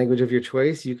programming language of your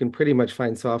choice, you can pretty much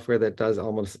find software that does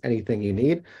almost anything you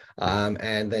need,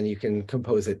 and then you can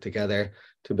compose it together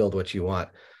to build what you want.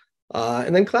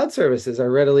 And then cloud services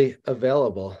are readily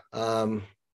available.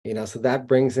 So that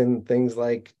brings in things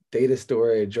like data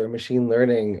storage or machine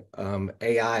learning,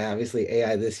 AI. Obviously,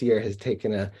 AI this year has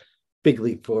taken a big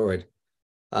leap forward.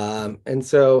 And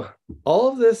so all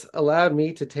of this allowed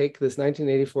me to take this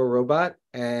 1984 robot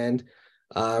and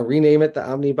rename it the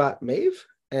Omnibot Mave.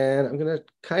 And I'm going to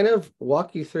kind of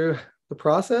walk you through the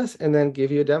process and then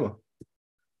give you a demo.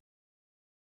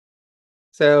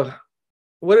 So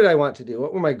what did I want to do?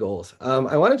 What were my goals?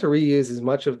 I wanted to reuse as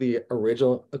much of the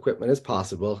original equipment as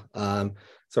possible.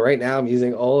 So right now I'm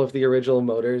using all of the original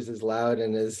motors, as loud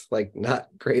and as not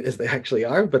great as they actually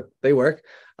are, but they work.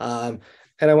 And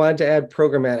I wanted to add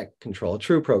programmatic control,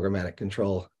 true programmatic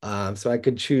control. So I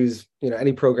could choose,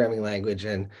 any programming language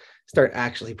and start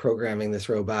actually programming this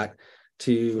robot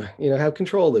to, have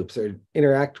control loops or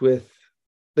interact with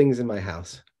things in my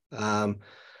house.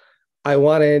 I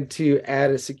wanted to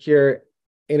add a secure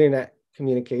internet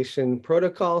communication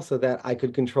protocol so that I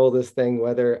could control this thing,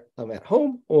 whether I'm at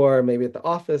home or maybe at the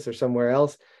office or somewhere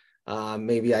else.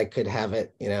 Maybe I could have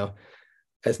it,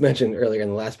 as mentioned earlier in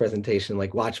the last presentation,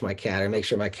 watch my cat or make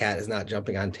sure my cat is not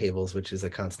jumping on tables, which is a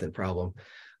constant problem.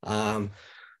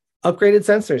 Upgraded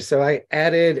sensors. So I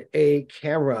added a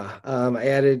camera. I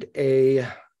added a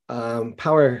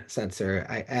power sensor.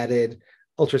 I added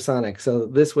ultrasonic. So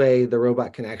this way the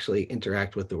robot can actually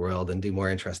interact with the world and do more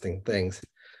interesting things.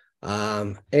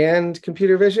 And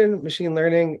computer vision, machine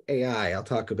learning, AI. I'll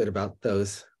talk a bit about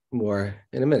those more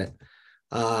in a minute.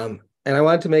 And I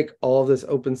wanted to make all of this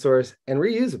open source and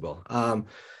reusable.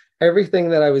 Everything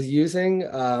that I was using,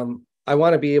 I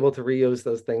want to be able to reuse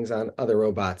those things on other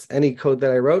robots. Any code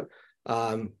that I wrote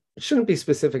shouldn't be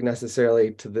specific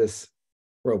necessarily to this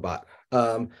robot.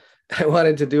 I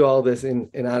wanted to do all this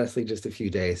in honestly just a few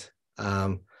days.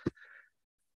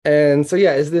 And so,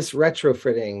 yeah, is this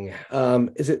retrofitting?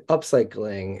 Is it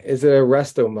upcycling? Is it a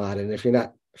resto mod? And if you're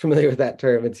not familiar with that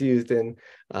term, it's used in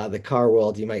the car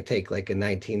world. You might take a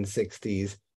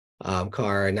 1960s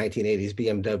car, a 1980s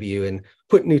BMW, and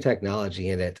put new technology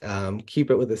in it. Keep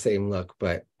it with the same look,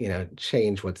 but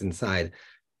change what's inside.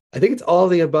 I think it's all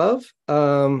of the above.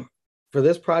 For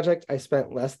this project, I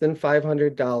spent less than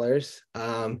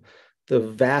 $500. The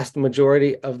vast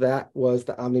majority of that was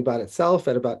the Omnibot itself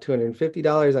at about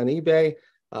 $250 on eBay,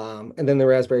 and then the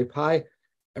Raspberry Pi.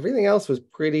 Everything else was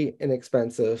pretty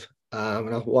inexpensive, and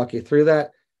I'll walk you through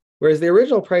that. Whereas the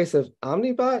original price of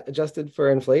Omnibot, adjusted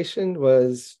for inflation,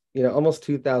 was almost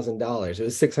 $2,000. It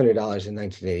was $600 in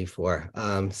 1984.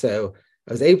 So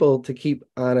I was able to keep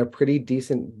on a pretty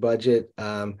decent budget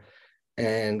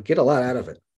and get a lot out of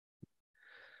it.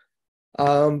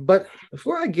 But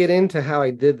before I get into how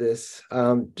I did this,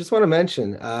 just want to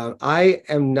mention, I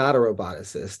am not a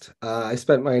roboticist. I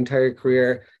spent my entire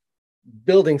career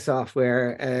building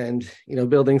software and,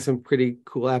 building some pretty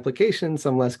cool applications,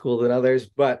 some less cool than others.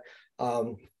 But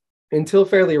until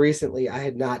fairly recently, I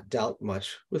had not dealt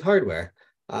much with hardware.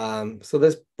 So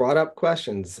this brought up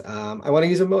questions. I want to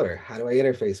use a motor. How do I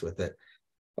interface with it?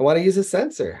 I want to use a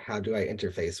sensor. How do I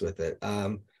interface with it?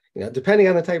 Depending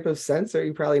on the type of sensor,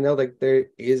 you probably know there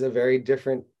is a very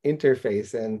different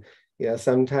interface, and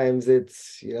sometimes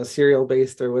it's serial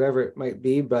based or whatever it might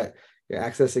be, but you're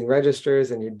accessing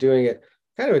registers and you're doing it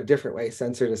kind of a different way,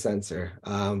 sensor to sensor,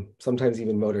 sometimes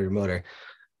even motor to motor.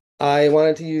 I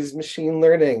wanted to use machine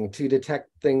learning to detect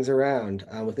things around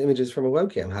with images from a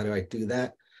webcam. How do I do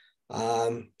that?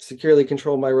 Securely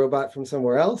control my robot from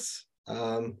somewhere else.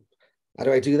 How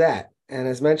do I do that? And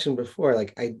as mentioned before,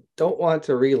 I don't want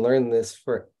to relearn this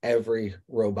for every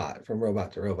robot, from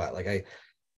robot to robot. I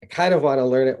kind of want to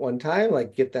learn it one time,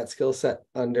 get that skill set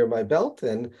under my belt,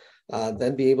 and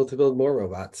then be able to build more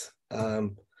robots.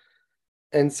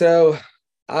 And so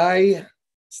I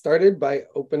started by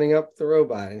opening up the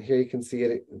robot. And here you can see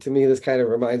it. To me, this kind of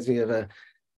reminds me of a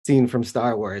scene from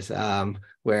Star Wars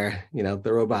where, the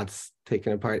robot's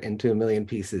taken apart into a million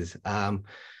pieces.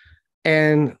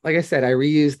 And like I said, I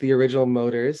reused the original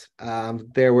motors.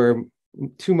 There were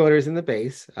 2 motors in the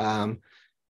base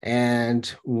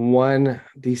and 1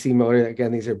 DC motor.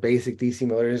 Again, these are basic DC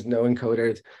motors, no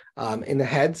encoders in the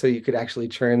head, so you could actually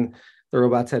turn the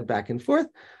robot's head back and forth.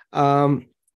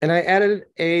 And I added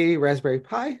a Raspberry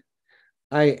Pi.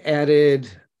 I added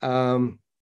a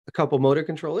couple motor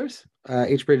controllers,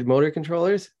 H-bridge motor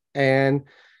controllers, And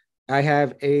I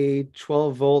have a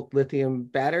 12-volt lithium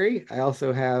battery. I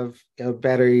also have a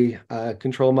battery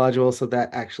control module so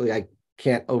that actually I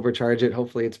can't overcharge it.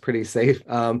 Hopefully it's pretty safe.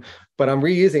 But I'm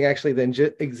reusing actually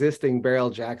the existing barrel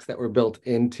jacks that were built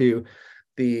into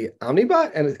the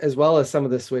Omnibot, and as well as some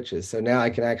of the switches. So now I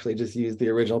can actually just use the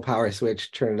original power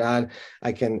switch, turn it on.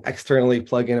 I can externally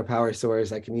plug in a power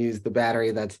source. I can use the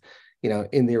battery that's,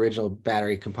 in the original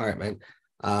battery compartment.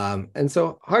 And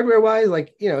so hardware-wise,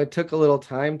 it took a little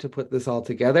time to put this all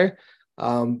together.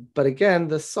 But again,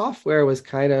 the software was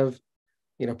kind of,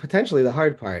 potentially the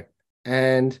hard part.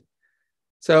 And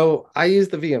so I use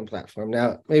the VIAM platform.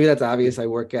 Now, maybe that's obvious. I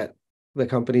work at the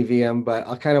company VIAM, but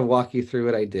I'll kind of walk you through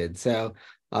what I did. So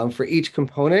for each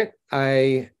component,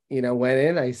 I, went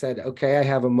in, I said, okay, I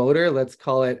have a motor. Let's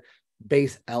call it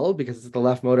base L because it's the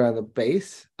left motor on the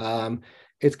base.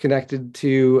 It's connected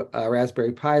to a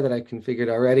Raspberry Pi that I configured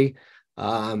already.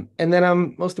 And then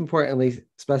I'm most importantly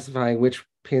specifying which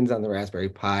pins on the Raspberry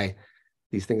Pi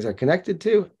these things are connected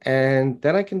to. And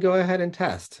then I can go ahead and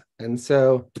test. And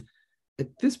so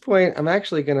at this point, I'm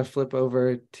actually going to flip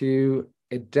over to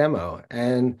a demo.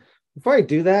 And before I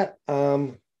do that,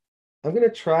 I'm going to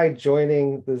try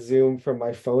joining the Zoom from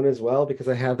my phone as well, because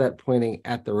I have that pointing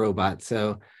at the robot.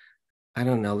 So I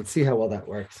don't know. Let's see how well that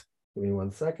works. Give me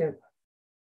 1 second.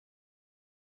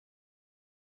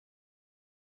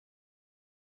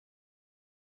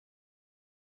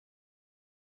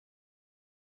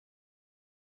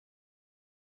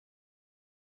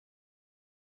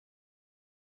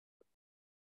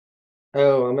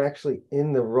 Oh, I'm actually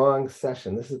in the wrong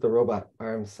session. This is the robot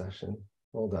arm session.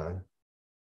 Hold on.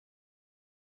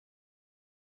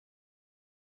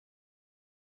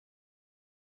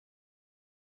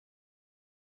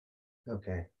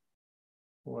 Okay.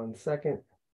 1 second.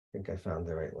 I think I found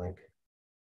the right link.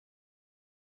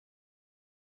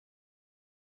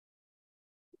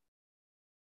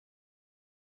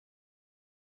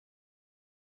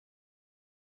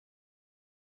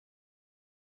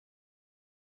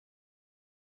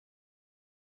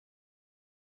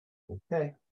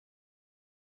 Okay.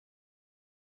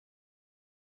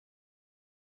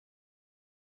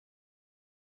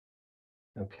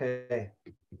 Okay.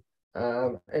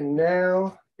 And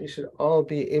now you should all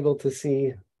be able to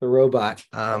see the robot.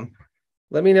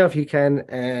 Let me know if you can,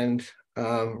 and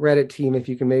Reddit team, if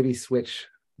you can maybe switch.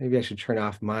 Maybe I should turn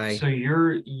off my. So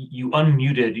you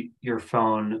unmuted your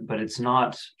phone, but it's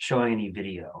not showing any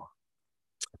video.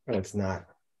 Oh, it's not.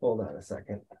 Hold on a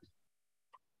second.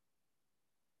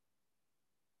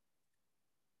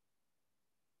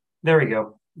 There we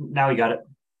go. Now we got it.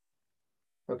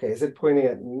 Okay, is it pointing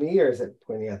at me or is it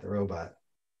pointing at the robot?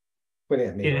 Pointing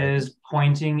at me. It right? is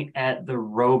pointing at the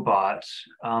robot.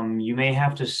 You may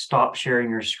have to stop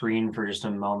sharing your screen for just a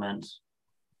moment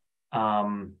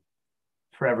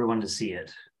for everyone to see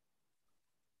it.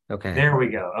 Okay. There we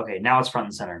go. Okay, now it's front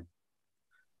and center.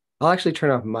 I'll actually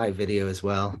turn off my video as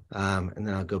well, and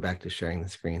then I'll go back to sharing the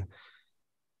screen.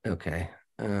 Okay.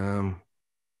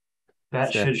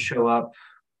 That should show up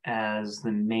as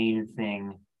the main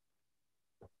thing.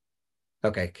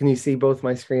 Okay, can you see both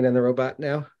my screen and the robot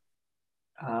now?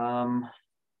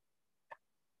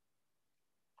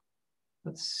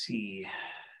 Let's see.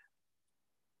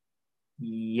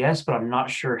 Yes, but I'm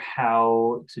not sure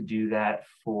how to do that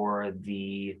for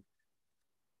the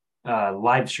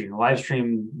live stream. Live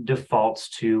stream defaults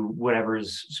to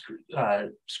whatever's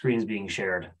screen is being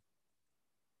shared.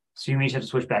 So you may have to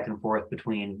switch back and forth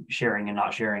between sharing and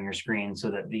not sharing your screen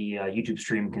so that the YouTube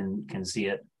stream can see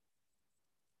it.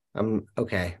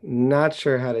 Okay, not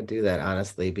sure how to do that,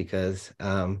 honestly, because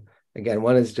again,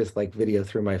 one is just like video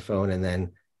through my phone, and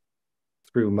then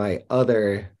through my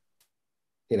other,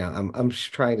 I'm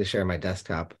trying to share my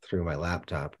desktop through my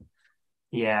laptop.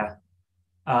 Yeah.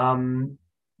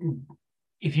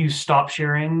 If you stop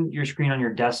sharing your screen on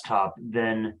your desktop,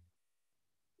 then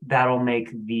that'll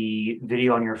make the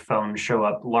video on your phone show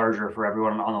up larger for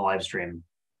everyone on the live stream.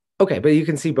 Okay, but you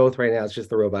can see both right now. It's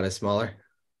just the robot is smaller.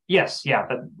 Yes, yeah,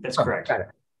 that's correct.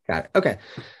 Got it. Okay.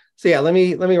 So yeah, let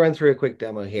me run through a quick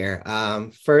demo here.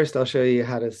 First, I'll show you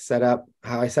how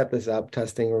I set this up,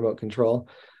 testing remote control.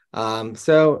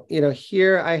 So,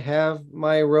 here I have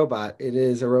my robot. It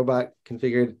is a robot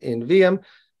configured in VIAM,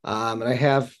 and I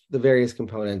have the various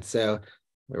components. So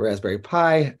my Raspberry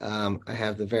Pi, I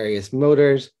have the various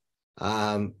motors.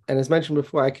 And as mentioned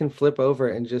before, I can flip over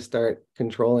and just start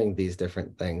controlling these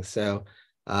different things. So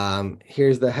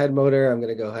here's the head motor. I'm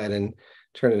going to go ahead and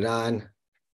turn it on.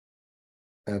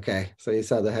 Okay, so you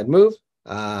saw the head move.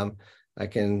 I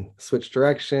can switch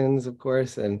directions, of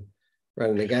course, and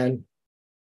run it again.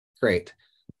 Great.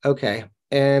 Okay,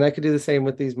 And I could do the same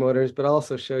with these motors, but I'll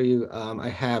also show you, I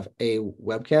have a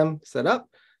webcam set up.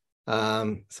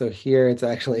 So here it's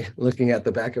actually looking at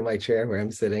the back of my chair where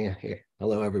I'm sitting here.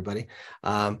 Hello, everybody.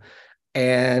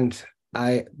 And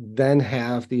I then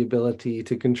have the ability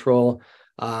to control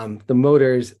the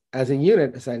motors as a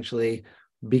unit, essentially,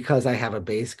 because I have a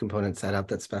base component set up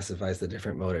that specifies the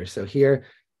different motors. So here,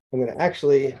 I'm going to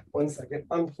actually, one second,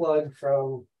 unplug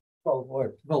from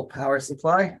 12-volt power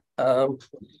supply.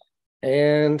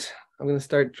 And I'm going to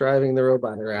start driving the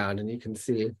robot around, and you can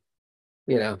see,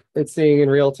 it's seeing in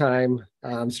real time,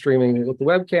 streaming with the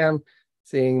webcam,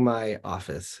 seeing my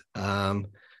office. And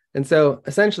so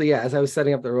essentially, yeah, as I was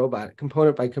setting up the robot,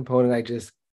 component by component, I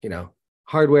just,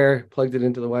 hardware, plugged it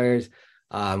into the wires,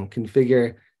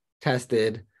 configure,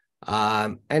 tested,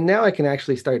 and now I can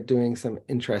actually start doing some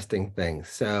interesting things.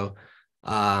 So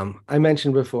I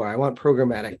mentioned before, I want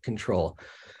programmatic control.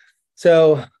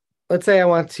 So let's say I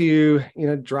want to,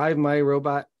 drive my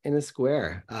robot in a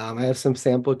square. I have some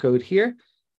sample code here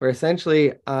where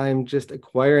essentially I'm just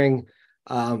acquiring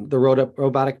the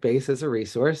robotic base as a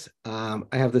resource. I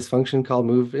have this function called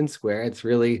move in square. It's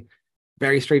really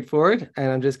very straightforward.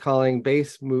 And I'm just calling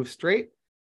base move straight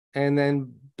and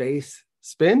then base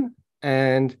spin.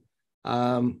 And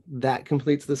that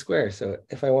completes the square. So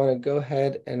if I want to go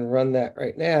ahead and run that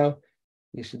right now,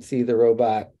 you should see the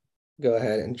robot go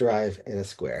ahead and drive in a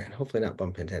square and hopefully not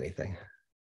bump into anything.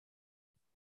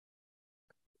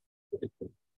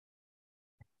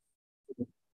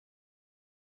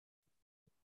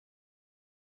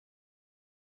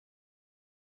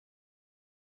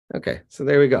 Okay, so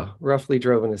there we go, roughly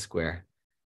drove in a square.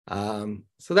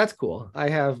 So that's cool. I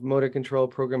have motor control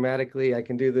programmatically. I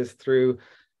can do this through,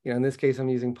 in this case, I'm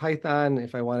using Python.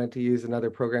 If I wanted to use another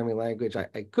programming language, I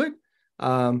could.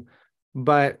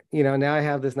 But, now I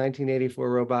have this 1984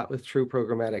 robot with true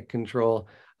programmatic control,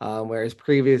 whereas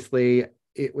previously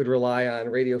it would rely on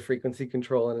radio frequency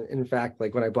control. And in fact,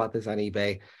 like when I bought this on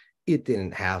eBay, it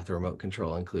didn't have the remote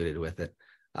control included with it.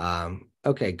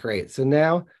 Okay, great. So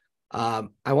now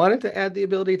I wanted to add the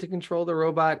ability to control the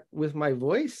robot with my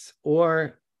voice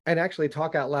and actually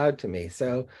talk out loud to me.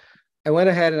 So I went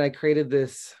ahead and I created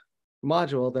this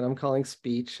module that I'm calling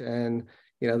speech. And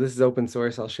this is open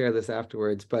source. I'll share this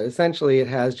afterwards, but essentially it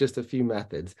has just a few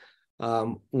methods.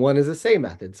 One is a say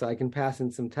method. So I can pass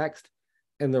in some text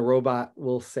and the robot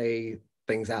will say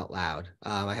things out loud.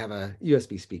 I have a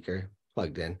USB speaker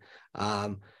plugged in.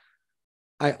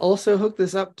 I also hooked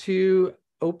this up to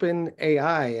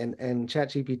OpenAI and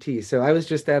ChatGPT. So I was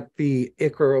just at the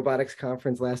ICRA Robotics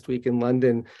conference last week in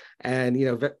London,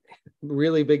 and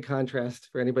really big contrast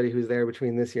for anybody who's there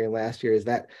between this year and last year is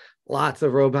that lots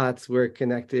of robots were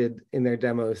connected in their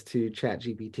demos to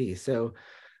ChatGPT. So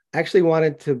I actually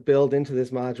wanted to build into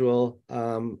this module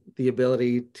the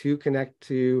ability to connect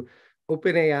to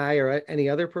OpenAI or any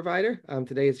other provider.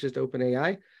 Today it's just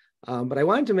OpenAI, but I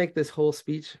wanted to make this whole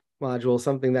speech module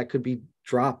something that could be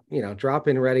drop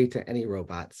in ready to any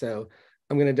robot. So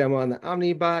I'm going to demo on the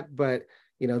OmniBot, but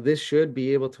this should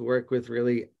be able to work with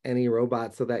really any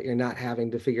robot so that you're not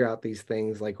having to figure out these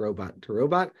things like robot to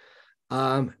robot.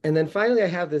 And then finally, I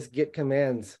have this get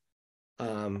commands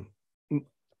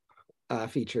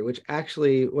feature, which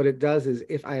actually what it does is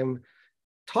if I'm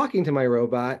talking to my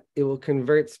robot, it will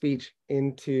convert speech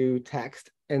into text,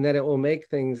 and then it will make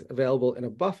things available in a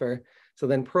buffer. So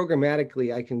then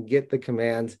programmatically, I can get the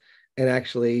commands and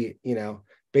actually,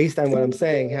 based on what I'm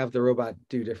saying, have the robot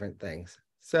do different things.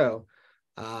 So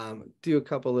do a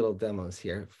couple little demos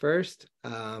here. First,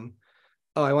 I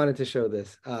wanted to show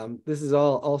this. This is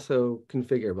all also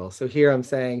configurable. So here I'm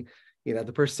saying,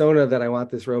 the persona that I want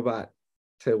this robot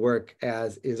to work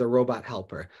as is a robot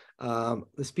helper.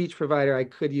 The speech provider, I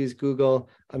could use Google.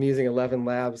 I'm using 11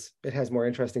 Labs. It has more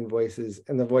interesting voices,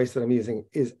 and the voice that I'm using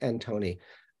is Antoni.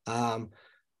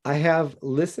 I have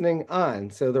listening on.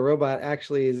 So the robot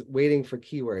actually is waiting for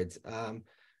keywords.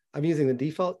 I'm using the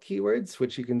default keywords,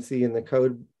 which you can see in the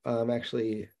code.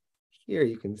 Actually, here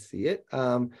you can see it.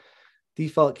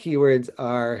 Default keywords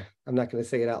are, I'm not going to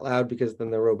say it out loud because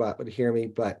then the robot would hear me,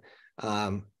 but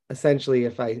essentially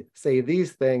if I say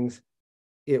these things,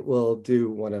 it will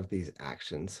do one of these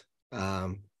actions.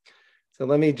 So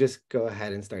let me just go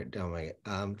ahead and start demoing it.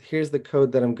 Here's the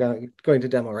code that I'm going to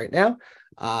demo right now.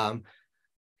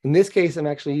 In this case, I'm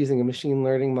actually using a machine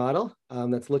learning model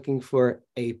that's looking for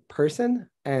a person.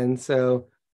 And so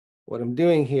what I'm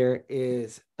doing here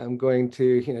is I'm going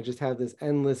to just have this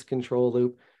endless control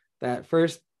loop that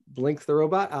first blinks the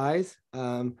robot eyes.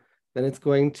 Then it's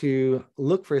going to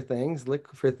look for things.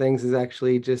 Look for things is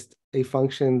actually just a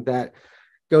function that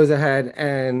goes ahead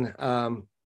and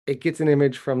it gets an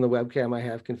image from the webcam I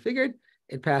have configured.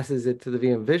 it passes it to the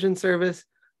VIAM Vision service.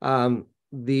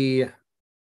 The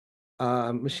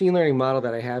machine learning model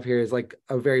that I have here is like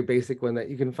a very basic one that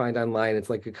you can find online. It's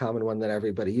like a common one that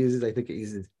everybody uses. I think it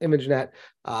uses ImageNet.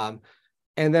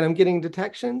 And then I'm getting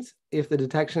detections. If the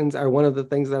detections are one of the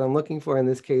things that I'm looking for, in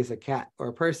this case, a cat or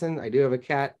a person, I do have a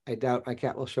cat. I doubt my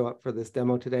cat will show up for this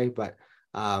demo today, but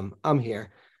I'm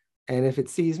here. And if it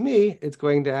sees me, it's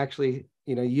going to actually,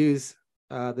 use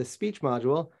the speech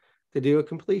module to do a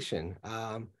completion,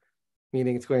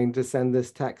 meaning it's going to send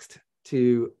this text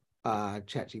to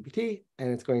ChatGPT,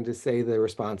 and it's going to say the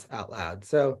response out loud.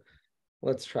 So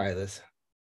let's try this.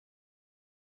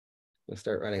 We'll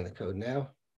start running the code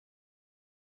now.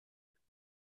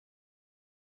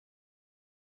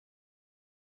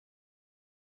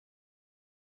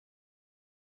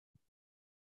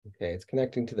 Okay, it's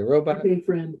connecting to the robot. Okay,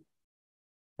 friend.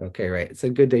 Okay, right. It's a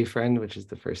good day, friend, which is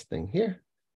the first thing here.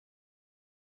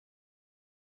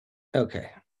 Okay.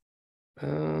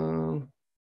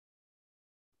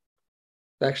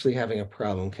 Actually having a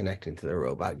problem connecting to the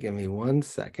robot. Give me 1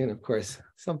 second. Of course,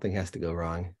 something has to go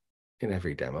wrong in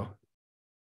every demo.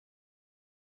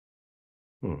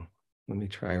 Let me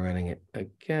try running it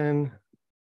again.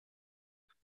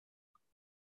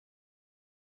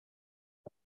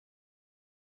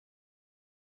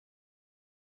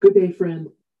 Good day, friend.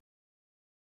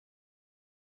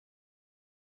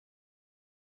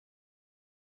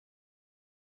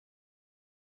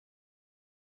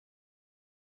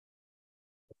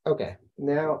 Okay,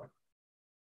 now,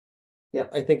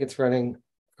 yep, I think it's running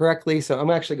correctly. So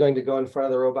I'm actually going to go in front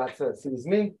of the robot so it sees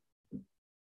me.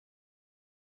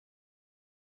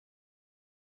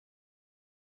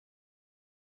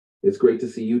 It's great to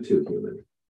see you too, human.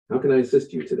 How can I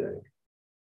assist you today?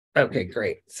 Okay,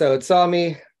 great. So it saw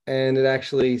me and it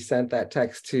actually sent that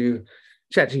text to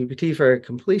ChatGPT for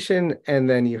completion, and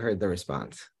then you heard the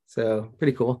response. So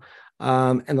pretty cool.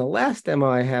 And the last demo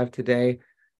I have today,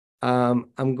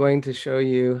 I'm going to show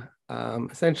you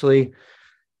essentially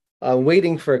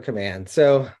waiting for a command.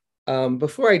 So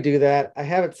before I do that, I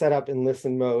have it set up in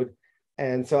listen mode.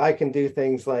 And so I can do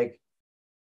things like,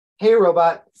 hey,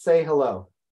 robot, say hello.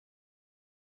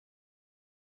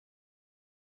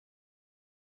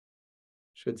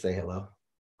 Should say hello.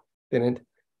 Didn't.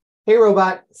 Hey,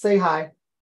 robot, say hi.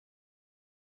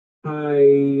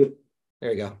 Hi.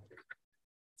 There you go.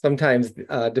 Sometimes,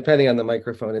 depending on the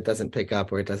microphone, it doesn't pick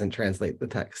up or it doesn't translate the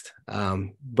text.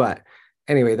 But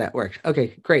anyway, that worked.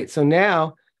 Okay, great. So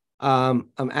now I'm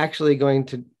actually going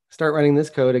to start running this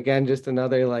code again, just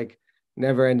another like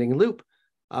never-ending loop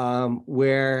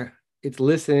where it's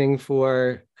listening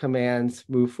for commands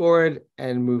move forward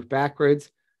and move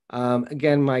backwards.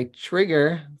 Again, my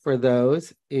trigger for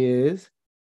those is,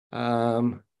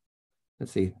 let's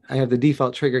see, I have the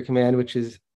default trigger command, which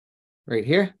is right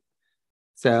here.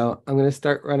 So I'm going to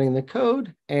start running the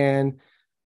code, and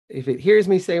if it hears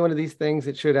me say one of these things,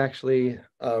 it should actually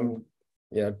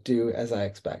do as I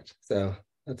expect. So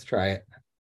let's try it.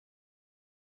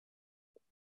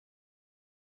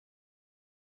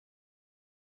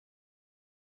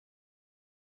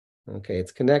 Okay,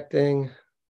 it's connecting.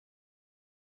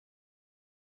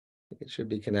 It should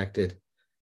be connected.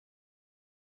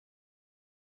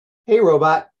 Hey,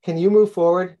 robot, can you move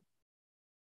forward?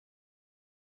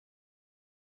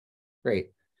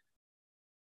 Great.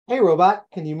 Hey, robot,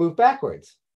 can you move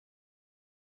backwards?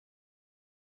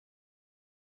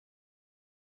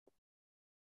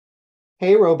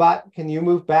 Hey, robot, can you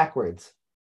move backwards?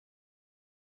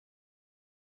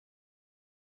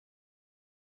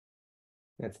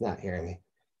 That's not hearing me.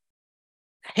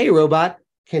 Hey, robot,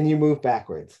 can you move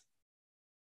backwards?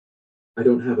 I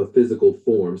don't have a physical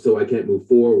form, so I can't move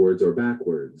forwards or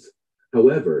backwards.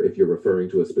 However, if you're referring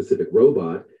to a specific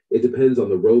robot, it depends on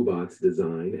the robot's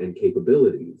design and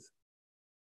capabilities.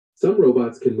 Some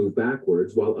robots can move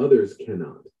backwards while others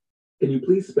cannot. Can you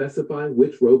please specify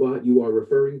which robot you are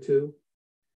referring to?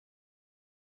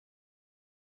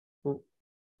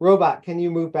 Robot, can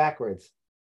you move backwards?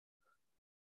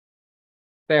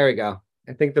 There we go.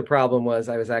 I think the problem was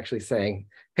I was actually saying,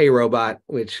 hey, robot,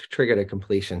 which triggered a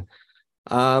completion.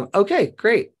 Okay,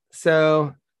 great.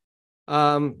 So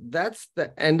that's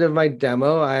the end of my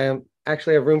demo. I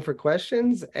actually have room for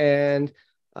questions. And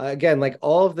again, like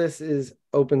all of this is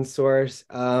open source.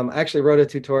 I actually wrote a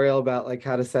tutorial about like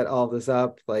how to set all this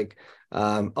up. Like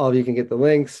all of you can get the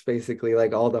links, basically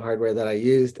like all the hardware that I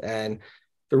used. And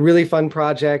it's a really fun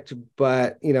project,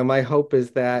 but my hope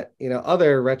is that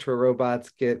other retro robots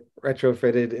get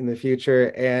retrofitted in the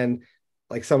future, and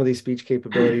like some of these speech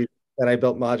capabilities that I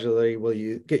built modularly will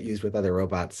get used with other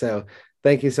robots. So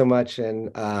thank you so much, and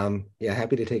yeah,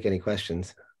 happy to take any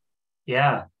questions.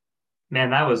 Yeah,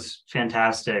 Man, that was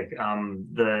fantastic.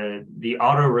 The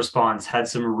auto response had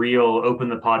some real open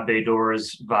the pod bay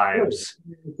doors vibes,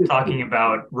 talking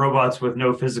about robots with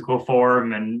no physical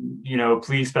form, and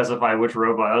please specify which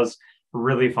robot. That was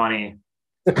really funny.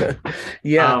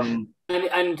 Yeah.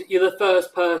 And you're the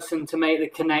first person to make the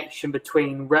connection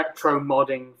between retro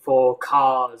modding for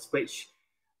cars, which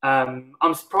I'm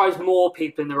surprised more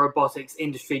people in the robotics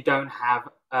industry don't have,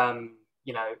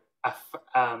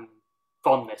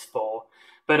 fondness for.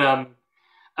 But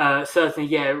certainly,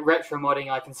 yeah, retro modding,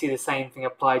 I can see the same thing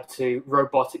applied to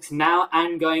robotics now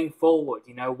and going forward.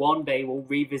 One day we'll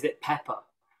revisit Pepper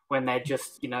when they're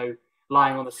just,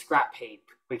 lying on the scrap heap.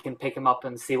 We can pick them up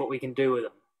and see what we can do with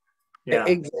them. Yeah,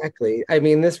 exactly. I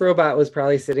mean, this robot was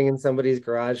probably sitting in somebody's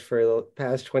garage for the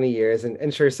past 20 years.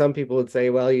 And sure, some people would say,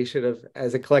 well, you should have,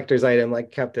 as a collector's item,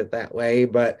 like kept it that way.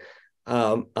 But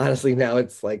honestly, now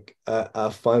it's like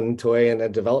a fun toy and a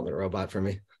development robot for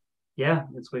me. Yeah,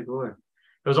 it's way cooler.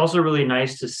 It was also really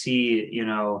nice to see,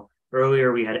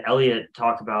 earlier we had Eliot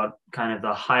talk about kind of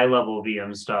the high level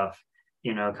VIAM stuff,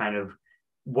 kind of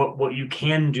what you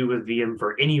can do with VIAM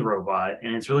for any robot.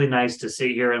 And it's really nice to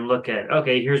sit here and look at,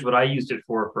 okay, here's what I used it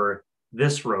for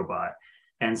this robot,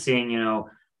 and seeing,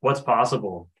 what's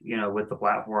possible, with the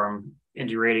platform,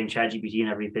 integrating ChatGPT and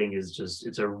everything is just,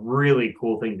 it's a really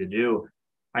cool thing to do.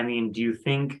 I mean, do you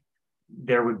think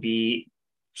there would be,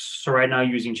 so right now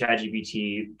using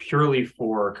ChatGPT purely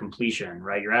for completion,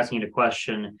 right? You're asking it a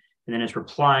question and then it's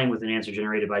replying with an answer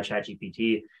generated by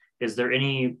ChatGPT. Is there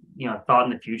any, thought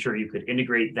in the future you could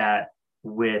integrate that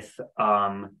with,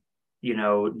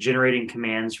 generating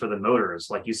commands for the motors?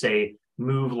 Like you say,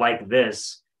 move like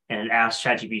this, and it asks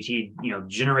ChatGPT,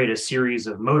 generate a series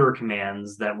of motor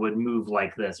commands that would move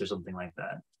like this or something like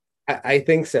that. I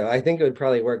think so. I think it would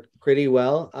probably work pretty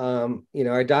well.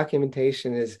 Our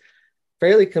documentation is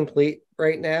fairly complete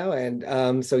right now.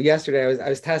 And so yesterday I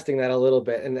was testing that a little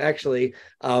bit. And actually,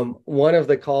 one of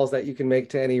the calls that you can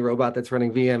make to any robot that's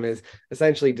running VIAM is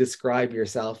essentially describe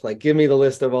yourself, like give me the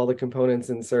list of all the components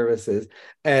and services.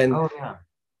 And,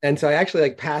 and so I actually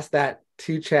passed that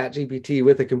to ChatGPT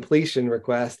with a completion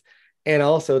request, and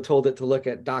also told it to look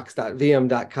at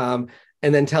docs.viam.com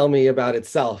and then tell me about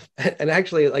itself. And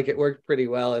actually, it worked pretty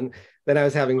well. And then I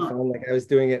was having fun. I was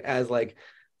doing it as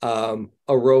a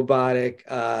robotic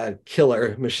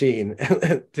killer machine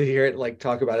to hear it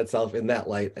talk about itself in that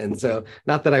light. And so,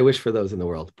 not that I wish for those in the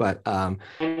world, but and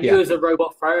you as a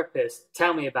robot therapist,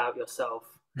 tell me about yourself.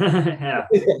 Yeah.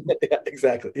 Yeah,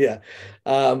 exactly. Yeah.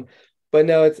 But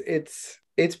no,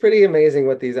 it's pretty amazing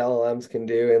what these LLMs can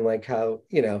do, and how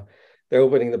they're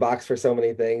opening the box for so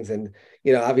many things. And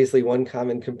obviously one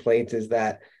common complaint is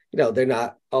that they're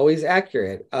not always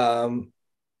accurate.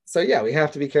 So yeah, we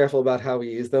have to be careful about how we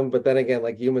use them. But then again,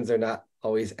 humans are not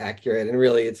always accurate. And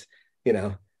really it's,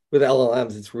 with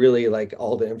LLMs, it's really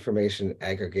all the information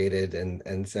aggregated.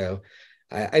 And so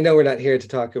I know we're not here to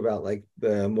talk about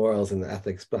the morals and the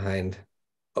ethics behind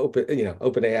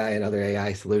open AI and other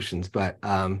AI solutions, but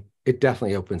it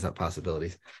definitely opens up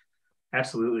possibilities.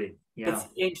 Absolutely. Yeah. It's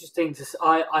interesting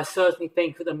I certainly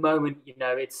think at the moment,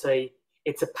 it's a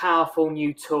powerful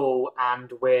new tool,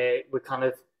 and we're kind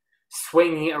of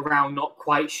swinging it around, not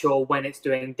quite sure when it's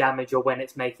doing damage or when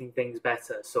it's making things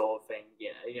better, sort of thing.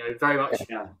 Very much.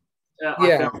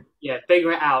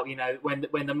 Figure it out.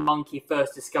 When the monkey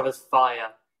first discovers fire,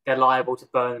 they're liable to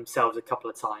burn themselves a couple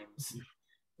of times.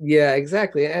 Yeah,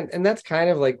 exactly. And that's kind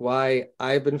of why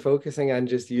I've been focusing on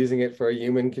just using it for a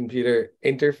human computer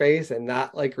interface, and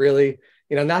not really,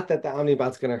 not that the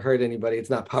Omnibot's going to hurt anybody. It's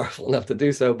not powerful enough to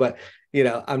do so, but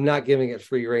I'm not giving it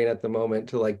free rein at the moment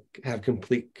to have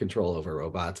complete control over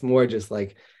robots. More just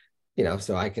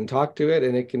so I can talk to it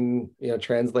and it can,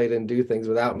 translate and do things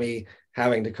without me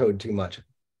having to code too much.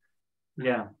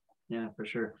 Yeah, for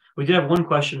sure. We did have one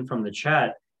question from the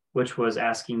chat, which was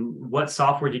asking, what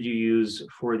software did you use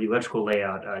for the electrical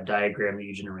layout diagram that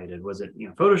you generated? Was it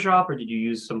Photoshop, or did you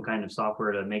use some kind of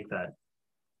software to make that?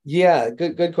 Yeah,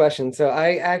 good question. So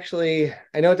I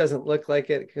know it doesn't look like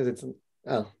it because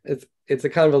it's a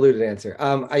convoluted answer.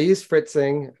 I use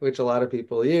Fritzing, which a lot of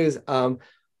people use.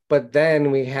 But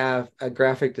then we have a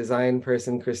graphic design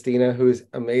person, Christina, who's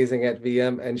amazing at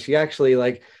VIAM, and she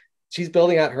actually she's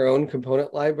building out her own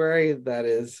component library that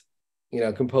is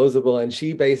composable, and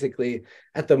she basically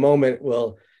at the moment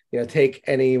will take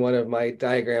any one of my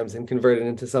diagrams and convert it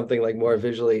into something more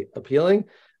visually appealing.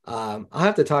 I'll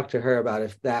have to talk to her about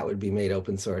if that would be made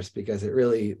open source, because it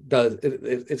really does.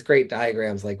 It's great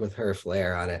diagrams with her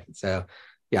flair on it. So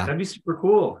yeah, that'd be super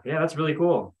cool. Yeah, that's really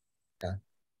cool. Yeah,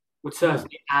 would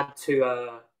certainly add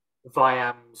to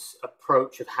VIAM's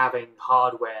approach of having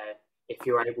hardware if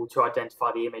you're able to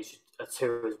identify the image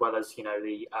too, as well as, you know,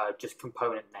 the just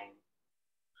component name.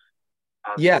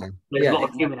 Yeah. There's a lot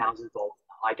of human hands involved.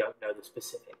 I don't know the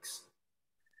specifics.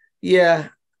 Yeah.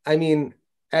 I mean,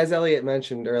 as Eliot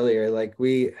mentioned earlier, like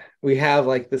we have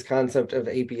like this concept of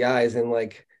APIs, and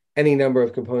like any number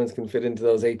of components can fit into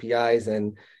those APIs.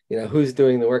 And, you know, who's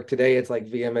doing the work today? It's like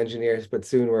VM engineers, but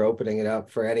soon we're opening it up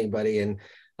for anybody.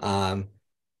 And,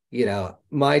 you know,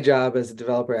 my job as a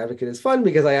developer advocate is fun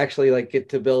because I actually like get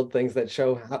to build things that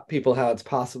show people how it's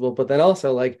possible, but then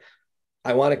also like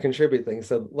I want to contribute things.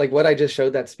 So like what I just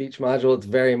showed, that speech module, it's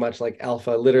very much like alpha.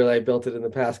 Literally, I built it in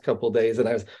the past couple of days, and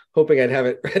I was hoping I'd have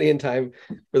it ready in time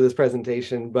for this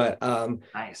presentation. But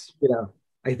Nice. you know,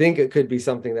 I think it could be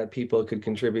something that people could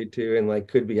contribute to and like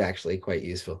could be actually quite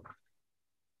useful.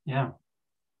 Yeah.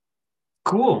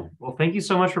 Cool. Well, thank you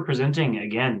so much for presenting.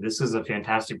 Again, this is a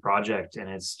fantastic project, and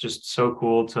it's just so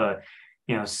cool to,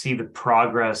 you know, see the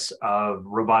progress of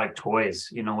robotic toys,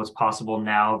 you know, what's possible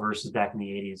now versus back in the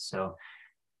 80s. So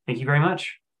thank you very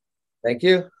much. Thank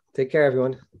you. Take care,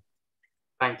 everyone.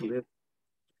 Thank you.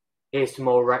 Here's to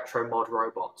more retro mod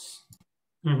robots.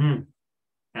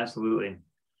 Absolutely. All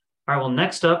right. Well,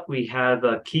 next up, we have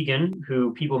Keegan,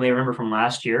 who people may remember from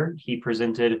last year. He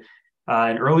presented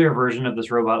an earlier version of this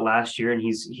robot last year, and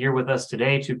he's here with us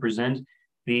today to present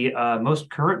the most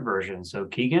current version. So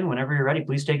Keegan, whenever you're ready,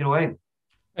 please take it away.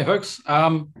 Hey, folks.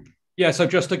 Yeah, so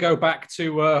just to go back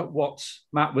to what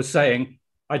Matt was saying,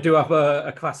 I do have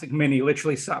a classic Mini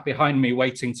literally sat behind me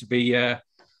waiting to be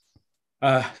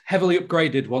heavily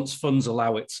upgraded once funds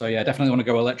allow it. So yeah, definitely want to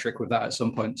go electric with that at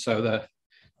some point. So the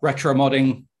retro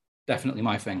modding, definitely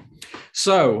my thing.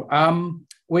 So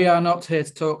we are not here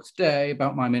to talk today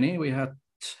about my Mini. We had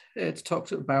here to talk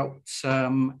about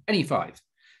NE5.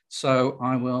 So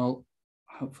I will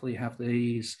hopefully have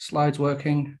these slides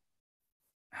working.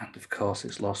 And of course,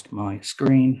 it's lost my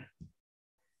screen.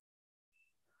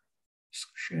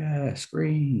 Share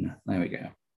screen. There we go.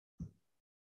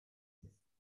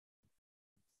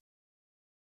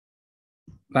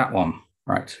 That one.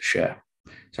 Right, share.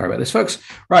 Sorry about this, folks.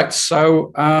 Right,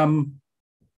 so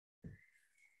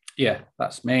yeah,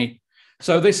 that's me.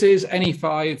 So this is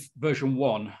NE5 version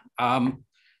 1.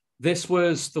 This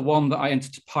was the one that I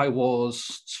entered to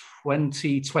PyWars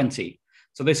 2020.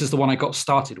 So this is the one I got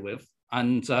started with.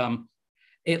 And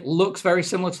it looks very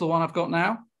similar to the one I've got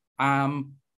now.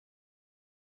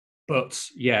 But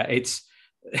yeah, it's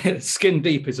skin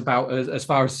deep is about as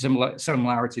far as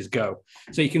similarities go.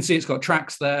 So you can see it's got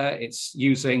tracks there. It's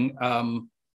using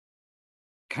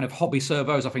kind of hobby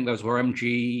servos. I think those were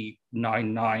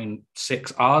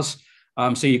MG996Rs.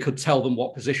 So you could tell them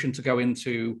what position to go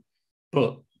into,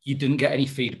 but you didn't get any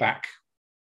feedback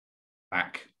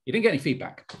back. You didn't get any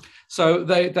feedback. So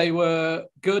they were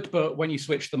good, but when you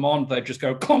switch them on, they'd just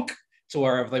go clunk to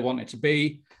wherever they want it to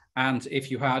be. And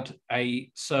if you had a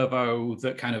servo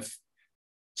that kind of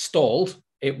stalled,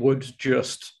 it would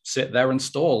just sit there and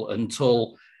stall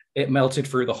until it melted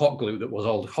through the hot glue that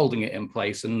was holding it in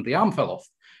place and the arm fell off,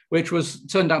 which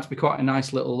turned out to be quite a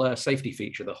nice little safety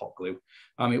feature, the hot glue.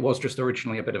 It was just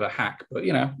originally a bit of a hack, but,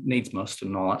 you know, needs must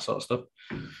and all that sort of stuff.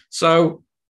 So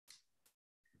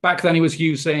back then he was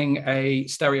using a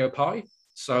stereo Pi.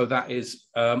 So that is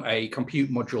a compute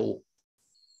module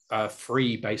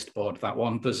free based board, that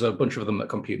one. There's a bunch of them that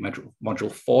compute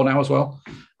module 4 now as well.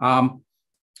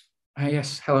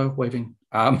 Yes, hello, waving.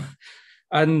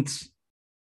 And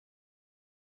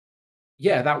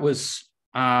yeah, that was,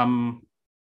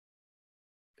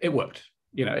 it worked.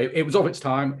 You know, it was of its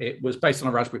time. It was based on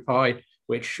a Raspberry Pi,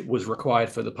 which was required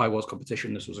for the PyWars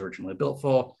competition this was originally built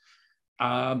for.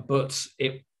 But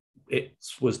it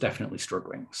was definitely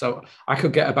struggling. So I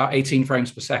could get about 18 frames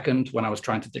per second when I was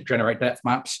trying to generate depth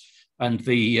maps, and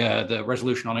the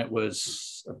resolution on it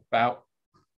was about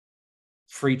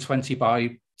 320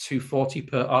 by 240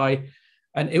 per eye,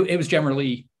 and it was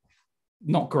generally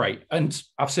not great. And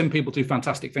I've seen people do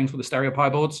fantastic things with the stereo Pi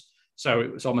boards, so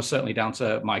it was almost certainly down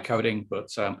to my coding. But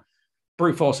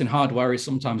brute force in hardware is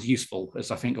sometimes useful,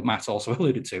 as I think Matt also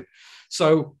alluded to.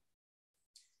 So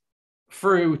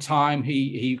through time,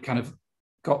 he kind of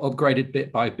got upgraded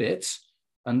bit by bit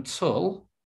until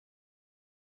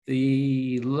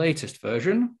the latest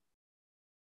version.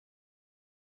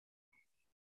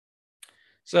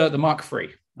 So the Mark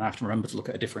III. I have to remember to look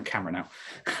at a different camera now.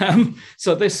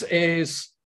 So this is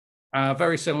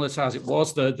very similar to as it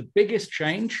was. The biggest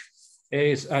change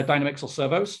is Dynamixel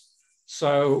servos.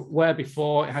 So where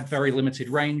before it had very limited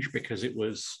range because it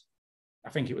was, I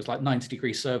think it was like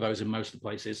 90-degree servos in most of the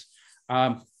places.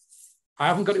 I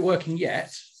haven't got it working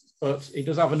yet, but he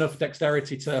does have enough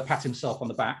dexterity to pat himself on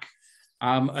the back.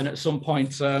 And at some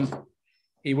point,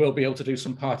 he will be able to do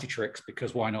some party tricks,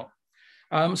 because why not?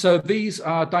 So these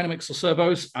are Dynamixel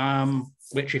servos,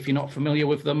 which, if you're not familiar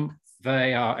with them,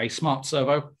 they are a smart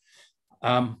servo.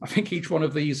 I think each one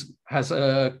of these has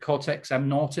a Cortex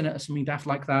M0 in it or something daft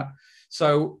like that.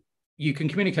 So you can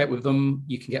communicate with them.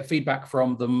 You can get feedback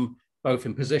from them, both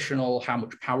in positional, how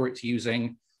much power it's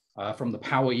using. From the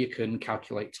power, you can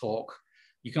calculate torque.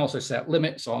 You can also set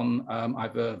limits on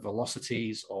either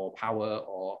velocities or power,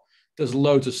 or there's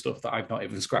loads of stuff that I've not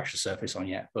even scratched the surface on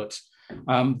yet. But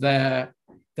they're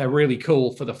really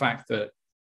cool for the fact that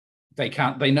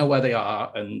they know where they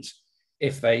are, and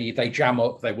if they jam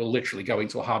up, they will literally go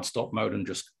into a hard stop mode and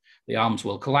just the arms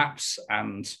will collapse.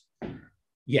 And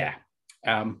yeah,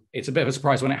 it's a bit of a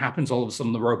surprise when it happens. All of a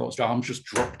sudden, the robot's arms just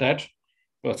drop dead.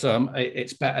 But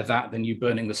it's better that than you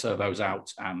burning the servos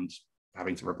out and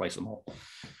having to replace them all,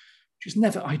 which is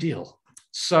never ideal.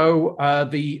 So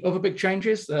the other big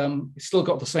changes, it's still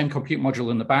got the same compute module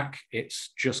in the back.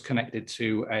 It's just connected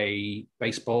to a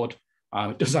baseboard.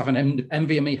 It does have an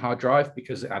NVMe hard drive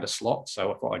because it had a slot,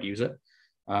 so I thought I'd use it,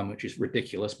 which is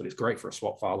ridiculous, but it's great for a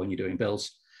swap file when you're doing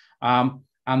builds. And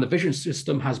the vision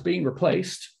system has been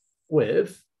replaced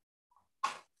with,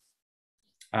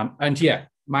 and yeah,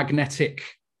 magnetic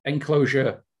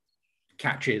enclosure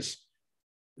catches.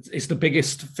 It's the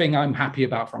biggest thing I'm happy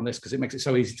about from this, because it makes it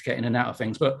so easy to get in and out of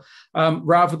things. But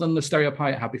rather than the stereo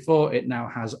Pi it had before, it now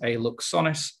has a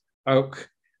Luxonis Oak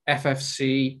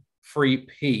FFC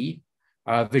 3P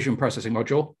vision processing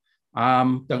module.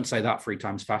 Don't say that 3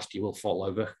 times fast, you will fall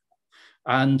over.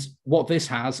 And what this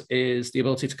has is the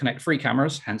ability to connect 3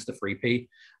 cameras, hence the 3P.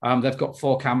 They've got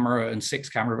 4 camera and 6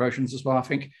 camera versions as well, I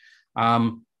think.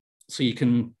 So you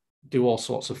can do all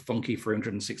sorts of funky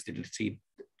 360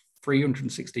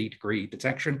 degree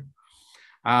detection.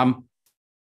 But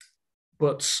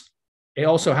it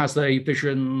also has the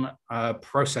vision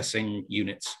processing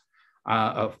units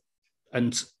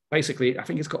and basically, I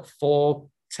think it's got 4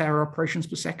 tera operations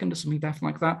per second or something daft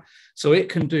like that. So it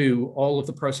can do all of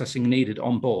the processing needed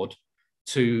on board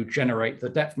to generate the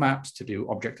depth maps, to do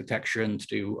object detection, to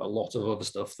do a lot of other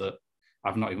stuff that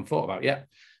I've not even thought about yet,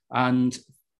 and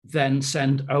then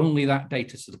send only that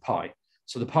data to the Pi.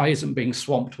 So the Pi isn't being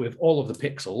swamped with all of the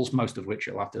pixels, most of which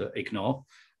you'll have to ignore,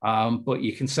 but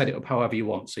you can set it up however you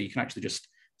want. So you can actually just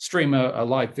stream a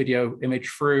live video image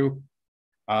through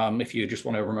if you just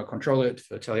want to remote control it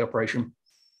for teleoperation,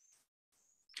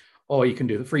 or you can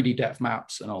do the 3D depth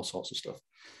maps and all sorts of stuff.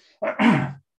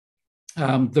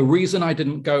 The reason I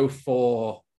didn't go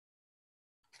for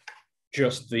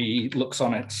just the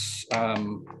Luxonis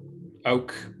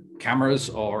Oak cameras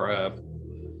or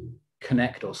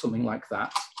Connect or something like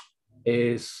that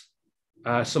is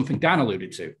something Dan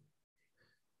alluded to,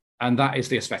 and that is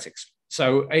the aesthetics.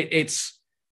 So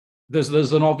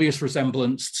there's an obvious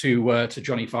resemblance to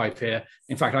Johnny 5 here.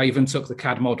 In fact, I even took the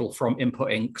CAD model from Input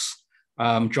Inc.'s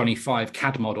Johnny 5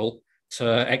 CAD model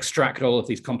to extract all of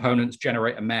these components,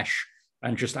 generate a mesh,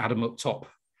 and just add them up top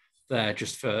there,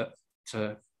 just for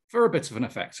a bit of an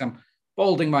effect. So I'm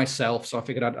balding myself, so I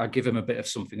figured I'd give him a bit of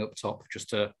something up top, just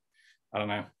to, I don't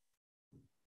know,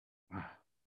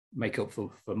 make up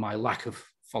for my lack of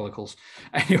follicles.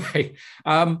 Anyway,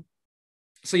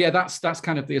 so yeah, that's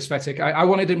kind of the aesthetic. I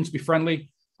wanted him to be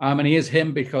friendly, and he is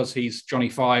him because he's Johnny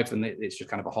 5, and it's just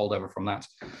kind of a holdover from that.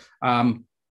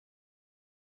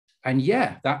 And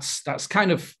yeah, that's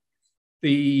kind of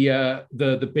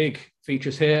the big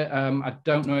features here. I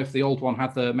don't know if the old one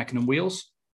had the mechanism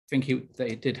wheels. I think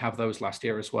they did have those last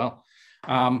year as well.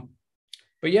 But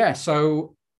yeah,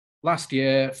 so last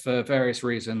year, for various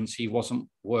reasons, he wasn't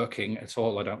working at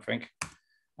all, I don't think.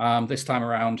 This time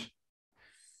around,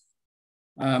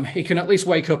 he can at least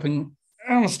wake up and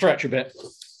stretch a bit.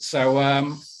 So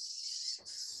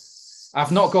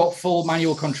I've not got full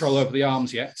manual control over the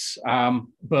arms yet,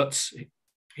 but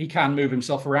he can move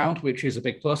himself around, which is a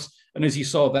big plus. And as you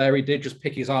saw there, he did just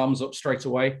pick his arms up straight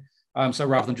away. So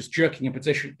rather than just jerking in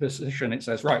position, it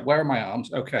says, right, where are my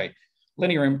arms? Okay,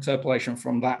 linear interpolation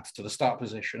from that to the start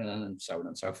position, and so on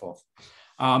and so forth.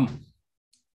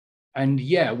 And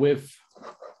yeah, with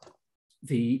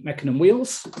the mechanism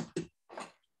wheels,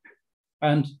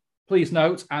 and please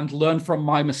note and learn from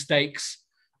my mistakes,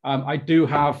 I do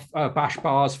have bash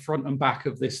bars front and back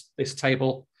of this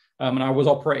table, and I was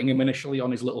operating him initially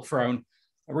on his little throne.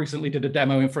 I recently did a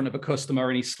demo in front of a customer,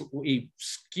 and he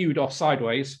skewed off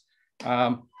sideways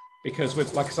because,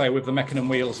 like I say, with the mechanism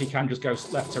wheels, he can just go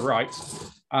left to right,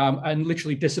 and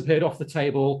literally disappeared off the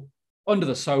table under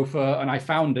the sofa. And I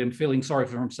found him feeling sorry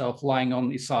for himself, lying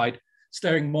on his side,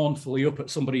 staring mournfully up at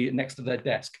somebody next to their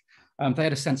desk. They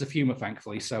had a sense of humor,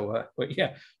 thankfully. So, but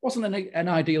yeah, wasn't an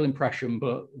ideal impression,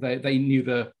 but they knew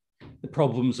the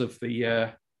problems of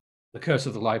the curse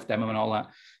of the live demo and all that.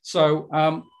 So,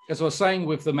 as I was saying,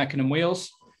 with the mechanism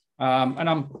wheels, and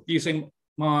I'm using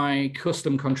my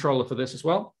custom controller for this as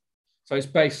well. So it's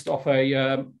based off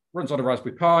runs on a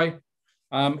Raspberry Pi.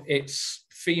 It's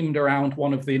themed around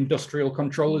one of the industrial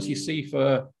controllers you see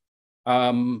for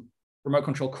remote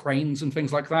control cranes and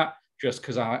things like that, just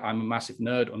because I'm a massive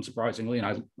nerd, unsurprisingly,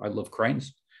 and I love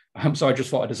cranes. So I just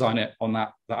thought I'd design it on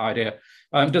that idea.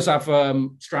 It does have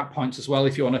strap points as well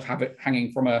if you want to have it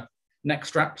hanging from a neck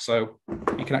strap, so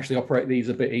you can actually operate these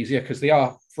a bit easier because they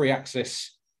are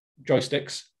 3-axis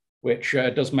joysticks, which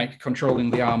does make controlling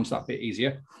the arms that bit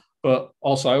easier, but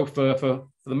also for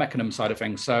the mechanism side of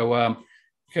things. So you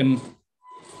can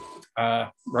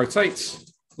rotate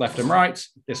left and right,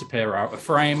 disappear out of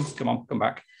frame, come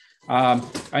back.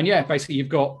 And yeah, basically you've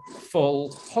got full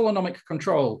holonomic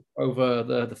control over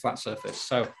the flat surface.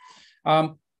 So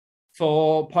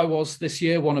for PyWars this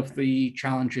year, one of the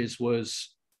challenges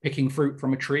was picking fruit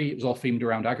from a tree. It was all themed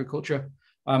around agriculture.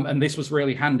 And this was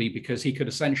really handy because he could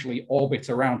essentially orbit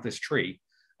around this tree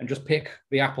and just pick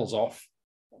the apples off,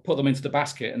 put them into the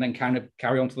basket, and then kind of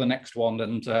carry on to the next one.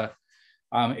 And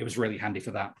it was really handy for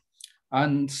that.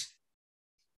 And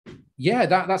yeah,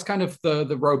 that's kind of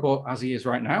the robot as he is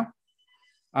right now.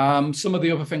 Some of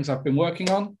the other things I've been working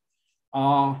on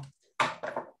are,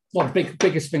 well, the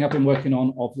biggest thing I've been working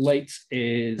on of late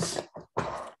is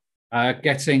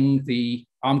getting the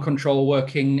arm control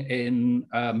working in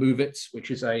MoveIt, which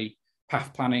is a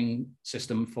path planning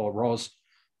system for ROS,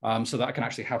 so that I can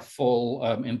actually have full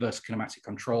inverse kinematic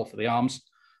control for the arms.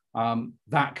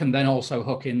 That can then also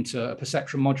hook into a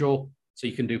perception module, so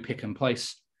you can do pick and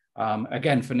place.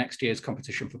 Again, for next year's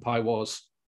competition for PyWars,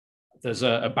 there's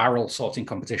a barrel sorting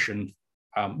competition,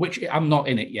 which I'm not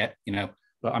in it yet,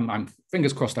 but I'm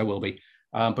fingers crossed I will be.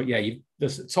 But yeah,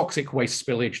 there's toxic waste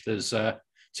spillage. There's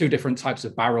 2 different types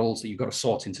of barrels that you've got to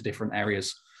sort into different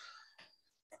areas.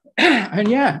 And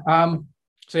yeah,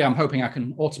 so yeah, I'm hoping I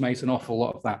can automate an awful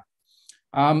lot of that.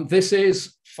 This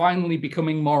is finally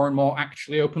becoming more and more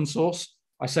actually open source.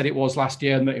 I said it was last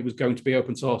year and that it was going to be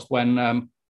open source when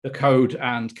the code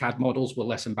and CAD models were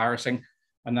less embarrassing.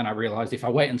 And then I realized if I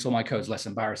wait until my code's less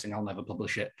embarrassing, I'll never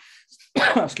publish it.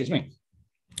 Excuse me.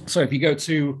 So if you go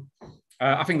to,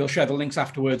 I think they'll share the links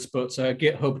afterwards, but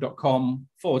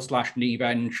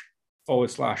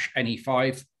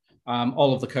github.com/neveng/NE5.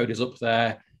 All of the code is up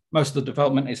there. Most of the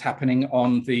development is happening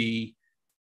on the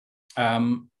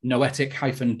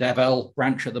noetic-devel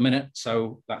branch at the minute.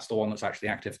 So that's the one that's actually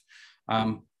active.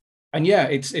 And yeah,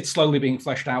 it's slowly being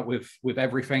fleshed out with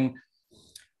everything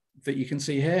that you can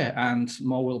see here, and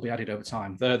more will be added over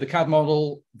time. The CAD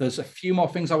model, there's a few more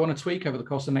things I want to tweak over the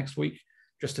course of next week,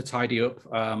 just to tidy up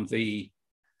the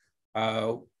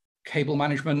cable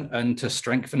management and to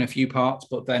strengthen a few parts,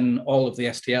 but then all of the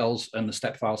STLs and the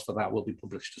step files for that will be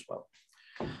published as well.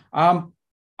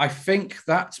 I think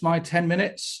that's my 10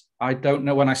 minutes. I don't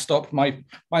know when I stopped. My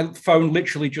phone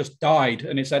literally just died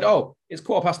and it said, oh, it's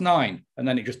 9:15, and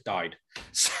then it just died.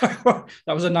 So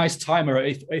that was a nice timer,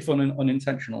 if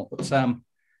unintentional. But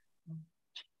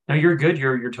no, you're good.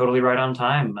 You're totally right on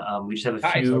time. We just have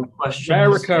a few questions.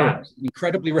 Rare occurrence,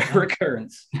 incredibly rare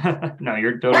occurrence. No,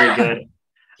 you're totally good.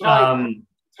 Can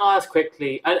I ask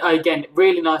quickly, again,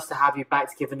 really nice to have you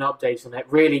back to give an update on it.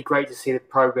 Really great to see the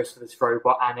progress of this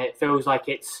robot, and it feels like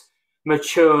it's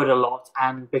matured a lot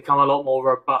and become a lot more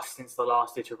robust since the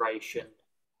last iteration.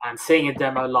 And seeing a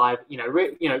demo live,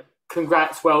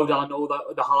 congrats, well done. All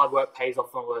the hard work pays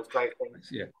off on all those great things.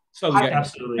 Yeah,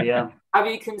 absolutely, yeah. Have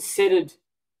you considered,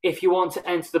 if you want to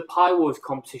enter the PyWars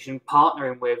competition,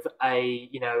 partnering with a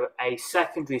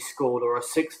secondary school or a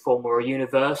sixth form or a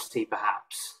university,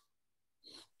 perhaps?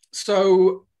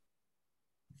 So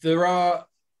there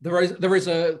is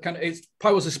a kind of,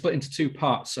 PyWars is split into 2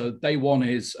 parts. So day 1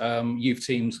 is youth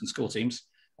teams and school teams,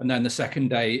 and then the second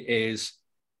day is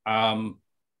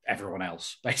everyone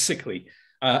else, basically.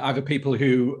 Either people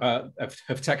who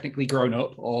have technically grown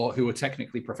up or who are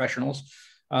technically professionals.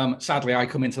 Sadly, I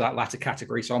come into that latter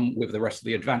category, so I'm with the rest of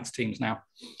the advanced teams now.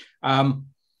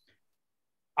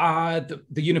 The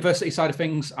university side of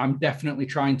things, I'm definitely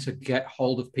trying to get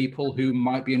hold of people who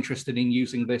might be interested in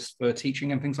using this for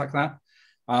teaching and things like that.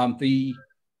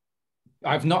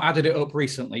 I've not added it up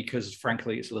recently because,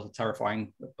 frankly, it's a little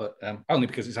terrifying, but only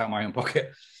because it's out of my own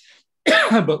pocket.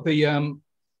 But the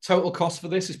total cost for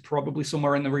this is probably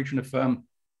somewhere in the region of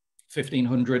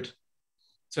 £1,500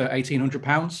 to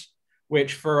 £1,800,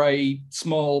 which for a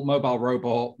small mobile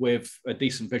robot with a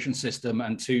decent vision system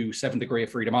and 2 7-degree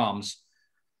of freedom arms,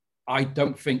 I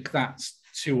don't think that's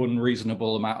too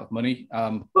unreasonable amount of money.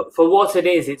 But for what it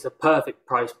is, it's a perfect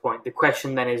price point. The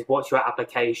question then is, what's your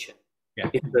application? Yeah.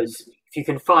 Because if you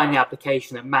can find the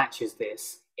application that matches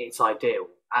this, it's ideal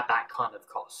at that kind of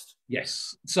cost.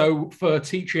 Yes. So for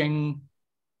teaching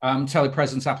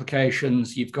telepresence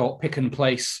applications, you've got pick and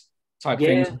place type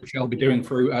things, which I'll be doing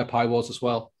through PyWars as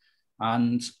well,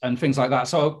 and things like that.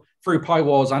 So through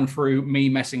PyWars and through me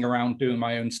messing around doing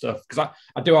my own stuff, because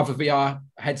I do have a VR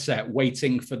headset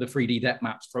waiting for the 3D depth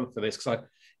maps for this, because I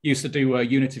used to do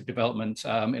Unity development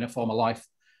in a former life.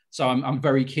 So I'm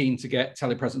very keen to get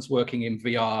telepresence working in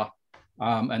VR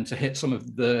and to hit some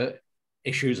of the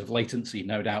issues of latency,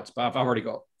 no doubt. But I've already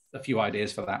got a few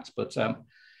ideas for that. But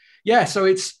yeah, so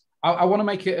I want to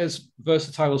make it as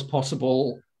versatile as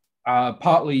possible,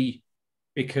 partly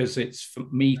because it's for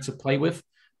me to play with,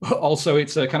 but also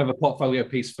it's a kind of a portfolio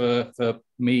piece for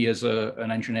me as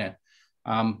an engineer.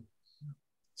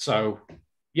 So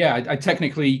yeah, I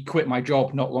technically quit my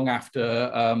job not long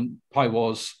after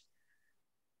PyWars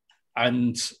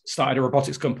and started a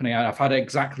robotics company. And I've had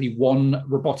exactly one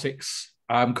robotics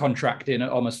contract in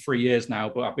almost 3 years now,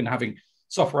 but I've been having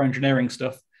software engineering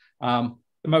stuff.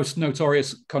 The most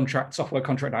notorious software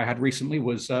contract I had recently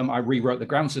was I rewrote the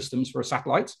ground systems for a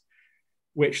satellite,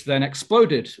 which then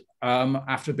exploded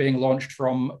after being launched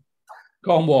from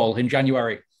Cornwall in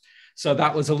January. So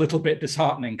that was a little bit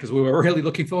disheartening because we were really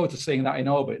looking forward to seeing that in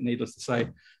orbit, needless to say.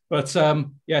 But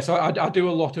yeah, so I do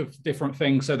a lot of different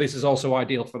things. So this is also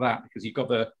ideal for that because you've got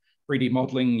the 3D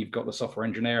modeling, you've got the software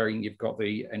engineering, you've got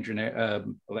the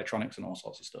electronics and all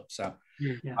sorts of stuff. So,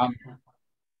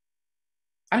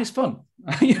 and it's fun.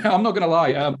 Yeah, I'm not going to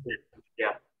lie.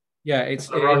 Yeah, it's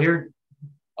all here.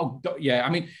 Oh, yeah. I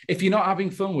mean, if you're not having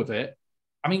fun with it,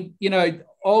 I mean, you know,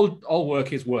 all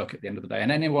work is work at the end of the day.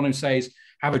 And anyone who says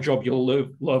have a job you'll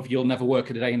love, you'll never work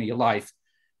a day in your life,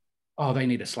 oh, they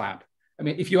need a slap. I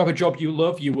mean, if you have a job you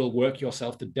love, you will work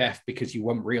yourself to death because you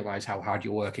won't realize how hard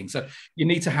you're working. So you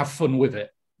need to have fun with it.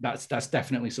 That's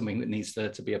definitely something that needs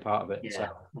to be a part of it. Yeah, so.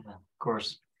 Of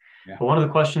course. Yeah. Well, one of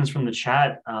the questions from the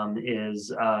chat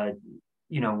is,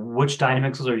 you know, which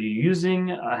Dynamixels are you using?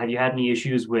 Have you had any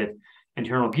issues with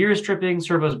internal gear stripping,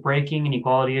 servos breaking, any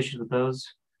quality issues with those?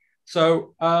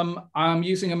 So I'm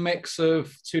using a mix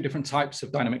of two different types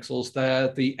of Dynamixels.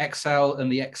 They're the XL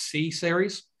and the XC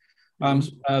series.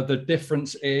 The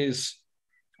difference is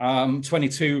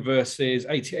 22 versus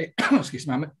 88. Excuse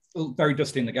me, I'm very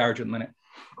dusty in the garage at the minute.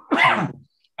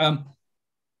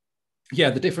 Yeah,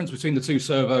 the difference between the two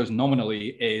servos nominally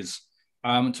is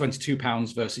 22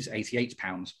 pounds versus 88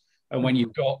 pounds. And when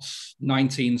you've got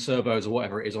 19 servos or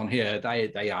whatever it is on here,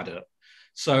 they add up.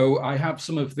 So I have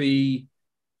some of the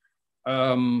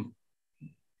higher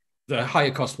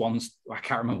cost ones. I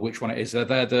can't remember which one it is.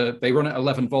 They run at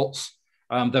 11 volts.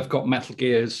 They've got metal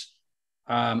gears.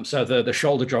 So the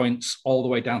shoulder joints all the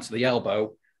way down to the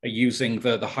elbow are using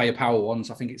the higher power ones.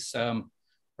 I think it's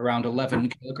around 11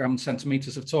 kilogram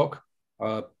centimeters of torque,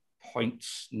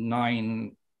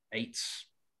 0.98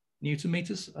 Newton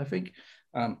meters, I think.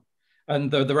 And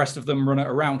the rest of them run at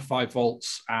around 5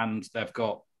 volts, and they've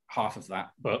got half of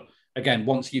that. But again,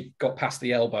 once you've got past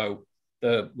the elbow,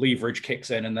 the leverage kicks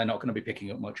in, and they're not going to be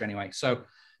picking up much anyway. So,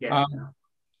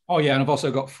 oh yeah, and I've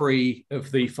also got 3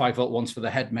 of the 5 volt ones for the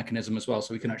head mechanism as well,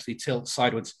 so we can actually tilt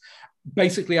sideways.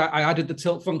 Basically, I added the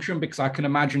tilt function because I can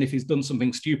imagine if he's done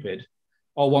something stupid,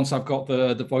 or once I've got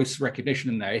the voice recognition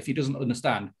in there, if he doesn't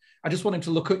understand, I just want him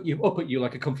to look at you, up at you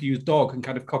like a confused dog and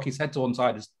kind of cock his head to one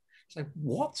side. It's like,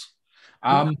 what?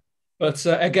 But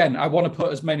again, I want to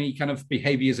put as many kind of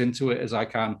behaviors into it as I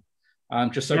can,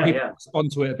 just so people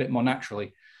respond to it a bit more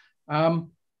naturally.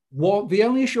 The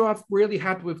only issue I've really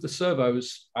had with the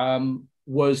servos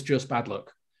was just bad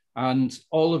luck. And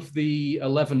all of the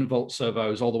 11 volt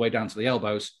servos all the way down to the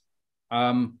elbows,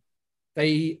 I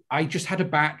just had a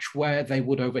batch where they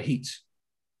would overheat.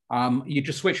 You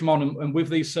just switch them on, and with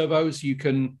these servos, you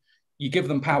give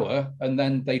them power, and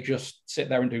then they just sit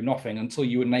there and do nothing until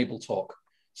you enable torque.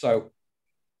 So,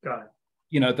 got it.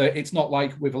 You know, it's not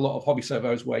like with a lot of hobby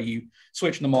servos where you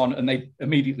switch them on and they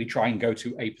immediately try and go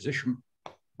to a position.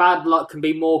 Bad luck can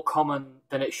be more common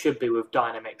than it should be with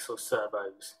Dynamix or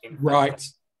servos. Right.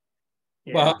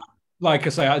 Yeah. Well, like I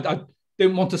say, I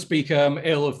didn't want to speak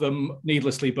ill of them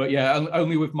needlessly, but yeah,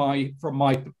 only from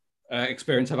my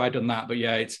experience have I done that. But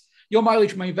yeah, your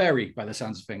mileage may vary by the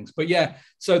sounds of things. But yeah,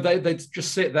 so they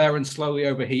just sit there and slowly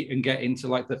overheat and get into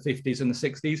like the 50s and the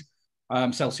 60s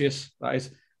Celsius, that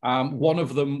is. One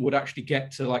of them would actually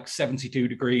get to like 72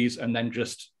 degrees and then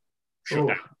just shut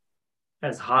down.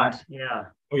 That's hot. Yeah.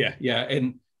 Oh yeah, yeah.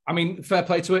 I mean, fair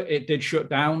play to it. It did shut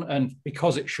down. And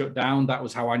because it shut down, that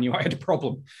was how I knew I had a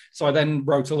problem. So I then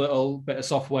wrote a little bit of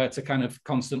software to kind of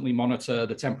constantly monitor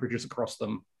the temperatures across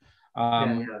them.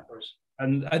 Yeah, of course.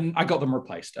 And I got them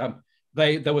replaced.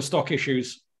 There were stock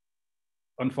issues,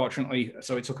 unfortunately,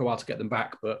 so it took a while to get them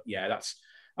back. But yeah, that's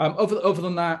other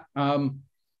than that, the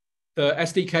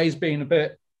SDK has been a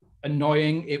bit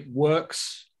annoying. It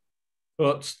works,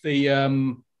 but the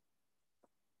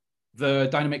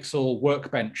Dynamixel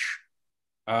Workbench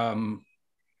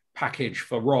package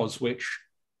for ROS, which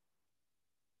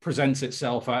presents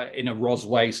itself in a ROS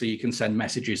way, so you can send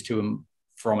messages to them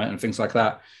from it and things like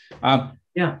that.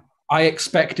 Yeah, I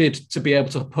expected to be able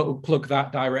to plug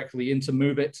that directly into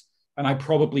MoveIt, and I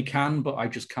probably can, but I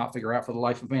just can't figure out for the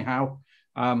life of me how.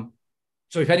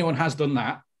 So if anyone has done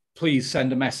that, please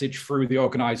send a message through the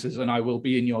organizers, and I will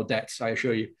be in your debts, I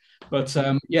assure you. But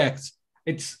yeah,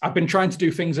 I've been trying to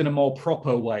do things in a more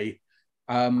proper way,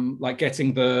 like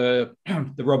getting the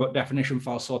robot definition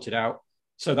file sorted out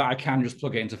so that I can just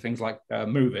plug it into things like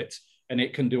MoveIt, and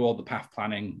it can do all the path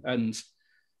planning. And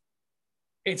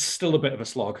it's still a bit of a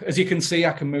slog. As you can see,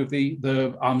 I can move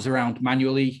the arms around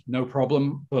manually, no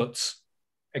problem. But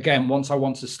again, once I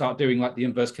want to start doing like the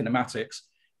inverse kinematics,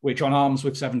 which on arms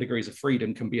with 7 degrees of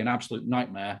freedom can be an absolute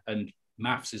nightmare, and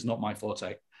maths is not my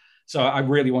forte. So I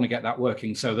really want to get that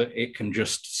working so that it can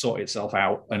just sort itself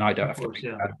out and I don't have to.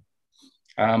 Yeah.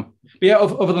 But yeah,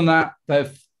 other than that,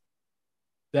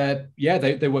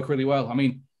 they work really well. I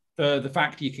mean, the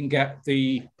fact you can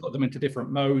put them into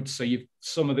different modes. So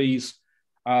some of these,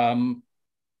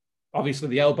 obviously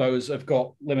the elbows have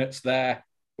got limits there.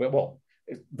 Well,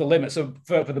 the limits are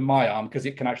further than my arm because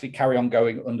it can actually carry on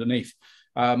going underneath.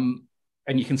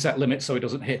 And you can set limits so it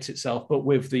doesn't hit itself. But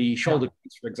with the shoulder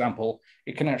joints, for example,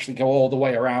 it can actually go all the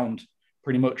way around,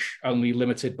 pretty much only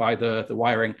limited by the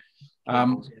wiring.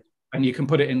 And you can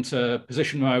put it into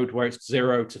position mode where it's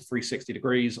 0 to 360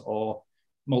 degrees, or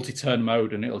multi-turn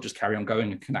mode, and it'll just carry on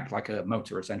going and can act like a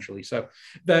motor essentially. So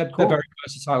they're very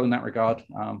versatile in that regard.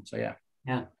 So yeah.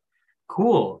 Yeah.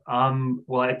 Cool.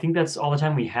 Well, I think that's all the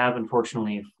time we have,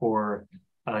 unfortunately, for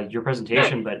your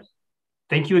presentation, but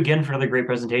thank you again for another great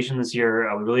presentation this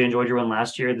year. We really enjoyed your one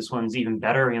last year. This one's even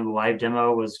better. You know, the live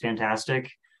demo was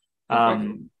fantastic.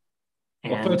 Well,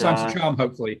 third time's a charm,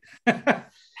 hopefully.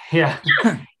 Yeah.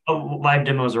 Live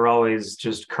demos are always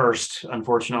just cursed,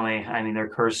 unfortunately. I mean, they're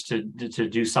cursed to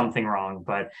do something wrong,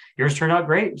 but yours turned out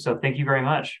great. So thank you very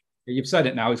much. You've said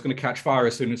it now. It's going to catch fire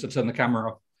as soon as I turn the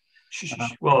camera off.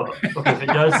 Well, okay, if it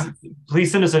does,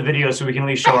 please send us a video so we can at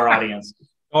least show our audience.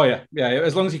 Oh, yeah. Yeah.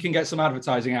 As long as you can get some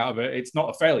advertising out of it, it's not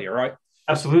a failure, right?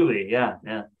 Absolutely. Yeah.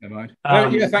 Yeah. Never mind.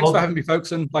 Yeah. Thanks for having me,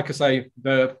 folks. And like I say,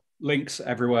 the links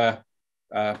everywhere.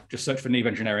 Just search for Neve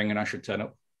Engineering and I should turn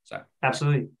up. So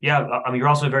absolutely. Yeah. I mean, you're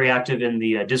also very active in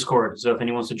the Discord. So if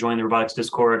anyone wants to join the robotics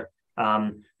Discord,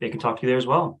 they can talk to you there as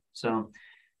well. So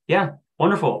yeah,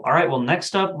 wonderful. All right. Well,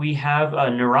 next up we have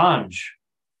Naranj.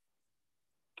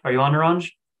 Are you on,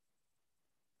 Naranj?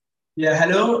 Yeah.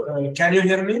 Hello. Can you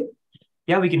hear me?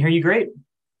 Yeah, we can hear you great.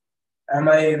 Am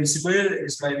I visible?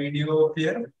 Is my video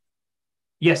clear?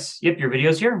 Yes. Yep. Your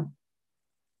video's here.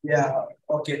 Yeah.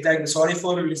 Okay. Thank you. Sorry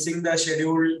for missing the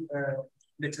schedule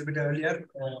little bit earlier.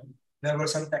 There were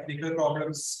some technical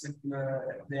problems with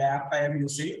the app I am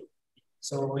using.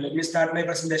 So let me start my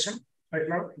presentation right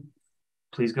now.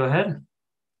 Please go ahead.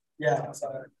 Yeah.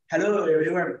 Hello,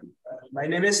 everyone. My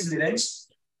name is Niranj.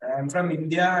 I'm from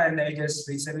India and I just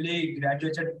recently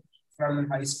graduated from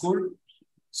high school.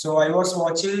 So I was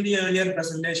watching the earlier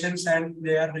presentations and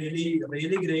they are really,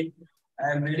 really great.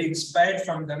 I'm really inspired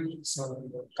from them. So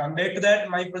compared to that,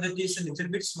 my project is a little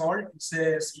bit small. It's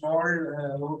a small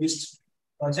Hobbyist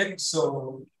project.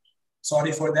 So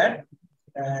sorry for that.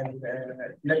 And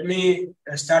let me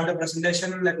start the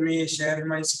presentation. Let me share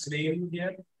my screen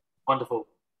here. Wonderful.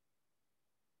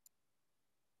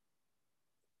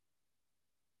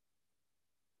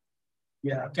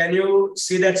 Yeah, can you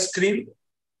see that screen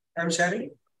I'm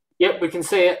sharing? Yep, we can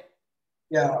see it.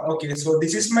 Yeah, okay. So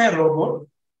this is my robot.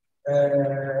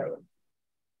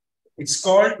 It's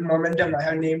called Momentum. I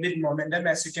have named it Momentum,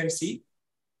 as you can see.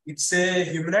 It's a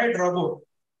humanoid robot.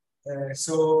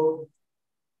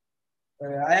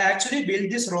 I actually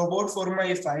built this robot for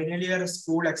my final year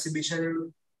school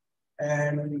exhibition.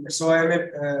 And so I'm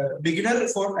a beginner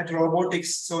at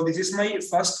robotics. So this is my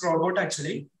first robot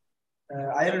actually.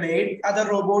 I have made other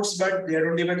robots, but they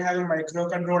don't even have a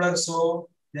microcontroller. So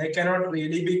they cannot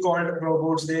really be called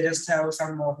robots. They just have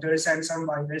some motors and some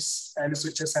wires and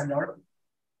switches and all.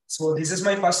 So this is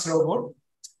my first robot.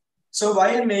 So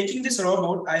while making this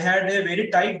robot, I had a very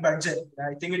tight budget.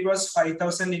 I think it was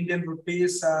 5,000 Indian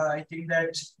rupees. I think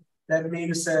that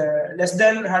means less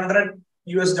than 100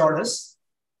 US dollars.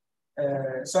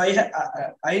 So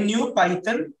I knew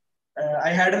Python. I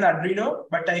had an Arduino,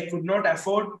 but I could not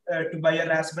afford to buy a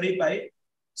Raspberry Pi.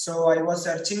 So I was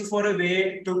searching for a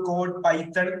way to code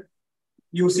Python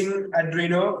using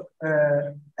Arduino.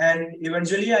 And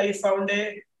eventually I found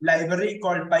a library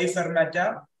called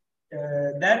PyFermata.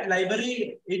 That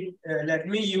library, it let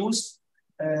me use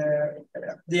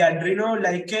the Arduino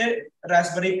like a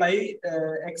Raspberry Pi,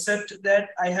 except that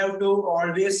I have to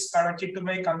always connect it to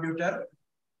my computer.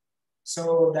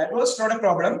 So that was not a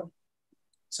problem.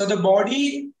 So the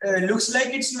body looks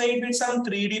like it's made with some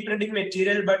 3D printing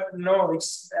material, but no,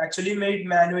 it's actually made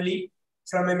manually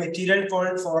from a material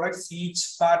called Forex.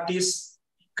 Each part is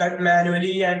cut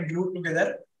manually and glued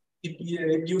together.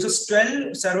 It uses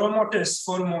 12 servo motors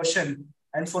for motion.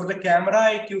 And for the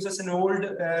camera, it uses an old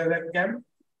webcam.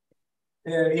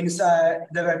 Inside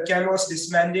the webcam was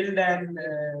dismantled and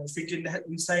fitted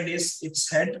inside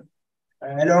its head,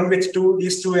 along with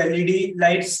these two LED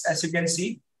lights, as you can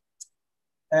see.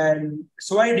 And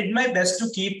so I did my best to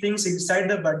keep things inside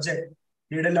the budget.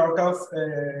 Did a lot of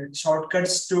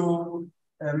shortcuts to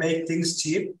make things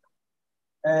cheap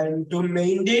and to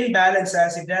maintain balance,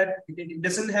 as it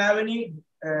doesn't have any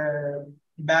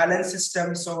balance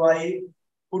system. So I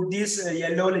put these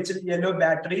little yellow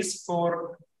batteries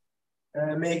for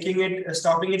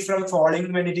stopping it from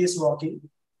falling when it is walking.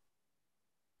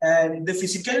 And the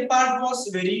physical part was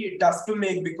very tough to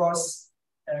make because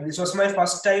this was my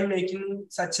first time making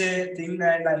such a thing,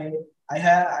 and I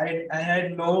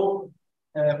had no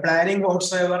planning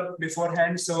whatsoever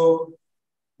beforehand. So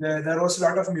there was a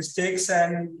lot of mistakes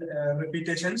and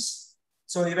repetitions.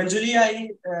 So eventually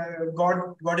I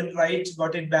got it right,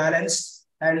 got it balanced,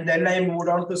 and then I moved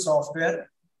on to software.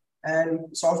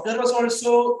 And software was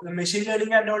also machine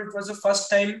learning, and all. It was the first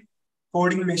time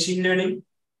coding machine learning.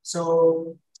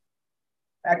 So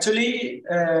actually,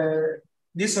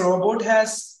 this robot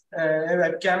has a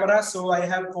web camera. So I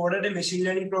have coded a machine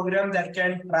learning program that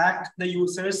can track the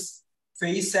user's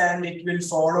face, and it will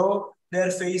follow their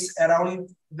face around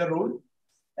the room.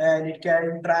 And it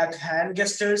can track hand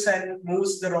gestures and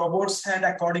moves the robot's hand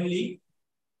accordingly.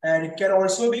 And it can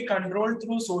also be controlled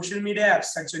through social media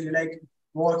apps, actually, like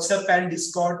WhatsApp and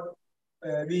Discord.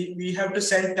 We have to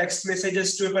send text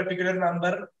messages to a particular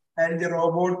number, and the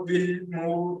robot will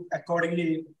move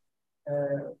accordingly.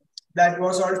 That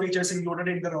was all features included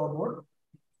in the robot.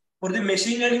 For the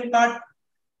machine learning part,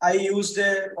 I used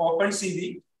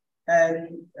OpenCV,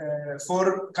 and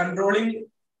for controlling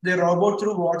the robot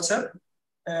through WhatsApp,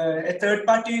 a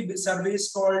third-party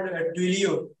service called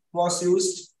Twilio was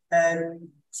used. And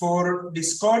for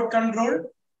Discord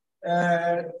control,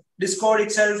 Discord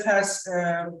itself has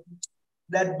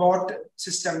that bot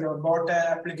system or bot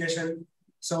application.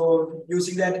 So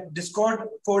using that, Discord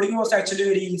coding was actually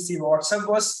very easy. WhatsApp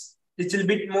was a little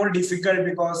bit more difficult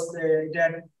because it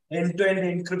had end-to-end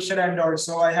encryption, and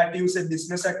also I had to use a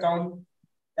business account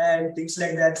and things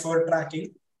like that for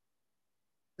tracking.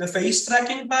 The face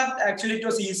tracking part, actually it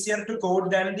was easier to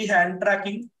code than the hand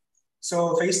tracking.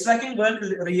 So face tracking worked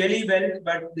really well,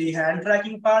 but the hand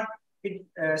tracking part,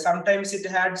 sometimes it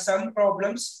had some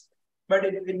problems, but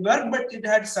it worked, but it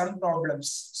had some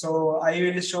problems. So I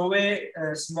will show a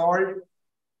small,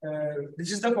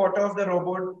 this is the photo of the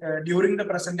robot during the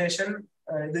presentation,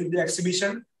 the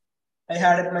exhibition I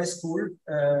had at my school.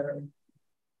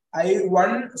 I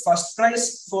won first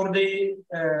prize for the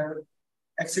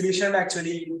exhibition,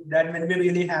 actually. That made me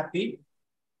really happy.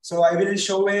 So I will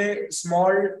show a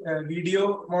small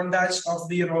video montage of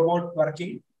the robot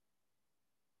working.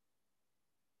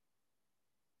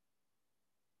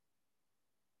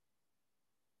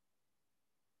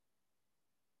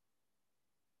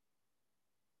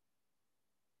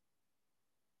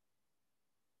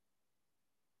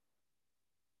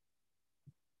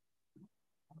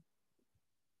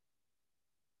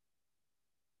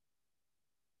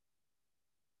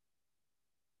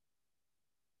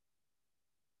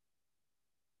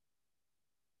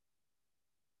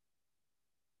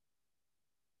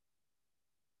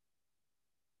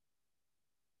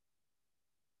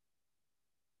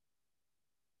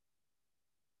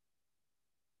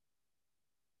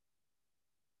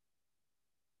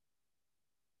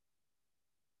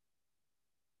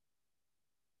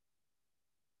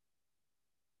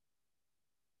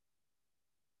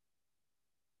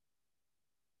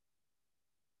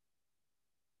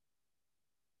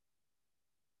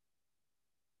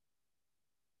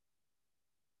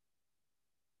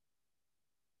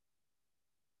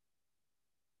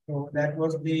 So that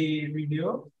was the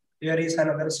video. Here is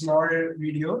another small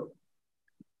video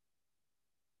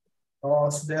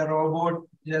of the robot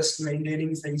just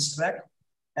maintaining face track.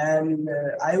 And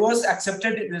I was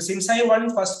accepted, since I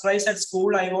won first prize at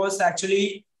school, I was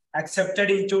actually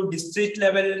accepted into district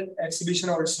level exhibition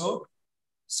also.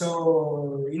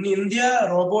 So in India,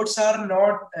 robots are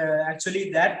not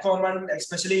actually that common,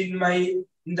 especially in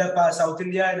the South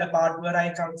India, the part where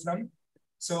I come from.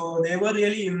 So they were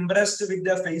really impressed with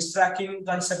the face tracking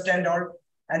concept and all,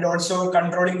 and also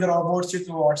controlling the robots with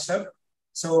WhatsApp.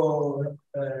 So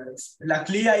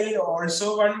luckily, I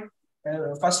also won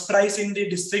first prize in the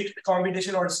district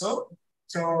competition also.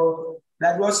 So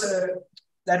that was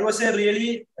a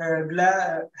really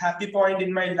happy point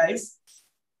in my life.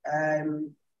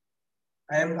 And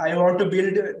I want to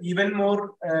build even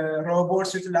more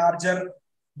robots with larger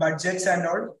budgets and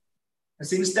all.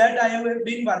 Since that, I have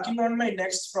been working on my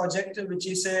next project, which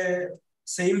is a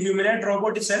same humanoid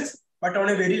robot itself, but on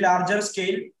a very larger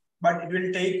scale. But it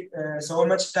will take so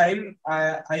much time.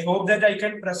 I hope that I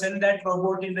can present that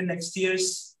robot in the next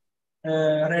year's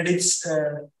Reddit's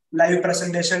live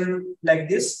presentation like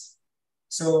this.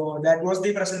 So that was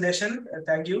the presentation.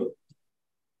 Thank you.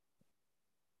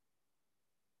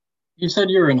 You said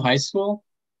you were in high school?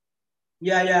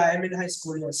 Yeah, I'm in high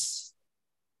school, yes.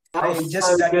 That I was just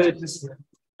so graduated good. this year.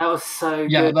 That was so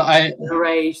Yeah, good. but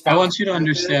I want you to so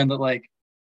understand that, like,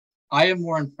 I am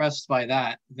more impressed by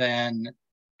that than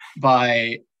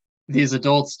by these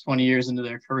adults 20 years into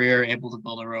their career able to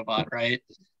build a robot, right?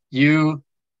 You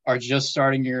are just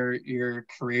starting your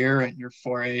career and your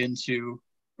foray into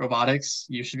robotics.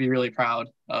 You should be really proud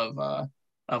of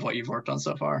what you've worked on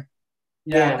so far.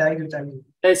 Yeah, thank you.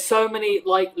 There's so many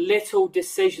like little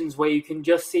decisions where you can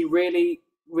just see really,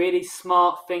 really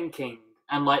smart thinking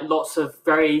and like lots of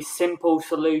very simple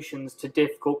solutions to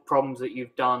difficult problems that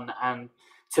you've done, and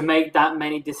to make that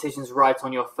many decisions right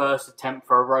on your first attempt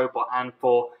for a robot and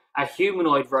for a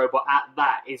humanoid robot at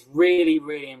that is really,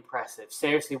 really impressive.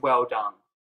 Seriously, well done.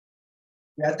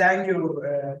 Yeah, thank you.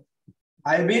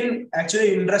 I've been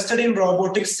actually interested in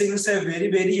robotics since a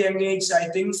very, very young age. I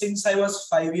think since I was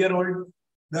 5-year-old,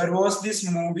 there was this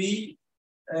movie.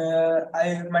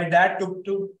 My dad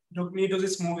took me to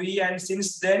this movie, and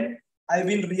since then I've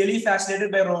been really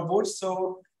fascinated by robots.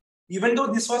 So even though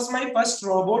this was my first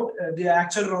robot, the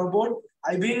actual robot,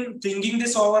 I've been thinking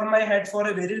this over my head for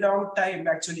a very long time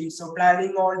actually. So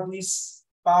planning all these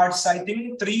parts, I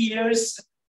think 3 years.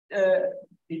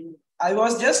 I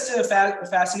was just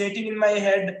fascinating in my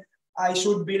head. I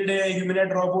should build a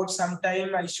humanoid robot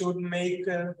sometime. I should make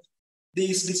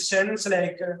these decisions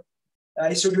like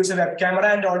I should use a web camera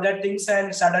and all that things.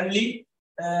 And suddenly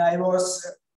I was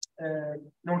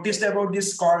noticed about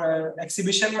this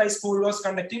exhibition my school was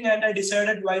conducting, and I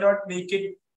decided why not make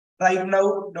it right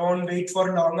now, don't wait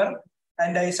for longer.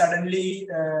 And I suddenly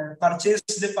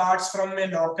purchased the parts from a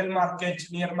local market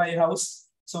near my house.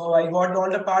 So I got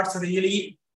all the parts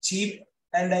really cheap,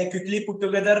 and I quickly put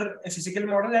together a physical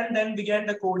model and then began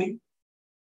the coding.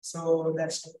 So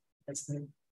that's it.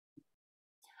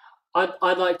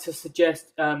 I'd like to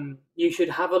suggest you should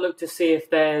have a look to see if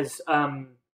there's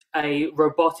a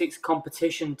robotics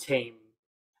competition team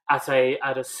at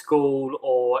a school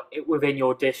or within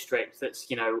your district that's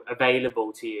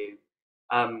available to you,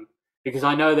 because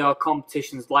I know there are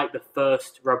competitions like the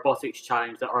first robotics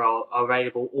challenge that are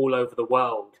available all over the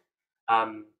world,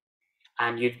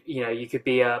 and you could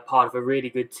be a part of a really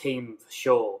good team for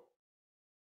sure.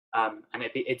 And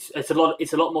it's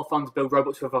a lot more fun to build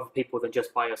robots with other people than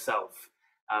just by yourself.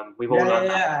 We've all learned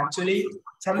that. Actually,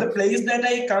 from the place that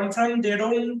I come from, they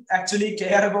don't actually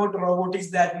care about robotics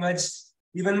that much.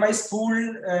 Even my school,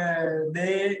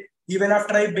 even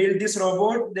after I built this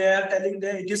robot, they are telling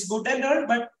that it is good and all,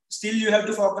 but still you have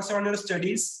to focus on your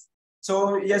studies.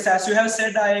 So yes, as you have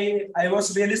said, I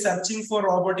was really searching for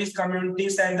robotics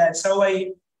communities, and that's how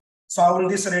I found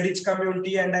this Reddit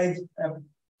community, and I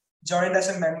joined as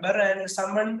a member, and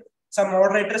some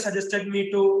moderator suggested me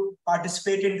to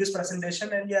participate in this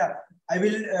presentation. And yeah, I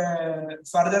will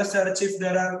further search if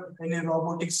there are any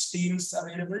robotics teams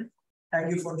available.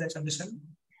 Thank you for that suggestion.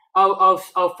 I'll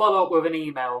follow up with an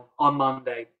email on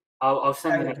Monday. I'll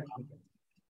send an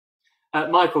email.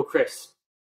 Michael, Chris,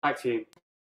 back to you.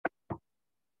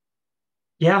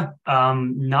 Yeah,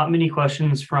 not many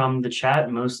questions from the chat,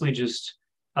 mostly just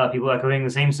people echoing the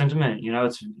same sentiment.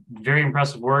 It's very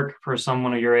impressive work for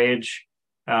someone of your age.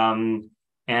 And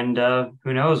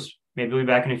who knows, maybe we'll be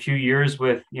back in a few years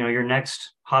with, your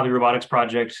next hobby robotics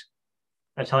project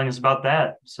telling us about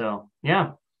that. So,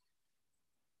 yeah.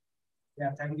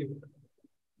 Yeah, thank you.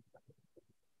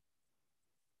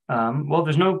 Well,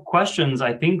 there's no questions.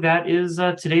 I think that is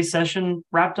today's session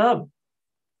wrapped up.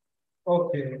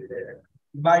 Okay.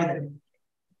 Bye then.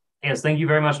 Yes, thank you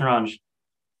very much, Naranj.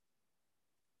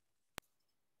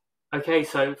 Okay,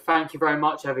 so thank you very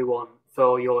much, everyone,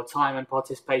 for your time and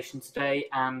participation today.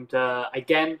 And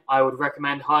again, I would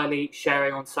recommend highly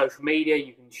sharing on social media.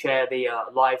 You can share the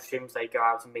live streams. They go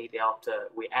out immediately after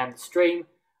we end the stream.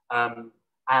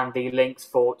 And the links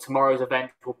for tomorrow's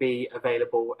event will be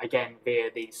available again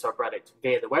via the subreddit,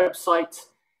 via the website,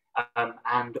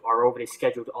 and are already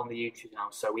scheduled on the YouTube now.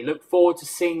 So we look forward to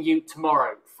seeing you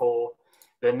tomorrow for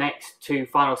the next two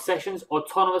final sessions,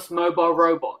 Autonomous Mobile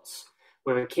Robots,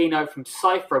 with a keynote from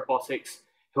Cypher Robotics,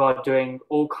 who are doing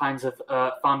all kinds of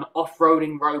fun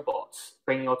off-roading robots,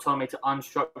 bringing autonomy to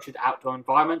unstructured outdoor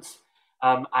environments,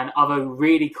 and other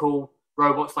really cool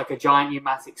robots like a giant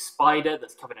pneumatic spider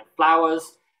that's covered in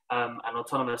flowers, an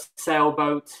autonomous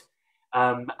sailboat.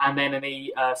 And then in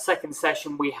the second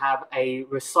session, we have a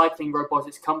recycling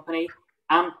robotics company,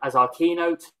 AMP, as our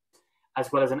keynote,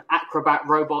 as well as an acrobat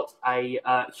robot, a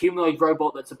humanoid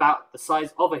robot that's about the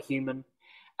size of a human,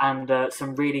 and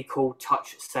some really cool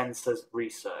touch sensors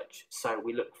research. So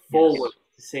we look forward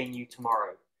to seeing you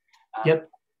tomorrow. Yep.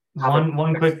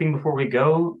 One quick thing before we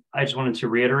go, I just wanted to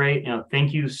reiterate,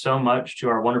 thank you so much to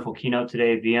our wonderful keynote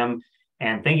today at VIAM,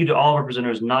 and thank you to all of our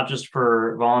presenters, not just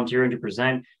for volunteering to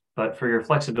present, but for your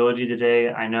flexibility today.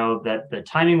 I know that the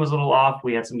timing was a little off.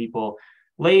 We had some people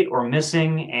late or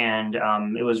missing, and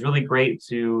it was really great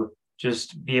to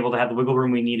just be able to have the wiggle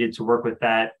room we needed to work with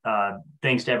that,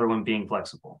 thanks to everyone being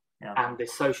flexible. Yeah. And the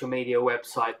social media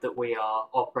website that we are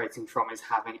operating from is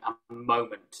having a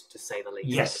moment, to say the least.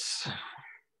 Yes.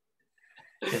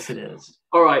 Yes, it is.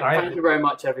 All right. Thank you very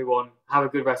much, everyone. Have a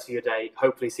good rest of your day.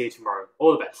 Hopefully see you tomorrow.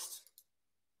 All the best.